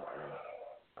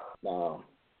 no.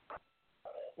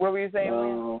 What were you saying,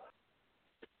 Lynn?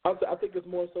 I think it's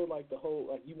more so like the whole,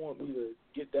 like you want me to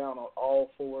get down on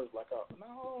all fours, like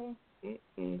no.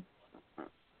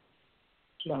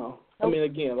 No. I mean,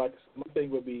 again, like my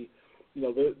thing would be,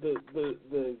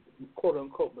 the quote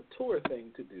unquote mature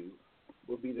thing to do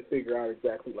would be to figure out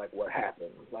exactly like what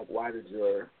happened, like how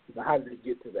did you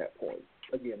get to that point?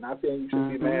 Again, not saying you should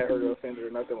be mad, hurt, or offended,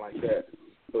 or nothing like that,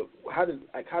 but how does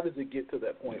it get to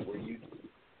that point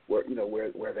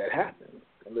where that happened?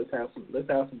 And let's have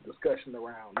some discussion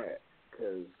around that,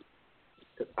 because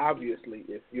obviously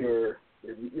if you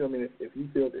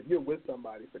feel if you're with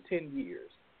somebody for 10 years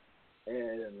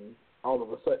and all of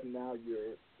a sudden now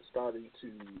you're starting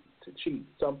to cheat,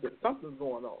 something's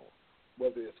going on.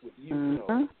 Whether it's with you,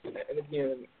 and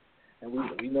again, and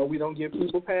we know we don't give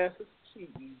people passes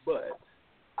cheating, but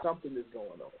something is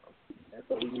going on, and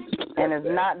so we need to discuss and it's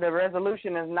that. not the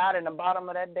resolution is not in the bottom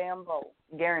of that damn bowl.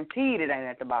 Guaranteed, it ain't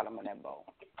at the bottom of that bowl.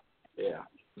 Yeah,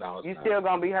 no, it's you not. still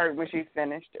gonna be hurt when she's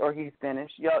finished or he's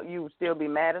finished. You still be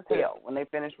mad as hell when they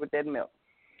finish with that milk.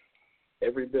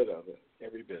 Every bit of it.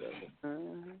 Every bit of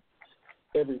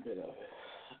it.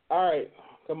 All right.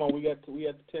 Come on, we at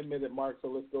the 10-minute mark, so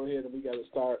let's go ahead and we got to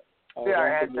start. We are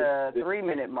at the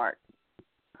 3-minute mark.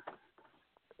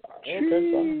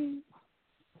 Okay,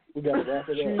 we got to wrap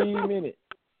it up. 3 minutes.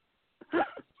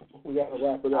 We got to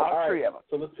wrap it up. All three of them.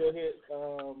 So let's go ahead.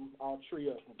 All three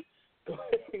of them. Go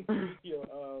ahead.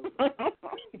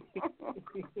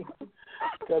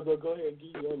 Go ahead and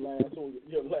give your last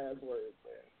words,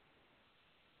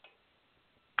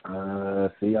 man.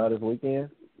 See y'all this weekend.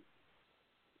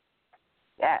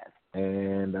 Yes.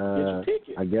 And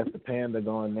I guess the Panda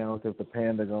going to announce if the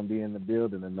Panda going to be in the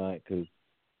building tonight, because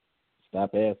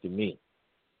stop asking me.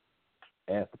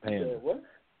 Ask the Panda. You said what?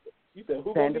 You said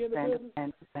who going to be in the building?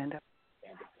 Panda.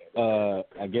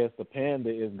 I guess the Panda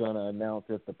is going to announce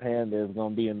if the Panda is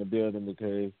going to be in the building,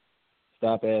 because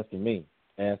stop asking me.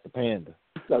 Ask the Panda.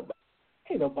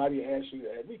 Ain't nobody asked you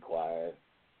that. Be quiet.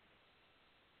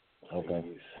 Okay.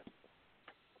 Please.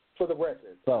 For the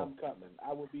record, so, I'm coming.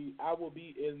 I will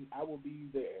be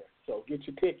there. So get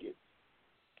your tickets.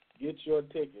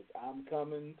 I'm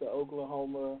coming to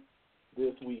Oklahoma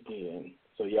this weekend.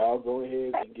 So y'all go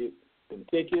ahead and get them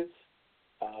tickets.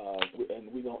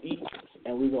 And we're going to eat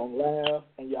and we're going to laugh.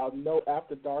 And y'all know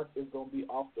After Dark is going to be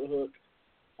off the hook.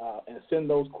 And send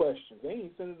those questions. They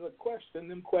ain't sending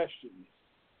them questions.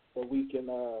 So we can,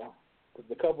 cause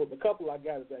the couple I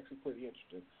got is actually pretty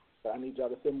interesting. So I need y'all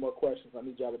to send more questions. I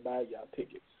need y'all to buy y'all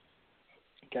tickets.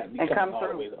 And come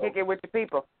through. Kick it with your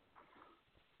people.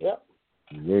 Yep.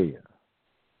 Yeah.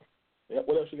 Yep.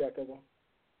 What else you got, cousin?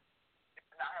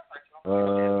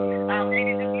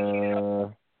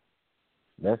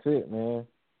 That's it, man.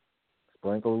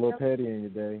 Sprinkle a little petty in your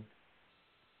day.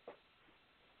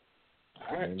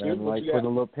 All right. Ain't nothing like putting a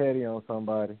little petty on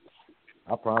somebody.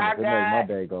 I promise it makes my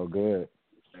day go good.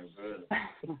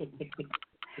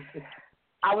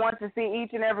 I want to see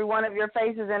each and every one of your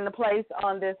faces in the place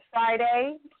on this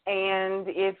Friday. And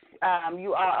if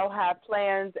you all have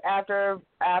plans after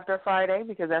Friday,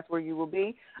 because that's where you will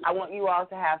be, I want you all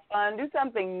to have fun. Do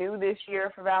something new this year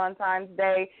for Valentine's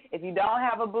Day. If you don't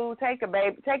have a boo, take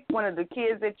one of the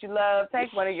kids that you love.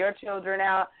 Take one of your children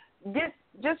out.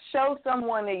 Just show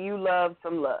someone that you love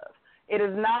some love. It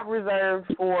is not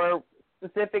reserved for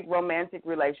specific romantic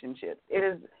relationships. It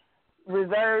is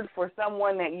reserved for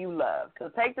someone that you love. So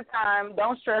take the time.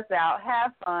 Don't stress out.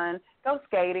 Have fun. Go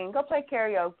skating. Go play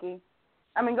karaoke.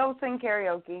 Go sing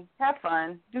karaoke. Have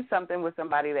fun. Do something with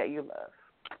somebody that you love.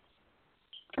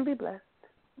 And be blessed.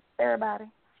 Everybody.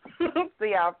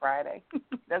 See y'all Friday.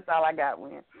 That's all I got,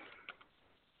 Win.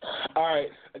 All right.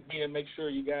 Again, make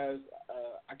sure you guys,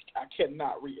 I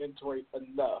cannot reiterate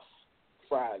enough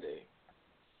Friday.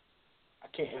 I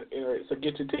can't reiterate. So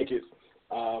get your tickets.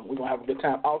 We're going to have a good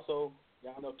time. Also,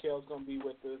 Y'all know Kel's going to be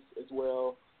with us as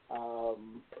well.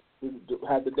 We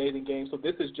have the dating game. So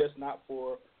this is just not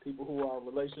for people who are in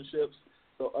relationships.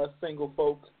 So us single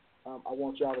folks, I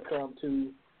want y'all to come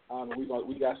too.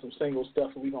 We got some single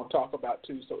stuff that we're going to talk about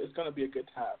too. So it's going to be a good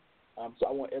time. So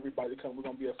I want everybody to come. We're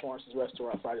going to be at Florence's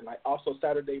Restaurant Friday night. Also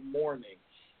Saturday morning,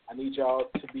 I need y'all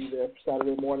to be there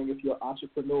Saturday morning. If you're an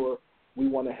entrepreneur, we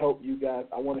want to help you guys.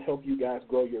 I want to help you guys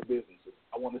grow your businesses.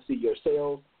 I want to see your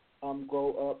sales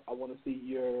grow up. I want to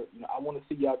see I want to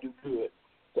see y'all do good.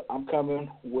 So I'm coming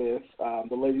with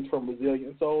the ladies from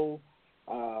Resilient Soul.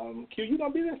 Q, you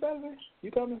gonna be there Saturday?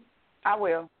 You coming? I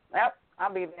will. Yep,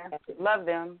 I'll be there. Love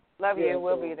them. Love you.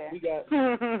 We'll be there. We got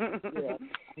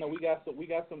we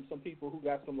got some people who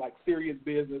got some like serious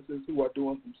businesses who are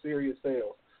doing some serious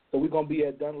sales. So we're gonna be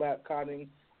at Dunlap Conning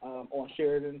on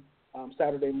Sheridan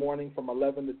Saturday morning from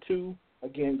 11 to 2.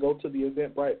 Again, go to the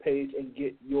Eventbrite page and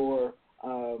get your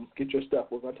stuff.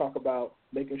 We're going to talk about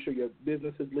making sure your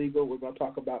business is legal. We're going to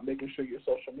talk about making sure your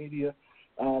social media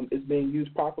is being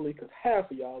used properly, because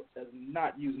half of y'all is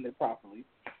not using it properly.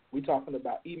 We're talking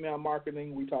about email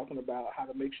marketing. We're talking about how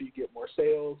to make sure you get more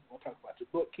sales. We're going to talk about your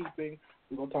bookkeeping.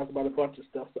 We're going to talk about a bunch of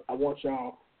stuff. So I want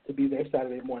y'all to be there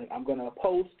Saturday morning. I'm going to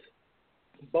post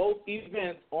both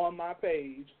events on my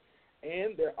page,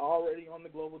 and they're already on the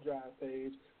Global Drive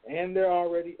page, and they're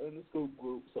already in the Scoop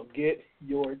group. So get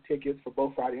your tickets for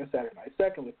both Friday and Saturday night.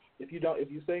 Secondly, if you're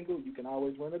single, you can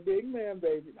always run a big man,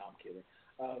 baby. No, I'm kidding.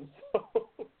 So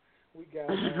we got.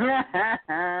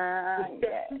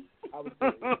 I was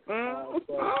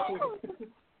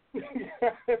kidding.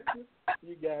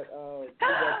 You got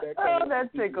that. Oh,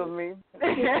 that tickled me.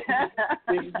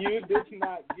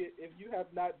 If you have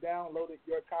not downloaded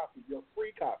your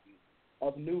free copy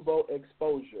of Nouveau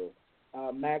Exposure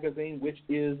magazine, which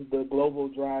is the Global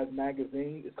Drive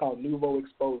magazine, it's called Nouveau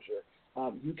Exposure.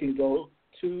 You can go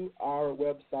to our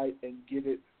website and get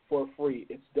it for free.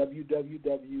 It's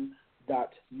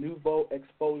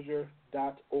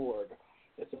www.nouveauexposure.org.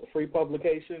 It's a free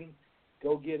publication.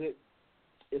 Go get it.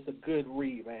 It's a good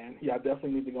read, man. Yeah, I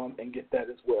definitely need to go and get that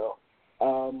as well.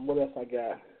 What else I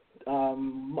got?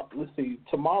 Let's see.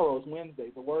 Tomorrow's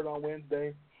Wednesday. The Word on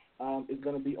Wednesday is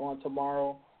going to be on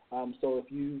tomorrow. So if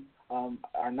you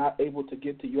are not able to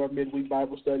get to your midweek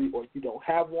Bible study, or if you don't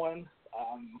have one,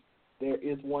 there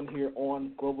is one here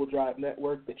on Global Drive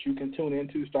Network that you can tune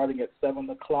into starting at 7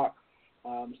 o'clock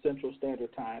Central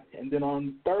Standard Time. And then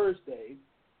on Thursday,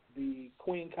 the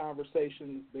Queen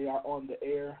Conversations, they are on the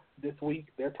air this week.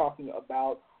 They're talking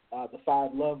about the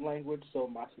 5 love languages. So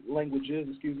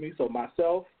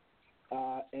myself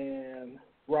and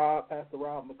Pastor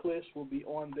Rob McClish will be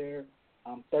on there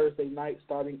Thursday night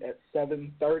starting at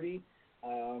 7:30,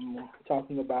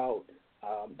 talking about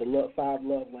the 5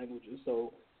 love languages.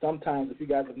 So sometimes if you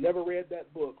guys have never read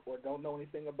that book or don't know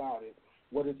anything about it,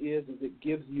 what it is it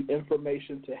gives you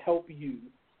information to help you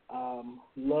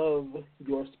love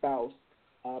your spouse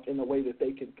in a way that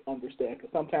they can understand.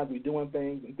 Because sometimes we're doing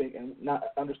things and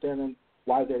not understanding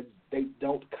why they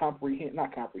don't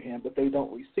but they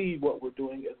don't receive what we're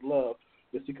doing as love.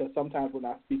 It's because sometimes we're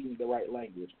not speaking the right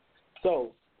language.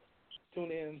 So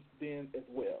tune in then as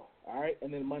well. All right?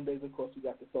 And then Mondays, of course, we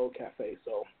got the Soul Cafe.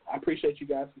 So I appreciate you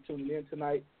guys for tuning in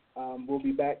tonight. We'll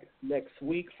be back next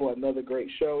week for another great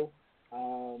show.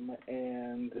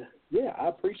 And, yeah, I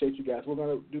appreciate you guys. We're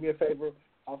going to do me a favor.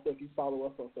 Also, if you follow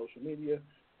us on social media,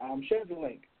 share the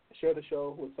link. Share the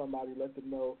show with somebody. Let them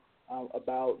know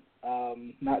about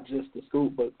not just the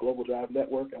Scoop, but Global Drive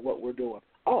Network and what we're doing.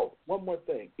 Oh, one more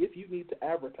thing. If you need to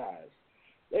advertise,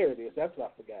 there it is. That's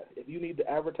what I forgot. If you need to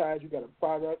advertise, you got a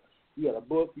product, you got a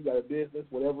book, you got a business,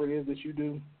 whatever it is that you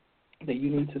do, that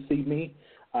you need to see me.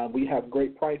 We have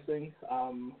great pricing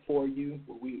for you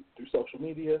through social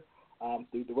media,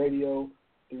 through the radio,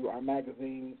 through our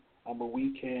magazines, where we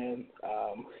can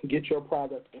get your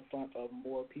product in front of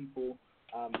more people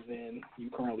than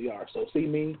you currently are. So see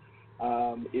me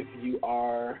if you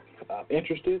are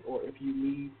interested or if you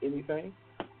need anything.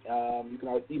 You can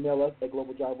always email us at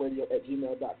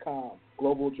globaldriveradio@gmail.com.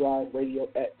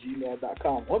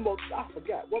 globaldriveradio@gmail.com. One more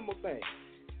thing.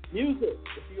 Music.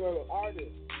 If you are an artist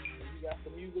and you got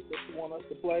some music that you want us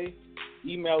to play,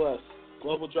 email us,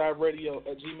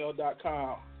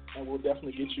 globaldriveradio@gmail.com, and we'll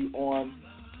definitely get you on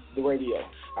the radio.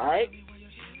 All right?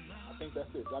 I think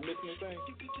that's it. Did I miss anything?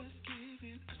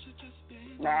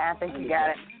 Nah, I think you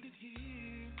got it.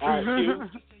 All right, Q.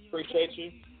 Appreciate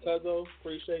you. Cuzzo,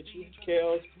 appreciate you.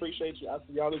 Kels, appreciate you. I'll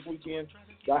see y'all this weekend.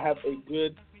 Y'all have a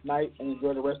good night and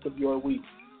enjoy the rest of your week.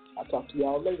 I'll talk to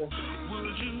y'all later.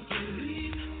 Would you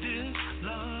believe this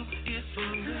love is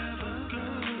forever,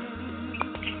 girl?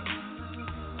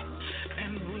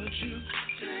 And would you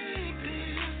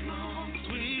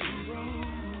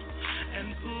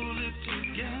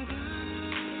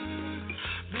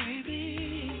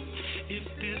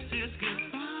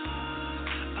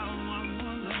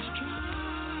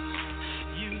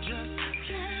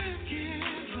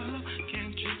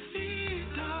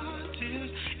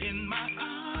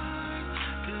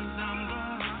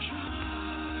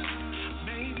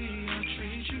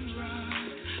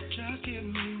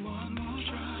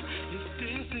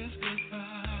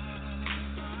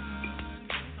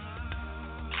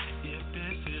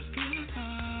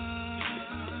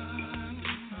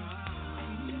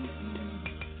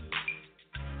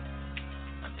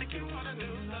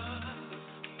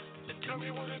me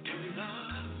what to do,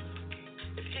 love.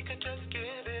 If he could just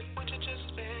give it, would you just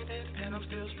spend it? And I'm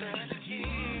still standing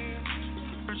here.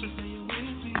 First you say you